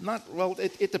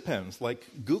 It depends. Like,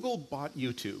 Google bought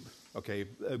YouTube. Okay,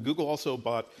 Google also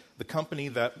bought the company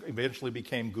that eventually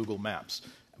became Google Maps.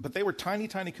 But they were tiny,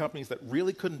 tiny companies that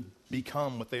really couldn't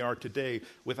become what they are today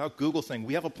without Google saying,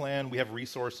 we have a plan, we have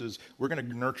resources, we're going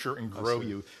to nurture and grow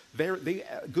you.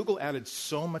 Google added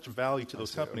so much value to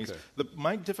those companies. Okay.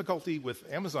 My difficulty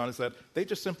with Amazon is that they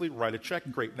just simply write a check,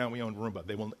 great, now we own Roomba.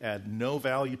 They will add no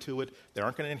value to it. They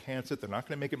aren't going to enhance it. They're not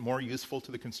going to make it more useful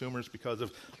to the consumers because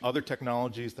of other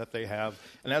technologies that they have.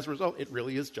 And as a result, it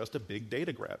really is just a big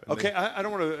data grab. Okay, I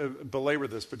don't want to belabor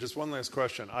this, but just one last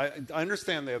question. I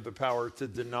understand they have the power to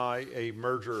deny a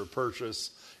merger or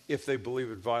purchase if they believe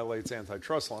it violates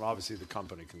antitrust law, and obviously the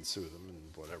company can sue them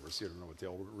and whatever, so you don't know what the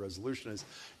old resolution is.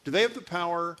 Do they have the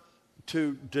power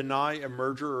to deny a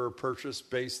merger or a purchase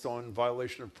based on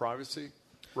violation of privacy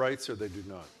rights, or they do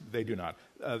not? They do not.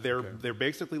 They're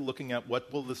basically looking at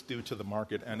what will this do to the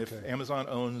market, and if Amazon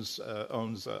owns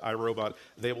iRobot,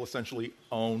 they will essentially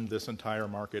own this entire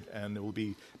market, and it will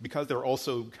be, because they're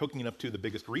also hooking it up to the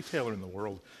biggest retailer in the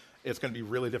world, it's going to be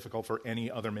really difficult for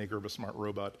any other maker of a smart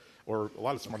robot or a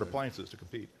lot of smart appliances to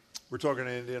compete. We're talking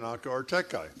to Andy Ihnatko, our tech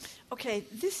guy. Okay,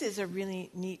 this is a really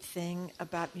neat thing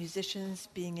about musicians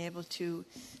being able to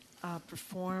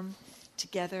perform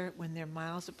together when they're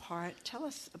miles apart. Tell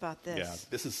us about this. Yeah,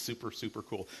 this is super, super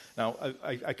cool. Now,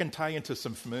 I can tie into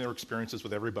some familiar experiences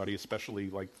with everybody,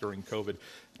 especially like during COVID.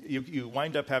 You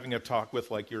wind up having a talk with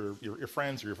like your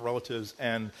friends or your relatives,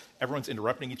 and everyone's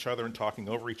interrupting each other and talking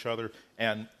over each other.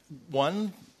 And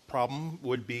one problem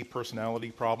would be personality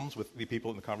problems with the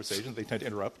people in the conversation. They tend to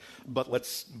interrupt. But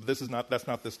that's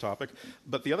not this topic.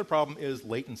 But the other problem is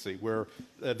latency, where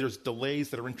there's delays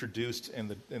that are introduced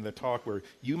in the talk where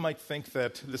you might think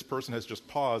that this person has just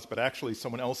paused, but actually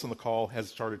someone else on the call has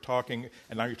started talking,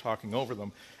 and now you're talking over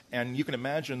them. And you can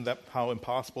imagine how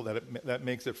impossible that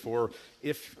makes it for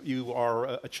if you are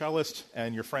a cellist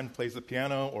and your friend plays the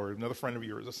piano, or another friend of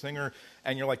yours is a singer,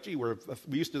 and you're like, gee, we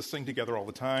used to sing together all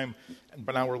the time,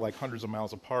 but now we're like hundreds of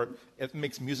miles apart. It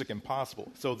makes music impossible.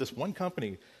 So this one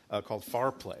company called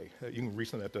FarPlay, you can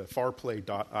reach them at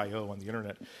farplay.io on the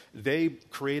internet. They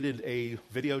created a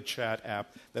video chat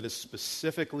app that is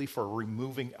specifically for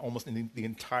removing almost the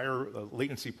entire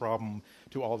latency problem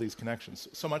to all these connections.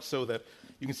 So much so that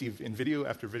you can see in video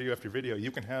after video after video,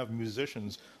 you can have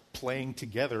musicians playing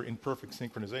together in perfect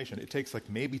synchronization. It takes like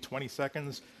maybe 20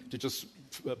 seconds to just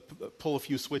pull a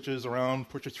few switches around,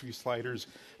 push a few sliders.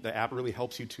 The app really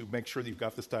helps you to make sure that you've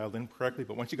got this dialed in correctly.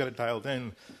 But once you got it dialed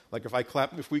in, like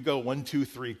if we go 1, 2,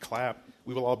 3, clap,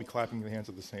 we will all be clapping in the hands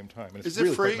at the same time. And it's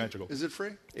really quite magical. Is it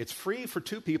free? It's free for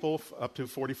 2 people, up to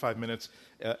 45 minutes.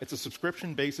 It's a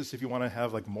subscription basis if you want to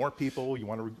have like more people, you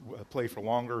want to play for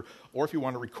longer, or if you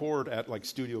want to record at like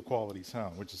studio quality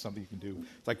sound, which is something you can do.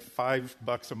 It's like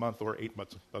 $5 a month or $8 a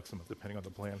month, depending on the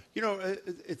plan. You know,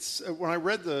 it's when I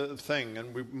read the thing,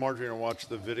 and Marjorie and I watched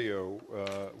the video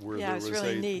where there was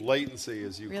really neat. Latency,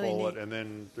 as you really call neat. it, and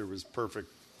then there was perfect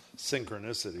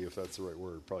synchronicity, if that's the right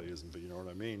word. It probably isn't, but you know what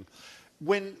I mean.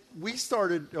 When we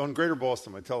started on Greater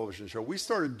Boston, my television show, we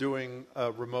started doing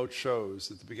remote shows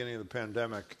at the beginning of the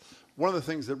pandemic. One of the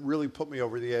things that really put me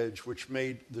over the edge, which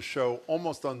made the show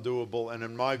almost undoable and,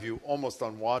 in my view, almost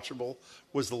unwatchable,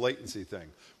 was the latency thing.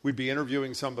 We'd be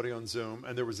interviewing somebody on Zoom,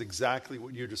 and there was exactly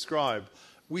what you described.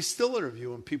 We still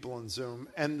interview people on Zoom,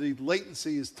 and the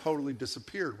latency has totally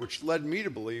disappeared, which led me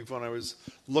to believe, when I was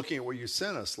looking at what you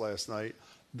sent us last night,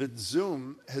 that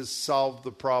Zoom has solved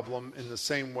the problem in the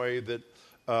same way that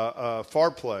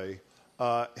FarPlay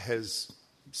has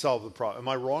solved the problem. Am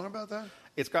I wrong about that?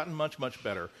 It's gotten much, much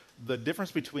better. the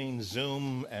difference between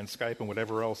Zoom and Skype and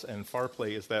whatever else and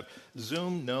FarPlay is that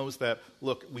Zoom knows that,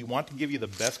 look, we want to give you the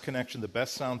best connection, the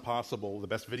best sound possible, the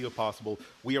best video possible.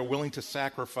 We are willing to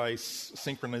sacrifice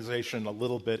synchronization a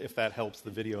little bit if that helps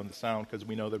the video and the sound, because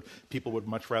we know that people would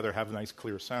much rather have nice,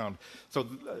 clear sound. So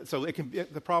it can be,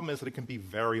 the problem is that it can be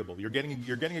variable. You're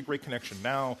getting a great connection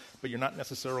now, but you're not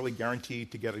necessarily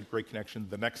guaranteed to get a great connection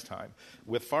the next time.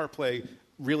 With FarPlay,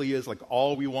 really is like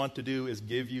all we want to do is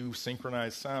give you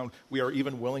synchronized sound. We are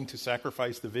even willing to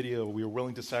sacrifice the video. We are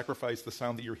willing to sacrifice the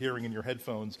sound that you're hearing in your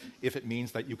headphones if it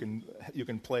means that you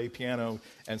can play piano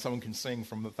and someone can sing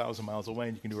from 1,000 miles away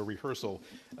and you can do a rehearsal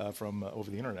from over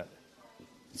the internet.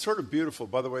 It's sort of beautiful.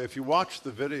 By the way, if you watch the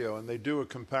video and they do a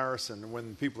comparison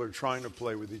when people are trying to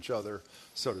play with each other,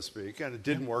 so to speak, and it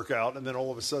didn't work out, and then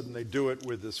all of a sudden they do it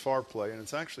with this FarPlay, and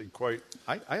it's actually quite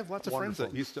I have lots of wonderful.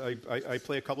 friends that used to. I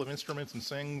play a couple of instruments and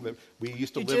sing. That we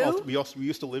used to You live. do? We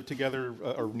used to live together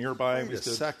or nearby. Wait a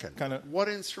second. What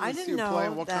instruments I do you didn't play know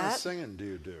and what kind of that. singing do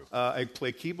you do? I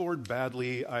play keyboard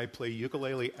badly. I play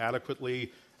ukulele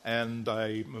adequately, and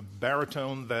I'm a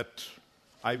baritone that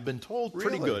I've been told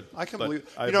pretty Really? good. I can but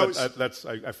believe. I, You know, but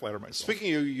I flatter myself.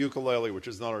 Speaking of ukulele, which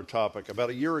is not our topic,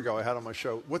 about a year ago I had on my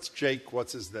show, what's Jake?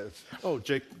 What's his name? Oh,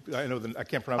 Jake. I know. I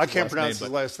can't pronounce. His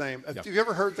last name. Yeah. Have you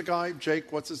ever heard the guy,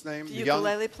 Jake? What's his name? The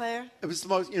ukulele player? It was the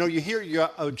most. You hear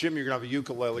Jim, you're gonna have a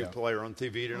ukulele player on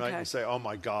TV tonight, and you say, "Oh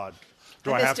my God,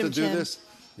 do I have to do this?"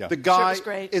 Yeah. The guy Sure,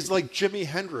 great. is like Jimi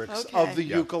Hendrix Okay. of the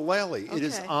Yeah. ukulele. It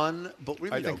is Okay.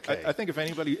 unbelievable. I think if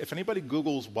anybody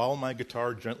Googles "While My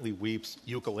Guitar Gently Weeps"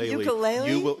 ukulele, Ukulele?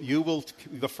 you will.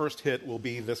 The first hit will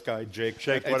be this guy, Jake.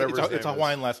 Jake, whatever his name it's a is.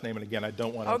 Hawaiian last name, and again, I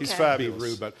don't want to Okay. He's be fabulous.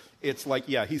 rude, but it's like,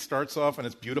 yeah, he starts off and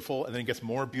it's beautiful, and then it gets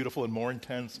more beautiful and more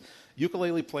intense.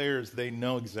 Ukulele players, they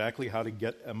know exactly how to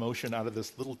get emotion out of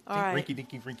this little All right.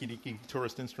 rinky-dinky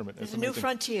tourist instrument. It's a new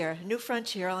frontier.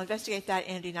 I'll investigate that,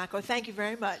 Andy Nocco. Thank you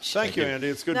very much. Thank you, Andy.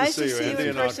 It's good nice to see you, Andy in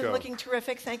and person, Nocco. looking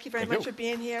terrific. Thank you very Thank much you. for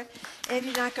being here.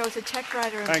 Andy Nocco is a tech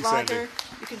writer and Thanks, blogger. Andy.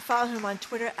 You can follow him on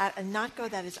Twitter at Anatko.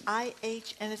 That is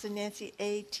IHN as in Nancy,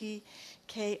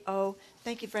 ATKO.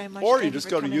 Thank you very much. Or Thank you just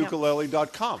for go to coming up.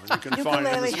 ukulele.com and you can find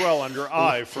him Ukulele. as well under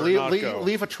I for Notco.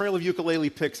 Leave a trail of ukulele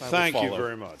pics. I will Thank you follow.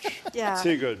 very much. Yeah.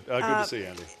 See you good. Good to see you,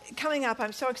 Andy. Coming up,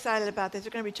 I'm so excited about this.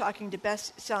 We're going to be talking to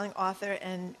best-selling author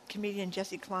and comedian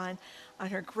Jessie Klein on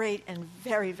her great and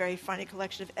very, very funny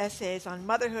collection of essays on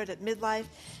motherhood at midlife.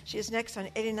 She is next on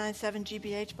 89.7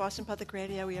 GBH, Boston Public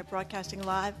Radio. We are broadcasting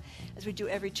live, as we do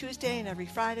every Tuesday and every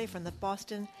Friday, from the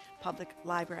Boston Public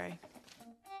Library.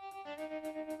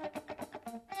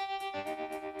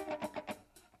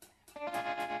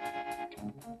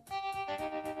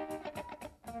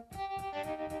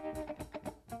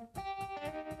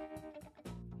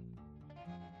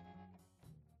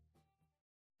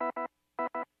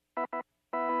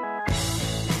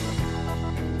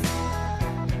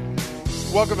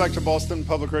 Welcome back to Boston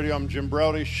Public Radio. I'm Jim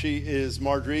Browdy. She is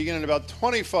Marjorie Egan. In about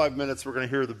 25 minutes, we're going to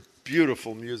hear the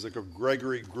beautiful music of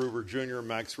Gregory Gruber Jr.,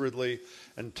 Max Ridley,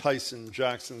 and Tyson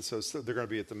Jackson. So they're going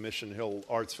to be at the Mission Hill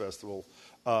Arts Festival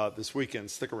this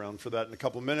weekend. Stick around for that in a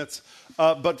couple of minutes.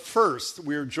 But first,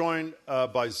 we are joined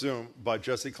by Zoom by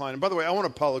Jessie Klein. And by the way, I want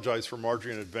to apologize for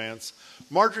Marjorie in advance.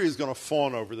 Marjorie is going to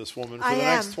fawn over this woman for the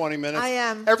next 20 minutes. I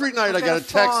am. Every night I'm I got gonna a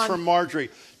text fawn. from Marjorie.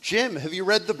 Jim, have you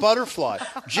read The Butterfly?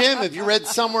 Jim, have you read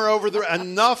Somewhere Over There?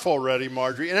 Enough already,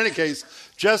 Marjorie. In any case,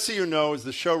 Jessie, you know, is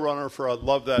the showrunner for I'd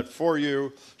Love That For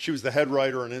You. She was the head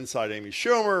writer on Inside Amy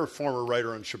Schumer, former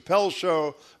writer on Chappelle's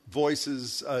Show,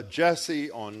 voices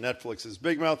Jessie on Netflix's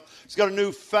Big Mouth. She's got a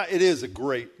new, it is a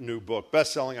great new book,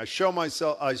 best-selling. I'll show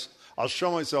myself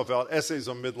out, Essays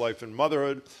on Midlife and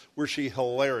Motherhood, where she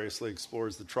hilariously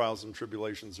explores the trials and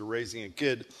tribulations of raising a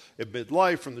kid at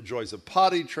midlife, from the joys of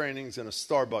potty trainings in a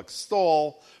Starbucks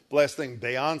stall, blasting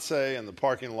Beyonce in the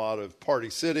parking lot of Party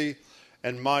City,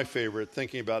 and my favorite,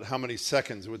 thinking about how many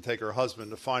seconds it would take her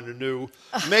husband to find a new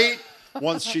mate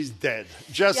once she's dead.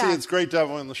 Jessie, Yeah. it's great to have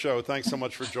you on the show. Thanks so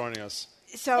much for joining us.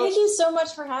 Thank you so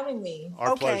much for having me.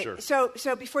 Our pleasure. So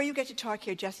before you get to talk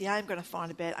here, Jessie, I'm going to fawn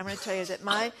a bit. I'm going to tell you that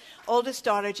my oldest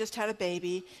daughter just had a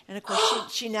baby, and of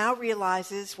course she now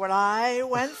realizes what I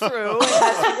went through, and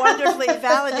that's wonderfully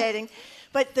validating.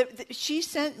 But she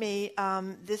sent me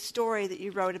this story that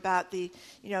you wrote about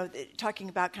talking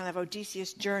about kind of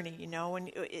Odysseus' journey,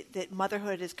 that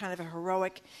motherhood is kind of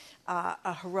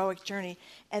a heroic journey.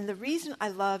 And the reason I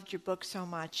loved your book so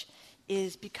much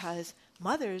is because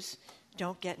mothers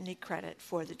don't get any credit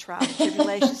for the trials and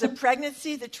tribulations of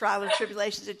pregnancy, the trials and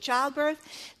tribulations of childbirth,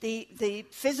 the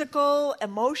physical,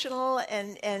 emotional,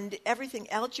 and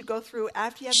everything else you go through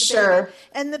after you have the baby,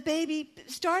 and the baby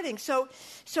starting. So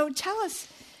tell us,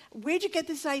 Where'd you get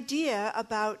this idea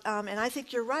about, and I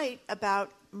think you're right,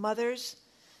 about mothers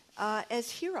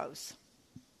as heroes?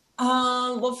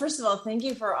 Well, first of all, thank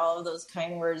you for all of those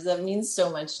kind words. That means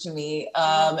so much to me.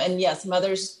 And yes,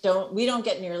 mothers we don't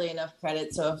get nearly enough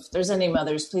credit. So if there's any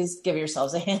mothers, please give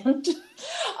yourselves a hand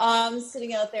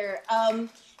sitting out there. By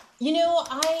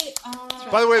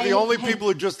the way, the only people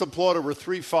who just applauded were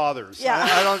 3 fathers. Yeah.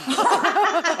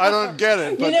 I don't get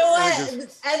it. But you know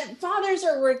what? And fathers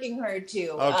are working hard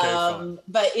too. Okay, fine.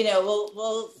 But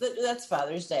that's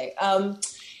Father's Day.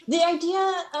 The idea,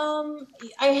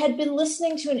 I had been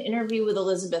listening to an interview with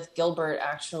Elizabeth Gilbert,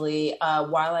 actually,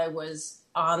 while I was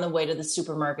on the way to the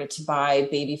supermarket to buy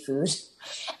baby food.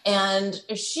 And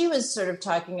she was sort of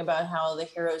talking about how the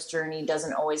hero's journey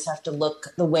doesn't always have to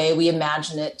look the way we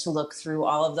imagine it to look through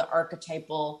all of the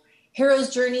archetypal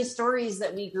hero's journey stories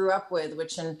that we grew up with,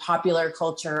 which in popular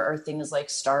culture are things like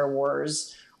Star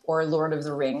Wars or Lord of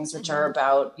the Rings, which are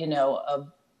about,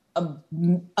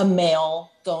 a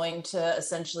male going to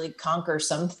essentially conquer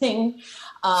something in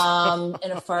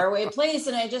a faraway place.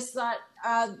 And I just thought,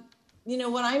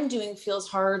 what I'm doing feels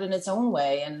hard in its own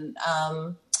way. And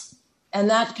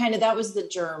that was the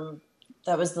germ.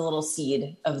 That was the little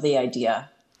seed of the idea.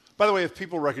 By the way, if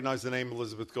people recognize the name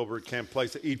Elizabeth Gilbert, can't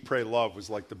place it. Eat, Pray, Love was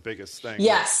like the biggest thing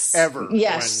ever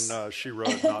when she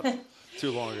wrote not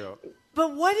too long ago.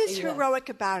 But what is heroic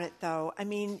about it, though? I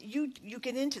mean, you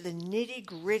get into the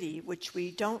nitty-gritty, which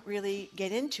we don't really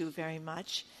get into very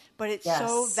much, but it's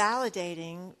so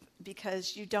validating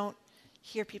because you don't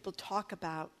hear people talk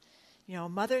about,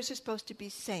 mothers are supposed to be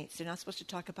saints. They're not supposed to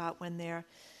talk about when they're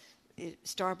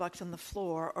Starbucks on the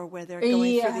floor or where they're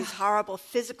going through these horrible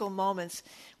physical moments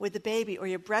with the baby, or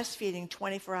you're breastfeeding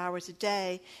 24 hours a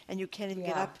day and you can't even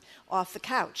get up off the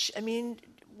couch. I mean,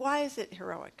 why is it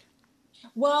heroic?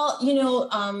 Well,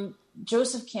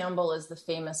 Joseph Campbell is the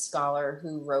famous scholar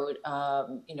who wrote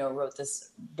this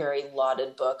very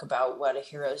lauded book about what a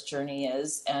hero's journey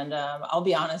is. And I'll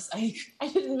be honest, I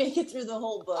didn't make it through the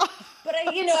whole book, but I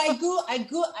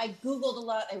Googled a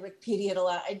lot, I Wikipedia'd a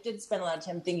lot. I did spend a lot of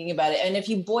time thinking about it. And if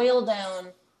you boil down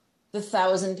the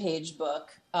 1,000-page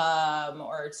book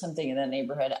or something in that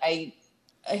neighborhood, a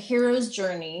hero's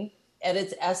journey at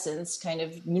its essence, kind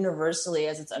of universally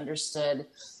as it's understood,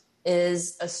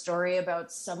 is a story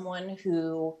about someone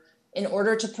who, in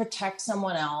order to protect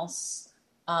someone else,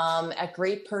 at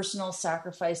great personal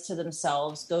sacrifice to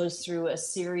themselves, goes through a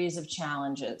series of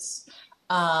challenges.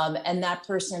 And that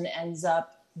person ends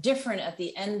up different at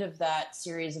the end of that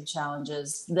series of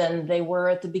challenges than they were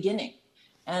at the beginning.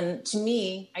 And to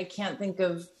me, I can't think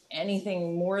of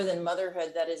anything more than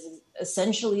motherhood that is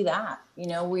essentially that.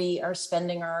 We are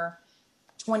spending our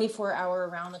 24-hour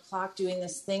around the clock doing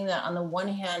this thing that on the one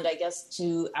hand, I guess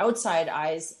to outside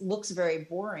eyes looks very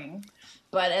boring.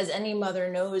 But as any mother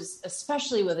knows,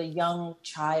 especially with a young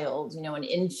child, an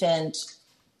infant,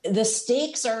 the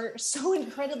stakes are so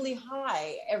incredibly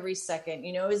high every second.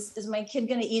 Is my kid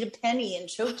going to eat a penny and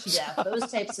choke to death?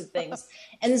 Those types of things.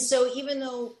 And so even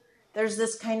though there's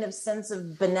this kind of sense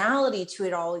of banality to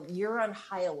it all, you're on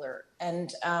high alert.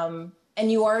 And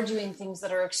you are doing things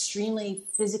that are extremely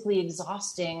physically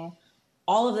exhausting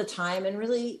all of the time and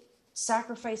really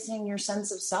sacrificing your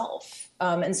sense of self.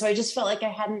 And so I just felt like I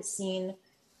hadn't seen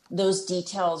those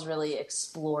details really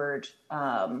explored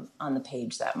on the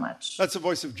page that much. That's the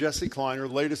voice of Jessi Klein. Her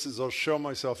latest is I'll Show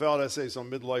Myself Out, Essays on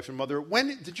Midlife and Mother.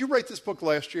 When did you write this book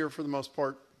last year for the most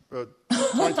part? When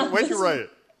did you write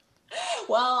it?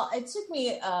 Well, it took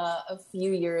me a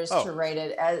few years to write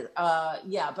it. But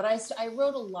I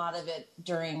wrote a lot of it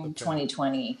during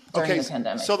 2020, during the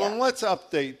pandemic. So then let's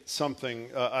update something.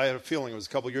 I had a feeling it was a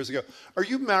couple of years ago. Are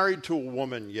you married to a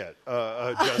woman yet,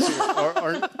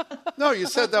 Jessi? No, you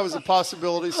said that was a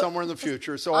possibility somewhere in the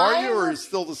future. So are you, or are you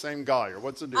still the same guy, or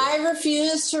what's the deal? I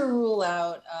refuse to rule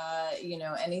out,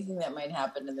 anything that might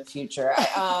happen in the future.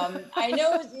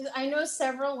 I know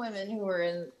several women who are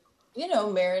in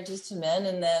marriages to men,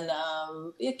 and then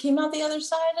it came out the other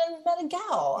side and met a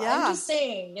gal. Yeah.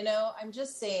 I'm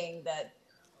just saying that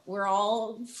we're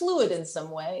all fluid in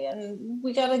some way, and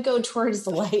we got to go towards the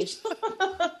light.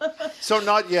 So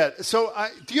not yet. So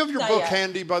do you have your book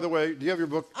handy, by the way? Do you have your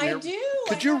book? I do.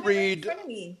 Could you read? Right in front of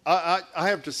me. I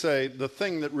have to say, the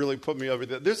thing that really put me over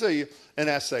there, there's an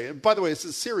essay. And by the way, it's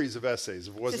a series of essays.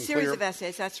 If it wasn't clear. It's a series of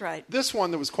essays, that's right. This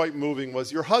one that was quite moving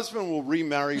was, your husband will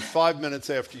remarry 5 minutes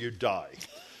after you die.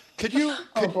 Could you?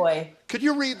 Oh boy. Could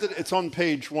you read that? It's on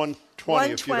page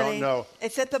 120. If you don't know,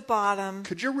 it's at the bottom.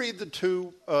 Could you read the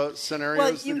two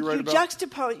scenarios that you write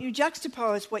about? You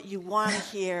juxtapose what you want to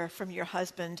hear from your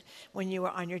husband when you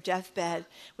are on your deathbed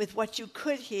with what you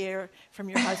could hear from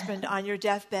your husband on your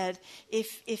deathbed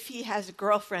if he has a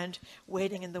girlfriend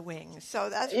waiting in the wings. So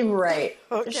that's right.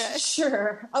 Okay.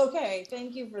 Sure. Okay.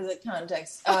 Thank you for the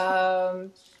context.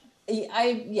 And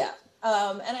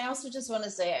I also just want to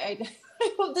say,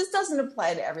 this doesn't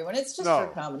apply to everyone. It's just for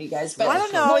comedy, guys. But I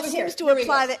don't know. It seems to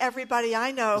apply to everybody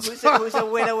I know who's a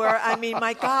widower. I mean,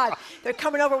 my God, they're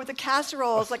coming over with the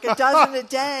casseroles, like a dozen a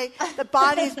day. The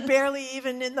body's barely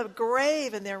even in the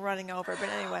grave, and they're running over. But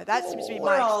anyway, that seems to be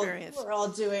my experience. We're all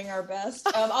doing our best.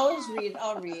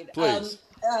 I'll read. Please.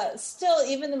 Still,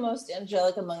 even the most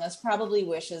angelic among us probably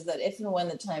wishes that if and when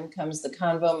the time comes, the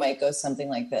convo might go something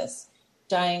like this.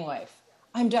 Dying wife.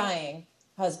 I'm dying.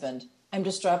 Husband. I'm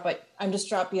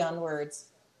distraught beyond words.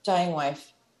 Dying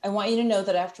wife. I want you to know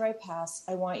that after I pass,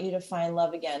 I want you to find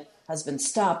love again. Husband.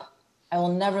 Stop. I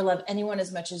will never love anyone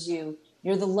as much as you.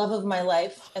 You're the love of my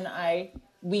life. And I,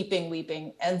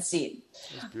 weeping, and scene.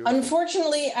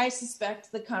 Unfortunately, I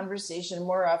suspect the conversation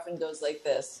more often goes like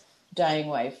this. Dying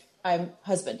wife.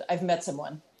 Husband. I've met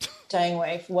someone. Dying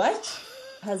wife. What?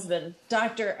 Husband.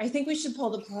 Doctor, I think we should pull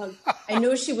the plug. I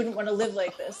know she wouldn't want to live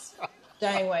like this.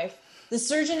 Dying wife. The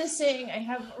surgeon is saying I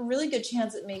have a really good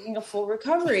chance at making a full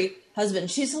recovery. Husband.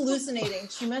 She's hallucinating.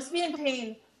 She must be in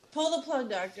pain. Pull the plug,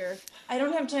 doctor. I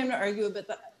don't have time to argue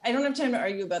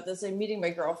about this. I'm meeting my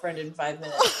girlfriend in 5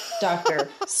 minutes. Doctor.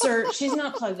 Sir, she's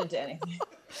not plugged into anything.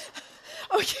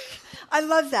 Okay. I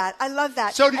love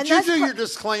that. So did you do your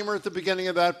disclaimer at the beginning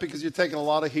of that because you're taking a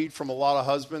lot of heat from a lot of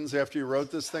husbands after you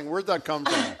wrote this thing? Where'd that come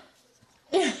from?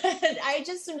 I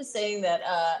just am saying that,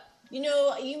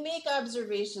 you make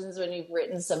observations when you've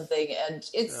written something, and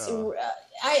it's,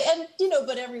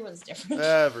 but everyone's different.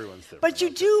 Everyone's different. But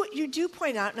you do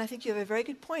point out, and I think you have a very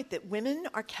good point, that women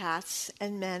are cats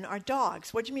and men are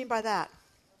dogs. What do you mean by that?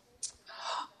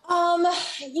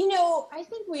 I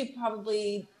think we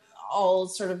probably all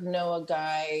sort of know a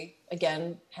guy,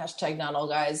 again, hashtag not all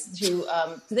guys, who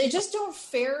they just don't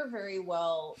fare very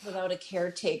well without a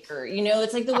caretaker.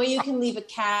 It's like the way you can leave a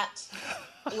cat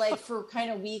like for kind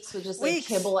of weeks with just like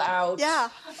kibble out. Yeah.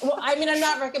 Well, I mean, I'm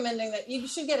not recommending that you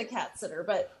should get a cat sitter,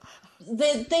 but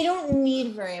they don't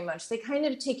need very much. They kind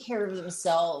of take care of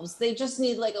themselves. They just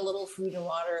need like a little food and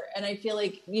water. And I feel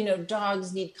like,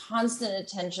 dogs need constant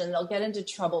attention. They'll get into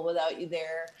trouble without you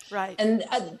there. Right. And,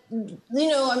 I'm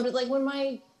like, when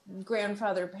my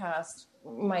grandfather passed,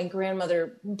 my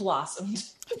grandmother blossomed.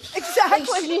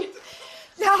 Exactly.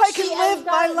 Now I can live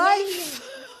my life.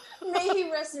 May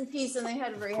he rest in peace, and they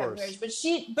had a very happy marriage. But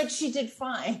she did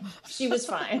fine. She was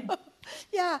fine.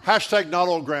 Yeah. Hashtag not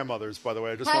all grandmothers, by the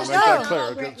way. I just want to make that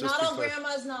clear. Not all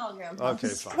grandmas, not all grandpas. Okay,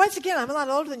 fine. Once again, I'm a lot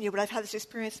older than you, but I've had this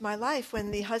experience in my life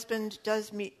when the husband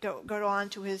does go on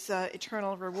to his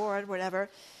eternal reward,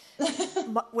 whatever.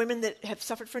 Women that have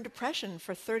suffered from depression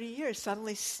for 30 years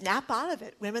suddenly snap out of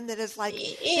it. Women that has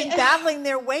been battling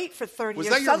their weight for 30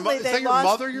 years. Suddenly is that your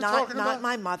mother you're talking about? Not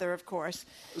my mother, of course.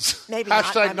 Maybe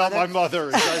hashtag not my mother.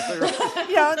 Exactly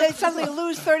right. They suddenly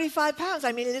lose 35 pounds.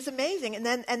 I mean, it is amazing. And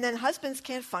then husbands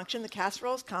can't function. The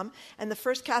casseroles come, and the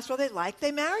first casserole they like,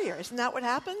 they marry her. Isn't that what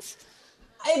happens?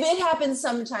 It happens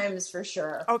sometimes, for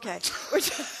sure. Okay.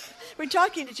 We're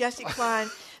talking to Jessie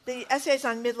Klein. The essays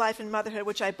on midlife and motherhood,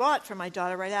 which I bought for my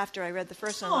daughter right after I read the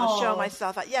first one. I'll show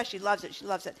myself. Yeah, she loves it. She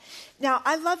loves it. Now,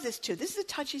 I love this, too. This is a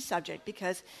touchy subject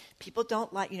because people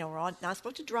don't like, we're all not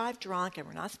supposed to drive drunk and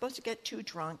we're not supposed to get too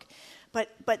drunk. But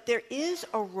there is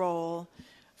a role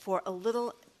for a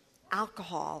little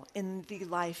alcohol in the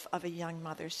life of a young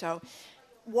mother. So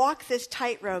walk this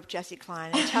tightrope, Jessie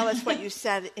Klein, and tell us what you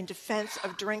said in defense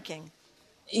of drinking.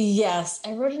 Yes,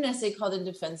 I wrote an essay called In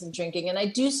Defense of Drinking, and I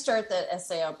do start that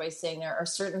essay out by saying there are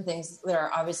certain things that are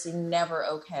obviously never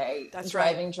okay. That's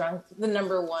driving drunk, the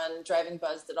number one, driving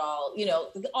buzzed at all,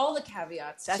 all the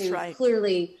caveats to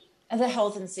clearly the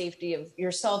health and safety of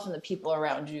yourself and the people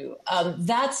around you.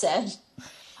 That said,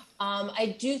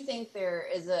 I do think there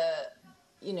is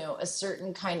a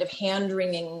certain kind of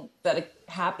hand-wringing that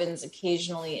happens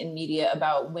occasionally in media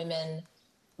about women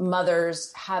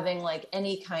mothers having like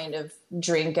any kind of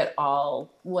drink at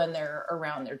all when they're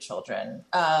around their children.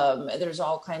 There's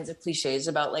all kinds of cliches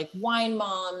about like wine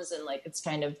moms and like it's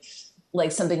kind of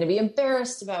like something to be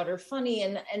embarrassed about or funny.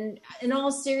 And in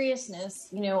all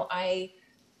seriousness, I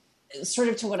sort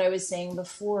of to what I was saying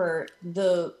before,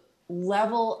 the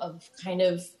level of kind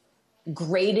of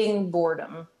grating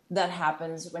boredom that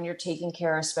happens when you're taking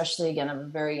care, especially again, of a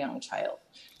very young child.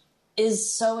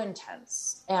 is so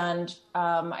intense. And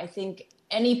I think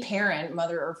any parent,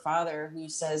 mother or father, who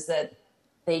says that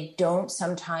they don't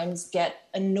sometimes get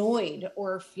annoyed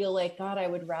or feel like, God, I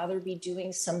would rather be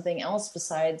doing something else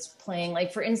besides playing.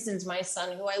 Like, for instance, my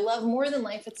son, who I love more than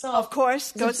life itself. Of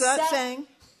course, goes without saying.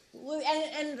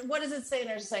 And what does it say in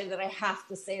our society that I have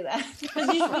to say that? Because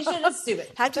we should, it's stupid.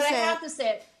 I have to say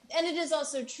it. And it is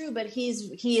also true, but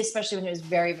he, especially when he was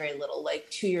very, very little, like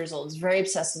 2 years old, was very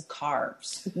obsessed with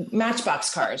cars,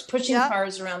 Matchbox cars, pushing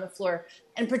cars around the floor,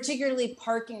 and particularly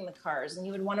parking the cars. And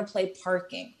he would want to play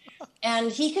parking.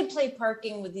 And he could play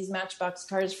parking with these Matchbox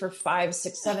cars for 5,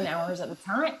 6, 7 hours at a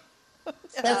time.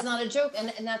 That's not a joke.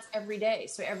 And that's every day.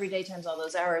 So every day times all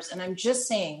those hours. And I'm just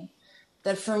saying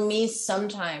that for me,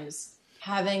 sometimes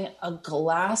having a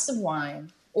glass of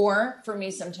wine, or for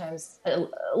me, sometimes a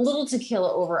little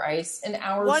tequila over ice, an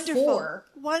hour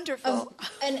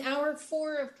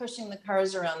four of pushing the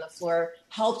cars around the floor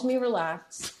helped me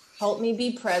relax, helped me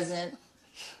be present,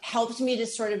 helped me to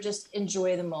sort of just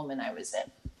enjoy the moment I was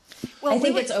in. Well, I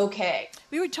think it's okay.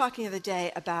 We were talking the other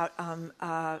day about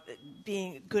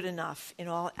being good enough in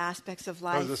all aspects of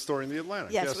life. That was a story in the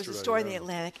Atlantic. Yes, it was a story in the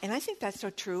Atlantic. And I think that's so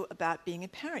true about being a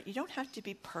parent. You don't have to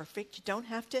be perfect. You don't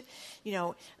have to,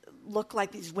 look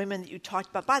like these women that you talked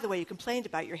about. By the way, you complained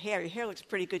about your hair. Your hair looks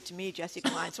pretty good to me, Jessie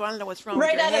Klein, so I don't know what's wrong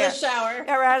with your hair. Right out of the shower.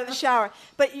 Yeah, right out of the shower.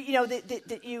 But,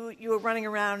 that you were running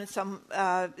around in some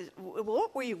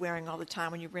what were you wearing all the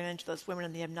time when you ran into those women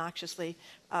in the obnoxiously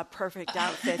perfect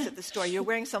outfits at the store? You were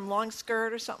wearing some long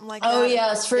skirt or something like that? Oh,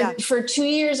 yes. For 2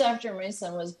 years after my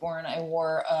son was born, I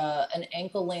wore an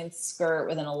ankle-length skirt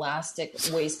with an elastic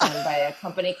waistband by a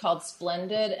company called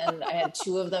Splendid, and I had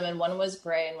 2 of them, and one was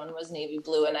gray and one was navy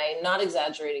blue, and I'm not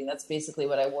exaggerating. That's basically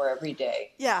what I wore every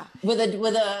day. Yeah. With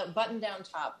a button-down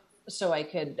top so I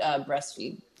could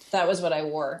breastfeed. That was what I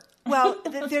wore. Well,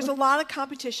 there's a lot of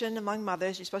competition among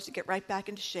mothers. You're supposed to get right back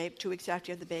into shape 2 weeks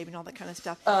after you have the baby and all that kind of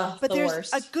stuff. But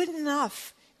there's a good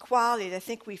enough quality that I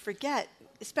think we forget,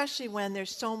 especially when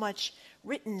there's so much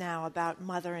written now about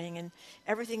mothering and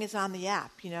everything is on the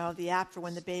app. The app for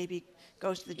when the baby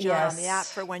goes to the jar, and the app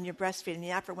for when you're breastfeeding, the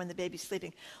app for when the baby's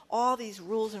sleeping. All these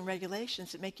rules and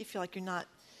regulations that make you feel like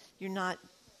you're not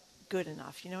good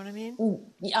enough. You know what I mean?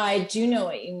 I do know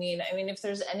what you mean. I mean, if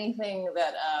there's anything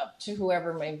that to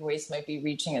whoever my voice might be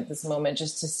reaching at this moment,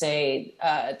 just to say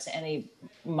to any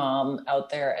mom out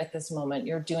there at this moment,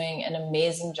 you're doing an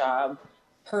amazing job.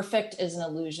 Perfect is an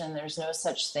illusion. There's no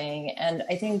such thing. And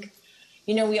I think,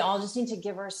 we all just need to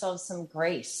give ourselves some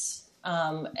grace.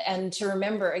 And to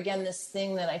remember, again, this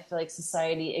thing that I feel like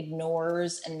society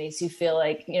ignores and makes you feel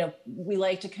like, we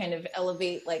like to kind of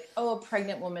elevate like, a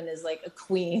pregnant woman is like a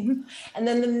queen. And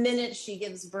then the minute she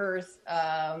gives birth,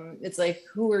 it's like,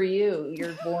 who are you?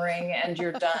 You're boring and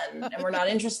you're done. And we're not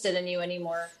interested in you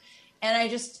anymore. And I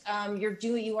just,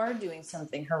 you are doing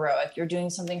something heroic. You're doing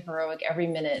something heroic every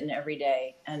minute and every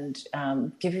day. And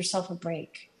give yourself a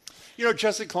break.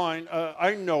 Jessie Klein,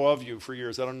 I know of you for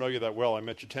years. I don't know you that well. I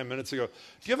met you 10 minutes ago.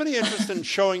 Do you have any interest in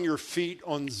showing your feet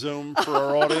on Zoom for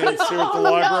our audience here at the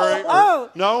library?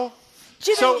 No?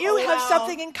 Didn't you have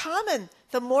something in common?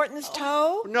 The Morton's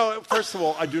toe? No, first of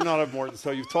all, I do not have Morton's toe.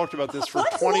 You've talked about this for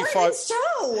What's 25... Morton's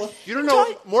toe? You don't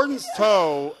know Morton's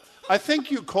toe... I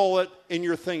think you call it in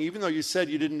your thing, even though you said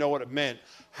you didn't know what it meant.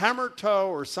 Hammer toe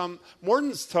or some...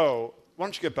 Morton's toe... Why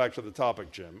don't you get back to the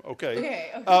topic, Jim?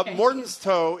 Okay. Morton's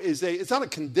toe it's not a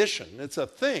condition. It's a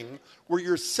thing where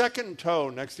your second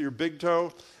toe next to your big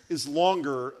toe is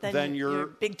longer than your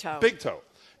big toe.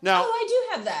 Now, I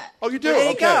do have that. Oh, you do?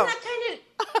 There you go.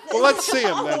 Well, let's see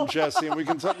him then, Jessie, and we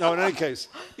can no, in any case.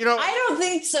 I don't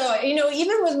think so.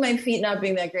 Even with my feet not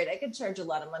being that great, I could charge a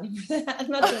lot of money for that. I'm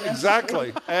not doing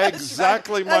that.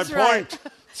 Exactly my point.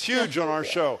 It's huge on our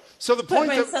show. So the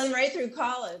point put my son right through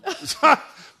college.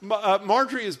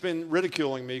 Marjorie has been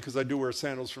ridiculing me because I do wear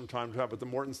sandals from time to time with the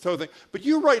Morton's toe thing. But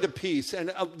you write a piece,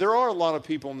 and there are a lot of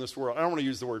people in this world. I don't want to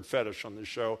use the word fetish on this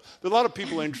show. There are a lot of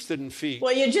people interested in feet.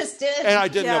 Well, you just did. And I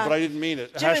did know, but I didn't mean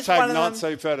it. Jim Hashtag not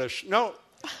say fetish. No,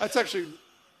 that's actually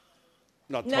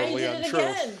not totally untrue.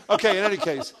 Again. Okay, in any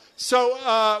case.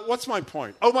 So what's my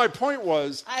point? Oh, my point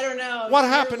was... I don't know. What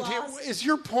happened here? Is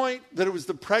your point that it was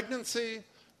the pregnancy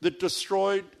that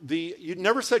destroyed the... You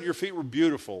never said your feet were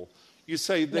beautiful. You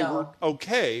say they were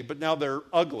okay, but now they're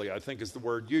ugly, I think is the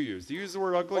word you use. Do you use the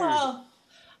word ugly? Well,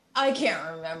 I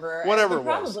can't remember. Whatever it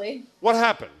was. Probably. What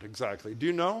happened exactly? Do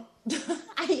you know?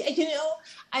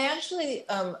 I actually,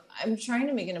 I'm trying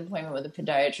to make an appointment with a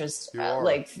podiatrist,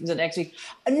 You the next week.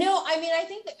 No, I mean, I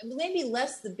think maybe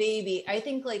less the baby. I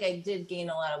think I did gain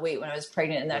a lot of weight when I was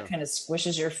pregnant, and that kind of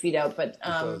squishes your feet out. But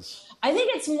I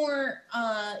think it's more,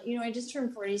 I just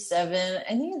turned 47. I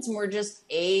think it's more just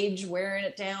age wearing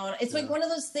it down. It's like one of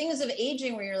those things of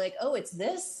aging where you're like, oh, it's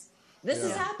this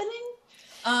is happening.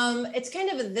 It's kind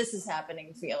of a "this is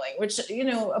happening" feeling, which,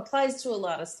 applies to a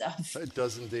lot of stuff. It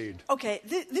does indeed. Okay,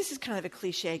 this is kind of a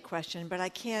cliche question, but I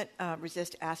can't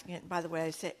resist asking it. And by the way,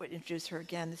 I would introduce her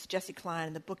again. This is Jessie Klein,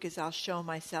 and the book is I'll Show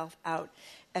Myself Out,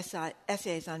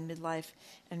 Essays on Midlife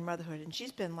and Motherhood. And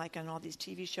she's been on all these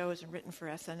TV shows and written for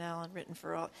SNL and written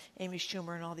for Amy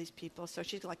Schumer and all these people. So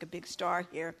she's like a big star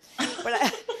here.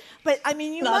 But I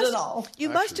mean, you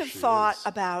must have thought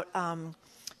about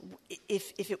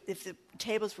if the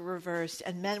tables were reversed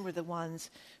and men were the ones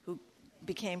who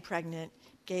became pregnant,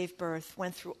 gave birth,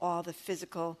 went through all the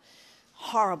physical,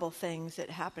 horrible things that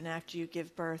happen after you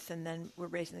give birth, and then we're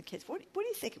raising the kids. What do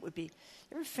you think it would be?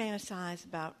 You ever fantasize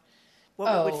about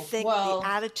what we would think, the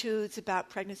attitudes about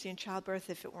pregnancy and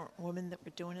childbirth if it weren't women that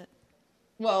were doing it?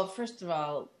 Well, first of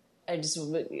all,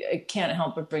 I can't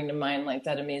help but bring to mind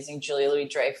that amazing Julia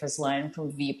Louis-Dreyfus line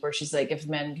from Veep where she's like, if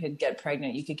men could get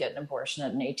pregnant, you could get an abortion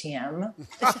at an ATM.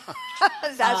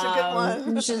 That's a good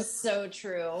one. Which is so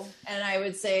true. And I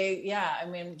would say,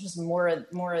 just more of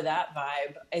that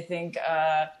vibe. I think,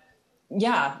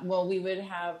 we would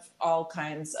have all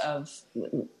kinds of,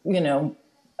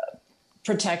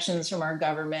 protections from our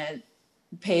government,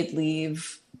 paid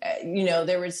leave.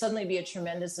 There would suddenly be a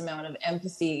tremendous amount of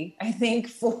empathy, I think,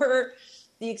 for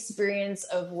the experience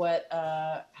of what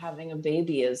having a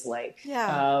baby is like.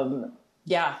 Yeah.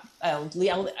 I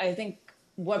think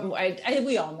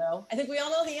we all know. I think we all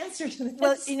know the answer to this.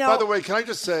 Well, By the way, can I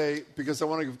just say, because I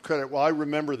want to give credit, I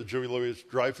remember the Julia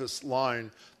Louis-Dreyfus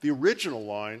line. The original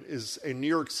line is a New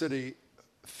York City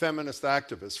feminist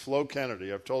activist, Flo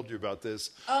Kennedy, I've told you about this,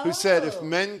 who said if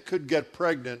men could get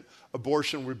pregnant,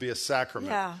 abortion would be a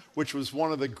sacrament, which was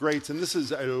one of the greats. And this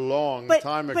is a long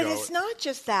time ago. But it's not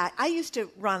just that. I used to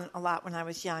run a lot when I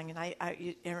was young, and I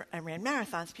ran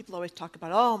marathons. People always talk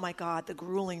about, oh, my God, the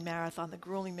grueling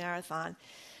marathon.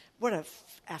 What an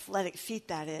athletic feat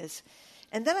that is.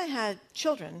 And then I had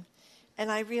children,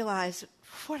 and I realized,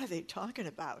 what are they talking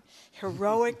about?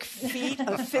 Heroic feat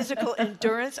of physical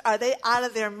endurance? Are they out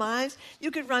of their minds?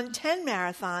 You could run 10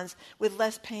 marathons with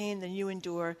less pain than you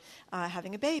endure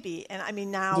having a baby. And I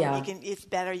mean, now it's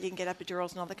better. You can get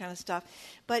epidurals and all that kind of stuff.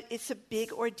 But it's a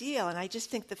big ordeal. And I just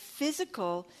think the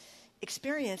physical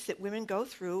experience that women go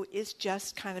through is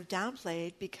just kind of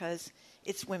downplayed because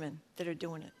it's women that are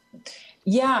doing it.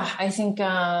 Yeah, I think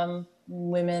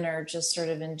women are just sort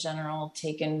of in general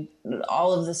taken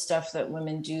all of the stuff that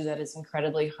women do that is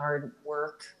incredibly hard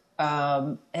work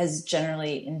as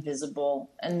generally invisible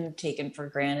and taken for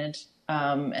granted.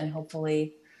 And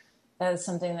hopefully that is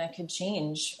something that could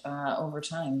change over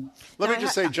time. Let me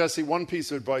just say, Jessie, one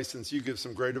piece of advice, since you give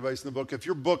some great advice in the book. If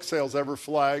your book sales ever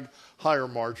flag, hire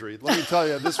Marjorie. Let me tell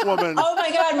you, this woman... Oh,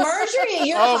 my God, Marjorie,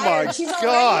 you're hired. My She's God.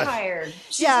 already hired.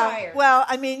 She's hired. Well,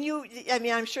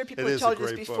 I'm sure people have told you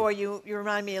this before. Book. You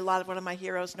remind me a lot of one of my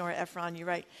heroes, Nora Ephron. You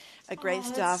write great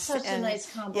stuff. That's such a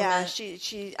nice compliment. Yeah,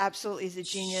 she absolutely is a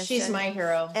genius. She's my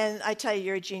hero. And I tell you,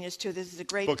 you're a genius, too. This is a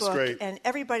great Book's book. Great. And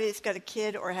everybody that's got a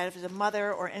kid or has a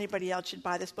mother or anybody else should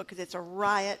buy this book because it's a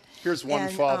riot. Here's one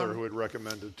father who would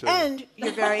recommend it, too. And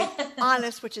you're very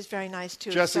honest, which is very nice,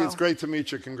 too. Jessie, it's great to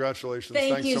meet you. Congratulations.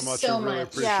 Thanks so much. So I really much.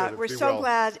 appreciate it. We're so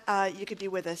glad you could be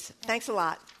with us. Thanks a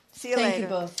lot. See you later. Thank you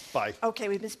both. Bye. Okay,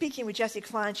 we've been speaking with Jessie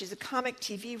Klein. She's a comic,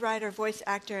 TV writer, voice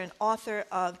actor, and author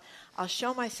of I'll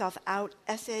Show Myself Out,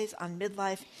 Essays on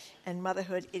Midlife and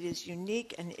Motherhood. It is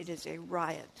unique, and it is a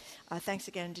riot. Thanks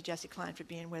again to Jessie Klein for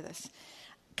being with us.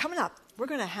 Coming up, we're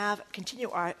going to continue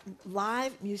our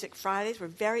live Music Fridays. We're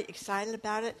very excited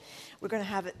about it. We're going to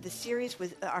have the series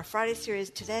with our Friday series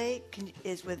today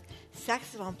is with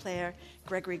saxophone player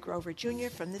Gregory Grover Jr.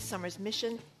 from this summer's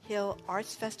Mission Hill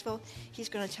Arts Festival. He's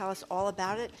going to tell us all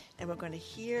about it, and we're going to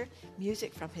hear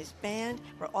music from his band.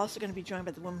 We're also going to be joined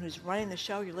by the woman who's running the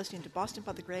show. You're listening to Boston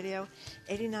Public Radio,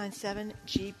 89.7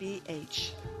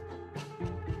 GBH.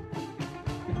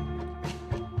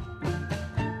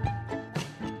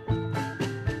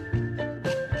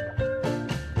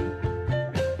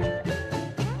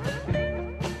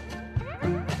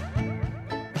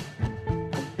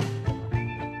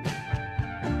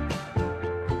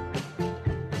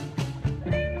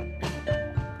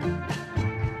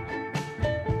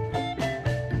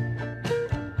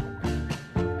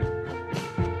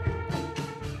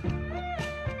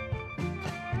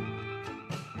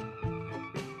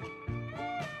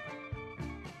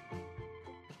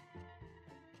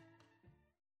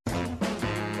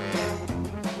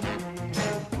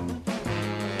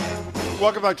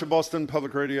 Welcome back to Boston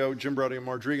Public Radio. Jim Brody and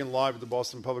Marge Regan live at the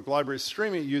Boston Public Library,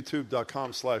 streaming at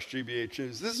youtube.com/GBH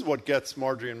News. This is what gets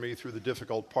Margie and me through the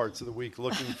difficult parts of the week,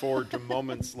 looking forward to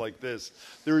moments like this.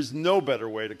 There is no better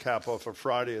way to cap off a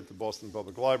Friday at the Boston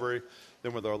Public Library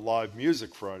than with our Live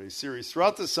Music Friday series.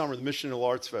 Throughout the summer, the Mission Hill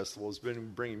Arts Festival has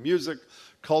been bringing music,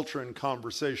 culture, and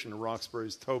conversation to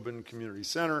Roxbury's Tobin Community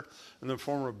Center in the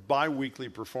form of bi-weekly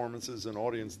performances and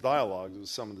audience dialogues with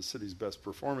some of the city's best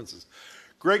performances.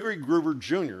 Gregory Gruber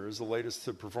Jr. is the latest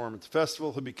to perform at the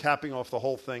festival. He'll be capping off the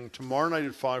whole thing tomorrow night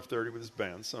at 5:30 with his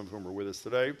band, some of whom are with us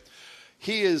today.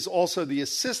 He is also the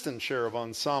assistant chair of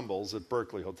ensembles at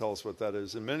Berkeley. He'll tell us what that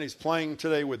is in a minute. He's playing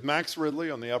today with Max Ridley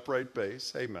on the upright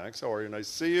bass. Hey, Max, how are you? Nice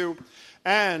to see you.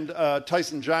 And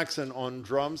Tyson Jackson on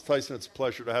drums. Tyson, it's a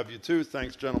pleasure to have you, too.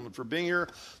 Thanks, gentlemen, for being here.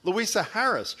 Louisa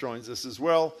Harris joins us as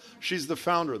well. She's the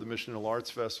founder of the Mission Hill Arts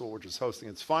Festival, which is hosting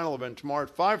its final event tomorrow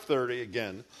at 5:30,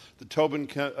 again, the Tobin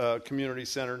Community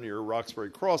Center near Roxbury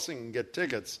Crossing. And get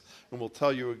tickets, and we'll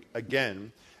tell you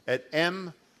again, at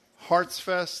MH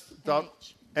Artsfest.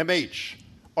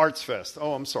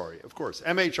 Oh, I'm sorry. Of course.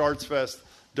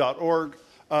 MHArtsfest.org.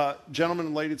 Gentlemen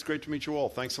and ladies, it's great to meet you all.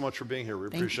 Thanks so much for being here. We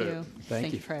appreciate it.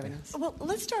 Thank you for having us. Well,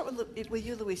 let's start with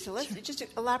you, Louisa. Let's just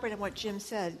elaborate on what Jim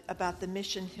said about the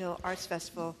Mission Hill Arts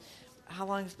Festival. How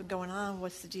long has it been going on?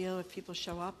 What's the deal if people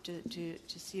show up to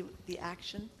see the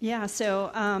action? Yeah, so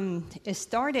it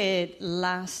started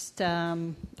last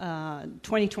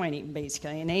 2020,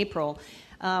 basically, in April.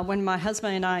 When my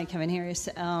husband and I, Kevin Harris,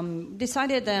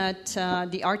 decided that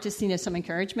the artists needed some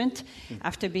encouragement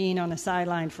after being on the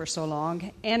sideline for so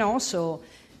long, and also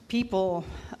people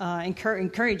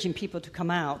encouraging people to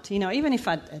come out, even if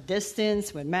at a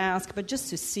distance with masks, but just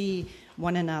to see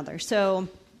one another. So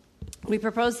we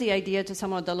proposed the idea to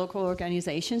some of the local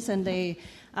organizations, and they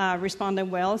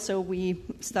responded well, so we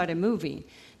started moving.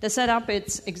 The setup,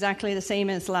 it's exactly the same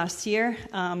as last year,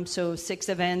 so 6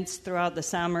 events throughout the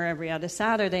summer, every other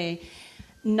Saturday,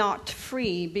 not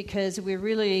free, because we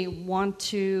really want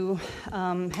to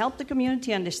help the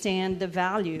community understand the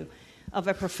value of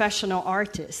a professional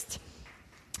artist.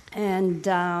 And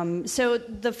so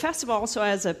the festival also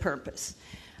has a purpose.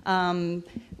 Last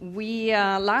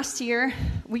year,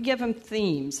 we gave them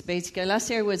themes, basically. Last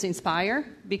year was Inspire,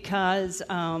 because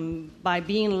by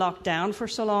being locked down for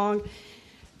so long,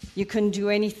 you couldn't do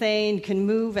anything, you couldn't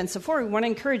move, and so forth. We want to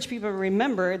encourage people to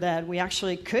remember that we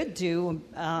actually could do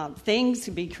things,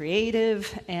 to be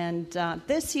creative, and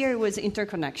this year was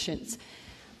Interconnections.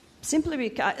 Simply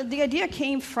because the idea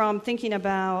came from thinking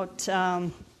about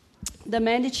the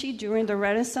Medici during the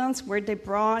Renaissance, where they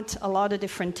brought a lot of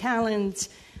different talents,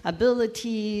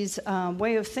 abilities,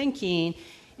 way of thinking,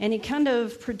 and it kind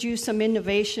of produced some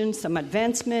innovation, some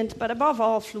advancement, but above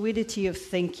all, fluidity of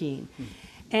thinking.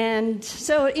 And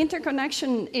so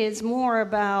interconnection is more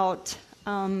about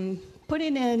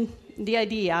putting in the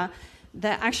idea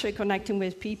that actually connecting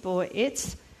with people,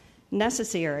 it's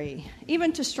necessary,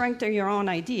 even to strengthen your own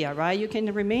idea, right? You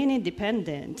can remain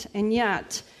independent and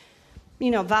yet,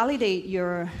 validate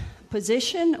your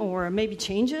position, or maybe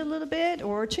change it a little bit,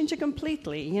 or change it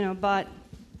completely, but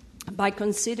by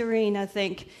considering, I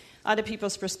think, other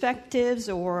people's perspectives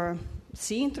or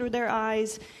seeing through their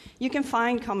eyes, you can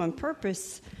find common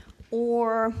purpose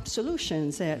or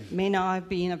solutions that may not have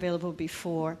been available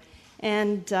before.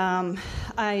 And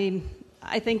I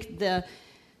think the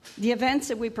events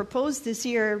that we proposed this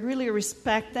year really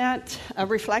reflect that,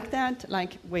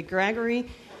 like with Gregory.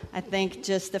 I think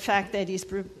just the fact that he's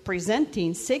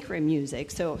presenting sacred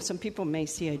music, so some people may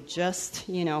see it just,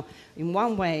 in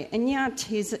one way, and yet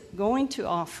he's going to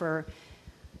offer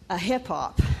a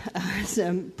hip-hop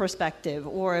perspective,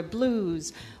 or a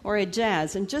blues, or a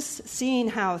jazz, and just seeing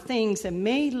how things that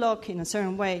may look in a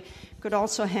certain way could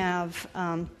also have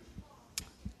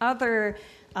other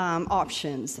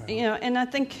options. And I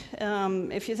think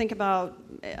if you think about,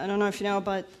 I don't know if you know,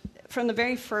 but from the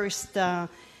very first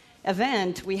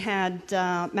event, we had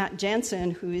Matt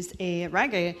Jansen, who is a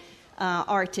reggae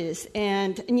artist,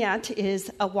 and yet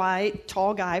is a white,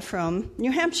 tall guy from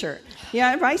New Hampshire.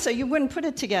 Yeah, right? So you wouldn't put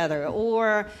it together.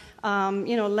 Or,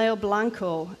 Leo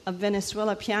Blanco, a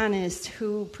Venezuela pianist,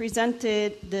 who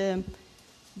presented the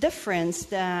difference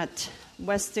that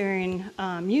Western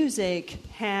music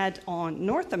had on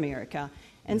North America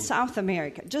and South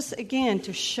America. Just, again,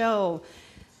 to show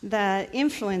that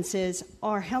influences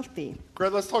are healthy.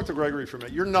 Greg, let's talk to Gregory for a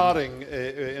minute. You're nodding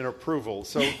in approval.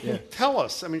 So tell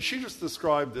us, she just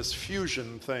described this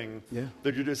fusion thing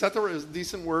that you do. Is that the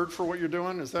decent word for what you're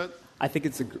doing? Is that? I think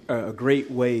it's a great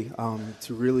way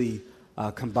to really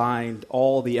combine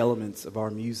all the elements of our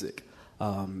music.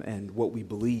 and what we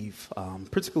believe,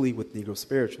 particularly with Negro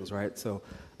spirituals, right? So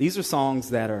these are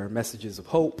songs that are messages of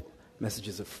hope,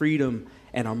 messages of freedom,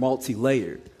 and are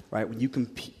multi-layered, right? When you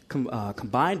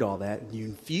combine all that, and you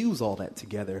infuse all that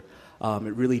together,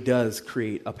 it really does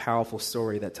create a powerful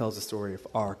story that tells the story of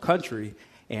our country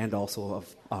and also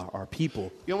of our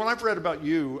people. You know, when I've read about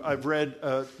you, I've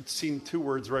seen two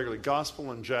words regularly,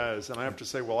 gospel and jazz, and I have to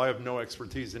say, well, I have no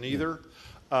expertise in either.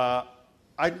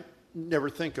 I never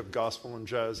think of gospel and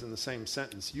jazz in the same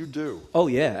sentence. You do. Oh,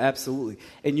 yeah, absolutely.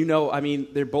 And,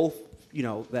 they're both,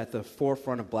 at the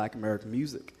forefront of Black American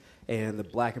music and the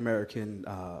Black American,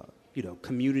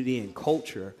 community and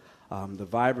culture, the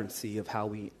vibrancy of how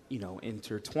we,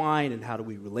 intertwine and how do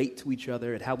we relate to each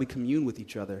other and how we commune with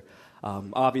each other.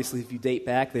 Obviously, if you date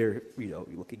back there, you're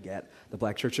looking at the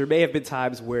Black church. There may have been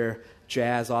times where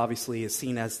jazz obviously is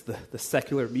seen as the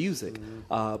secular music,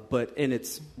 but in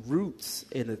its roots,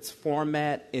 in its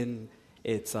format, in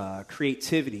its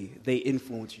creativity, they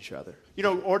influence each other.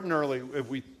 Ordinarily, if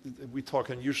we talk,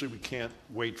 and usually we can't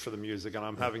wait for the music, and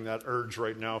I'm having that urge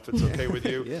right now, if it's okay with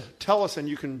you. Yeah. Tell us, and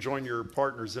you can join your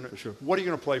partners in it. Sure. What are you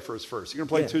going to play for us first? You're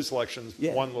going to play two selections,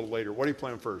 one a little later. What are you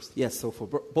playing first? Yes, so for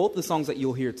both the songs that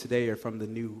you'll hear today are from the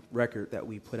new record that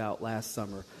we put out last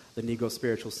summer, the Negro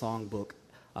Spiritual Songbook,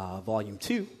 Volume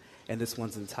 2, and this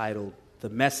one's entitled The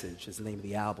Message is the name of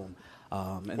the album.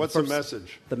 What's the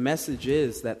message? The message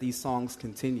is that these songs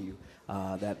continue,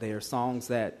 that they are songs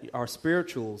that are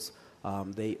spirituals.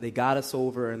 They got us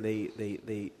over, and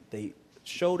they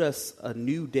showed us a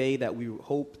new day that we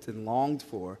hoped and longed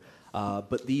for.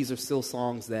 But these are still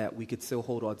songs that we could still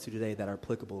hold on to today that are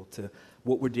applicable to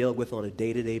what we're dealing with on a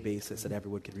day-to-day basis that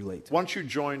everyone can relate to. Why don't you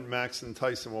join Max and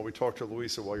Tyson while we talk to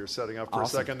Louisa while you're setting up for a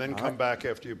second, then come back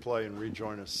after you play and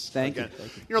rejoin us again.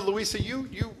 Thank you. Louisa, you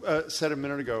said a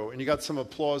minute ago, and you got some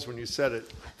applause when you said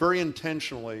it, very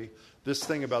intentionally, this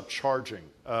thing about charging,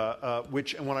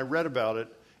 which, and when I read about it,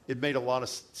 it made a lot of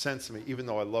sense to me, even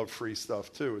though I love free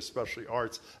stuff too, especially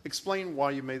arts. Explain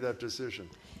why you made that decision.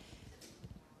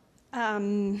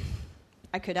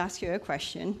 I could ask you a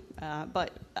question,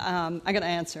 but I'm going to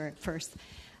answer it first.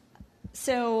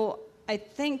 So I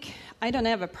think I don't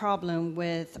have a problem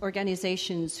with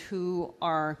organizations who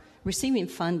are receiving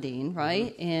funding,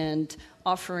 right, and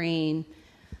offering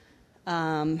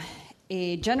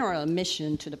a general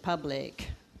mission to the public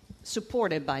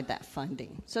supported by that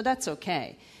funding. So that's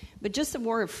okay. But just the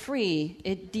word free,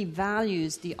 it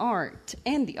devalues the art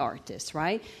and the artist,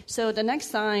 right? So the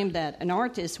next time that an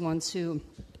artist wants to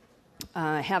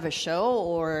have a show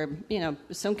or,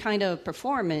 some kind of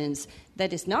performance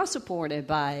that is not supported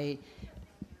by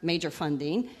major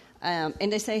funding,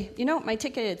 and they say, my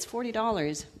ticket is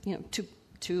 $40,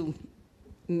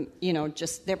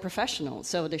 just they're professionals,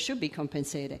 so they should be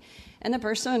compensated. And the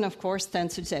person, of course,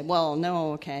 tends to say, well,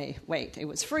 no, okay, wait, it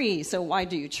was free, so why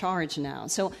do you charge now?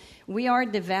 So we are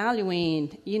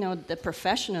devaluing, the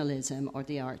professionalism of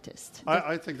the artist.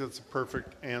 I think that's a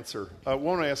perfect answer. I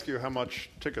won't ask you how much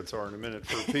tickets are in a minute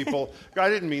for people. I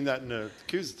didn't mean that in an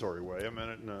accusatory way. I meant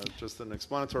it in just an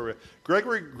explanatory way.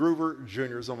 Gregory Groover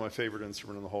Jr. is on my favorite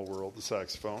instrument in the whole world, the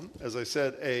saxophone. As I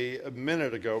said a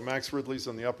minute ago, Max Ridley's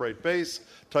on the upright bass,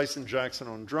 Tyson Jackson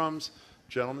on drums.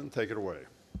 Gentlemen, take it away.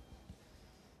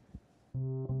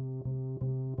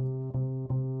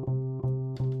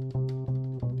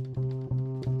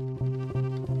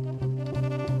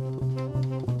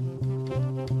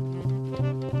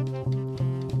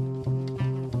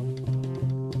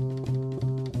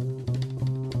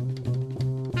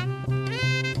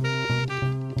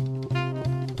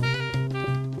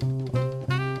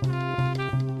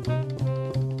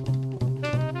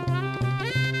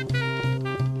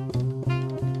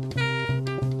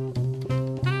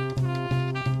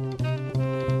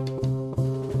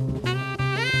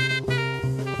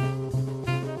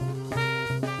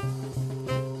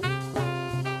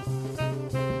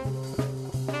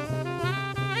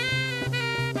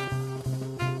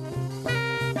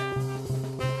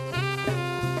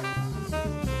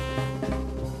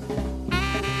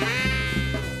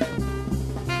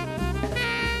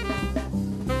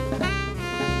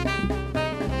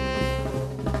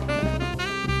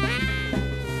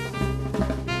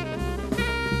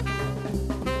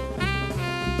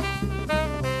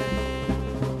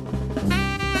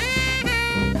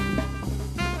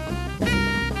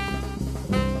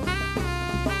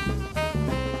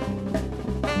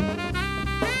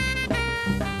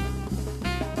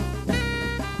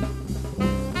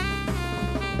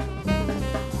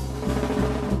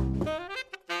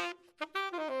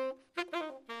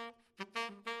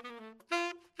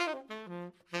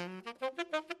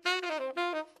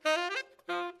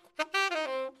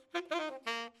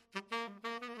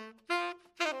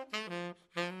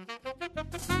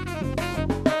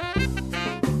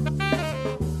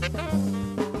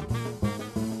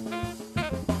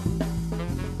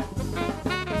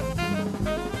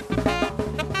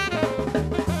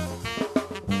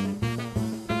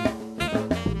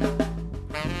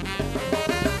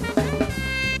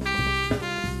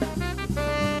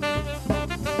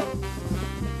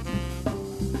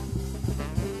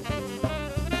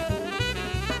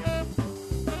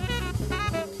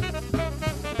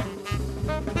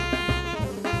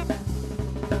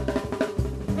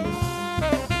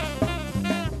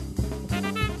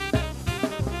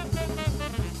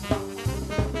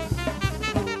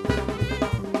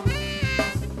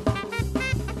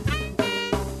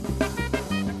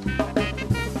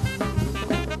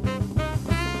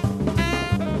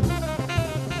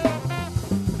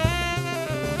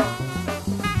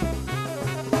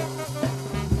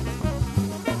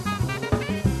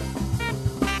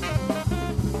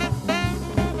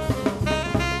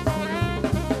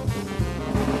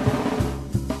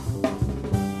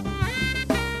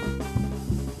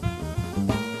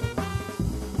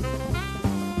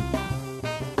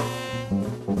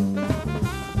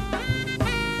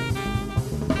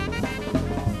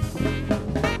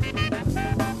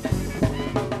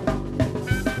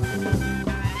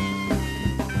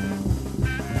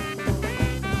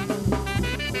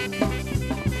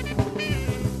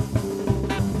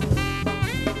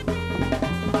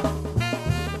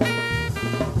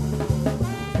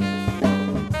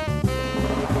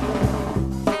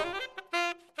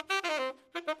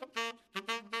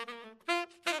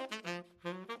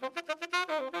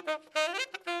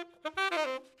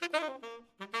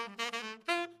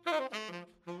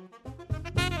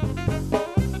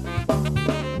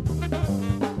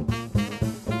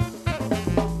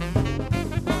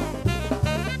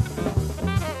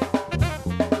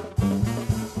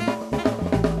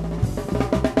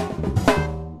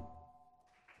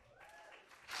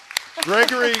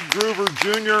 Gregory Groover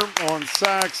Jr. on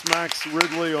sax, Max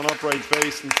Ridley on upright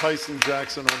bass, and Tyson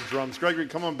Jackson on drums. Gregory,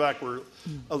 come on back. We're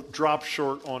a drop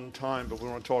short on time, but we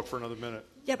want to talk for another minute.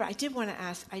 Yeah, but I did want to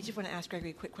ask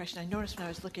Gregory a quick question. I noticed when I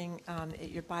was looking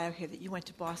at your bio here that you went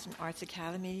to Boston Arts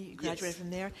Academy. You graduated from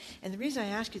there. And the reason I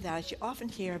ask you that is you often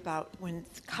hear about when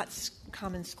cuts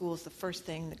come in schools, the first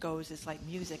thing that goes is like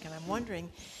music. And I'm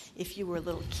wondering if you were a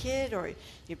little kid or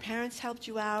your parents helped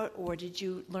you out, or did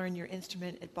you learn your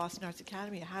instrument at Boston Arts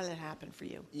Academy? How did that happen for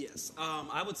you? Yes.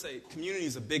 I would say community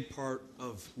is a big part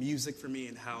of music for me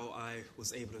and how I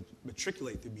was able to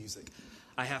matriculate through music.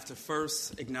 I have to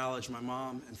first acknowledge my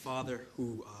mom and father,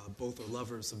 who both are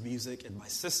lovers of music, and my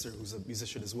sister, who's a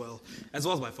musician as well as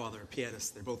my father, a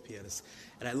pianist. They're both pianists,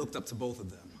 and I looked up to both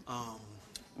of them.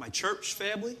 My church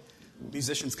family,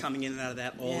 musicians coming in and out of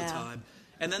that all the time,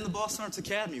 and then the Boston Arts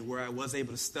Academy, where I was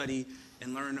able to study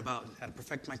and learn about how to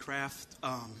perfect my craft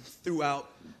throughout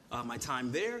my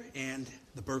time there, and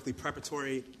the Berklee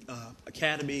Preparatory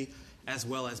Academy, as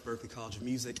well as Berklee College of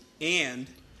Music, and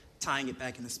tying it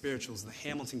back into spirituals, the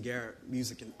Hamilton Garrett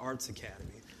Music and Arts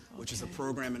Academy, which is a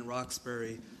program in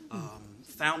Roxbury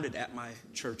founded at my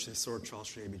church, the historic Charles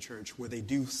Street Church, where they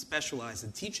do specialize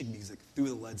in teaching music through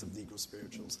the lens of Negro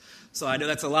spirituals. So I know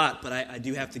that's a lot, but I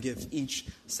do have to give each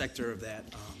sector of that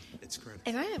its credit.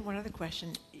 And I have one other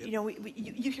question. Yep. You know,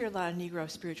 you hear a lot of Negro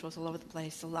spirituals all over the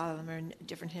place. A lot of them are in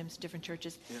different hymns, different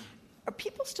churches. Yeah. Are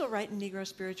people still writing Negro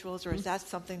spirituals, or is that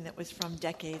something that was from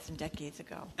decades and decades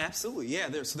ago? Absolutely, yeah.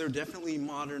 There are definitely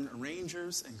modern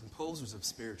arrangers and composers of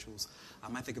spirituals.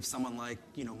 I think of someone like,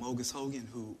 Mogus Hogan,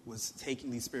 who was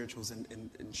taking these spirituals and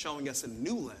showing us in a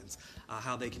new lens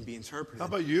how they can be interpreted. How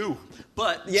about you?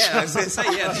 But, yeah, I was going to say,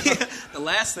 the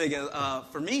last thing,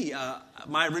 for me,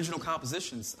 my original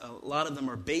compositions, a lot of them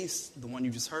are based, the one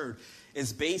you just heard,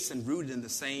 is based and rooted in the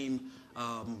same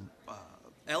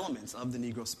elements of the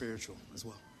Negro spiritual as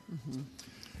well.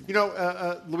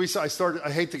 Mm-hmm. Louisa,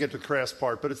 I hate to get to the crass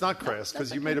part, but it's not crass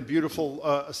because you made a beautiful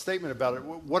statement about it.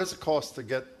 What does it cost to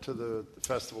get to the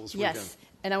festival this weekend? Yes,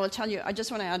 and I will tell you, I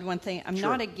just want to add one thing. I'm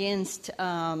not against,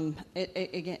 like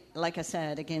I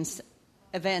said, against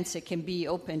events that can be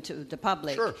open to the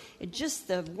public. Sure. It's just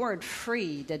the word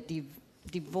free that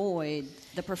devoid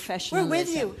the professionalism. We're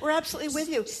with you. We're absolutely with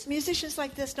you. Musicians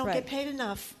like this don't get paid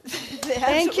enough. They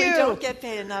Thank you. Don't get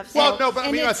paid enough. Well, no, but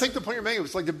I think the point you're making,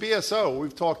 it's like the BSO.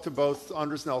 We've talked to both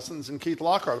Andres Nelsons and Keith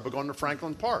Lockhart about going to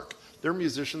Franklin Park. Their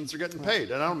musicians are getting paid,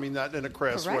 and I don't mean that in a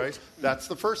crass way. That's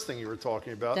the first thing you were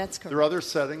talking about. That's correct. There are other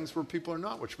settings where people are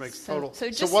not, which makes total. So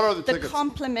what are the tickets? The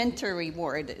complimentary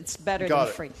word, it's better Got than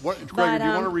it. free. Greg, do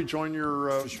you want to rejoin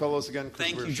your fellows again?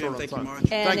 Thank you, Jim. Thank you, Mark.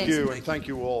 Thank you, and thank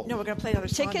you all. No, we're going to play another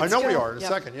song. I know we are in a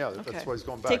second. Yeah, that's why he's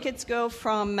going back. Tickets go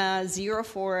from $0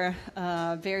 for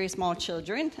very small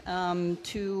children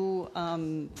to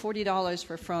 $40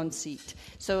 for front seat.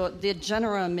 So the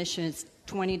general admission is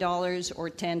 $20 or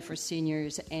 $10 for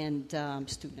seniors and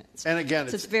students. And again,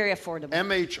 so it's very affordable.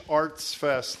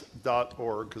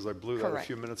 MHArtsFest.org, because I blew that a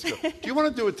few minutes ago. Do you want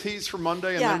to do a tease for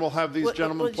Monday, and then we'll have these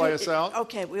gentlemen play us out?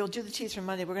 Okay, we'll do the tease for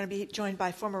Monday. We're going to be joined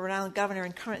by former Rhode Island Governor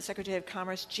and current Secretary of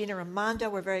Commerce, Gina Raimondo.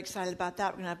 We're very excited about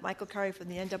that. We're going to have Michael Curry from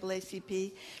the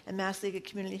NAACP and Mass League of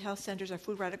Community Health Centers, our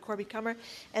food writer, Corby Cummer,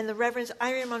 and the Reverends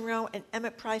Irene Monroe and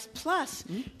Emmett Price, plus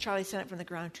Charlie Sennett from the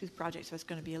Ground Truth Project. So it's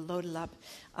going to be a loaded up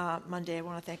Monday. I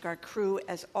want to thank our crew,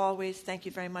 as always. Thank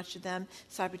you very much to them.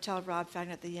 Sai Patel, Rob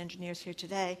Fagner, the engineers here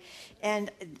today. And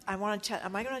I want to tell,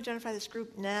 am I going to identify this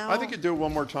group now? I think you do it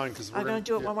one more time. I'm going to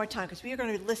do it one more time because we are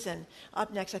going to listen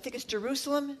up next. I think it's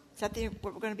Jerusalem. Is that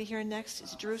what we're going to be hearing next?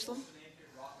 Is it Jerusalem?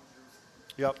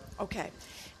 Yep. Okay.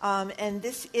 And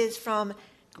this is from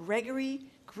Gregory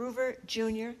Groover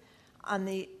Jr., on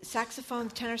the saxophone,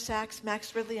 tenor sax,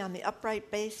 Max Ridley on the upright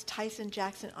bass, Tyson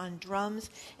Jackson on drums.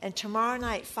 And tomorrow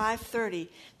night, 5:30,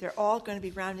 they're all going to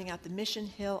be rounding out the Mission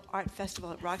Hill Art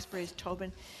Festival at Roxbury's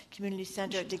Tobin Community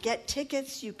Center. To get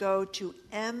tickets, you go to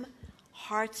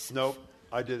MHarts. Nope,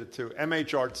 I did it too.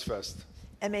 MHArtsFest.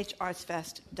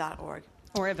 MHArtsFest.org.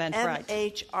 Or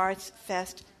Eventbrite.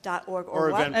 MHArtsFest.org. Or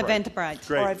what? Eventbrite.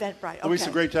 Great. Or Eventbrite. Okay. Louisa,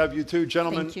 great to have you too.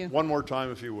 Gentlemen, Thank you. one more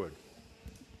time if you would.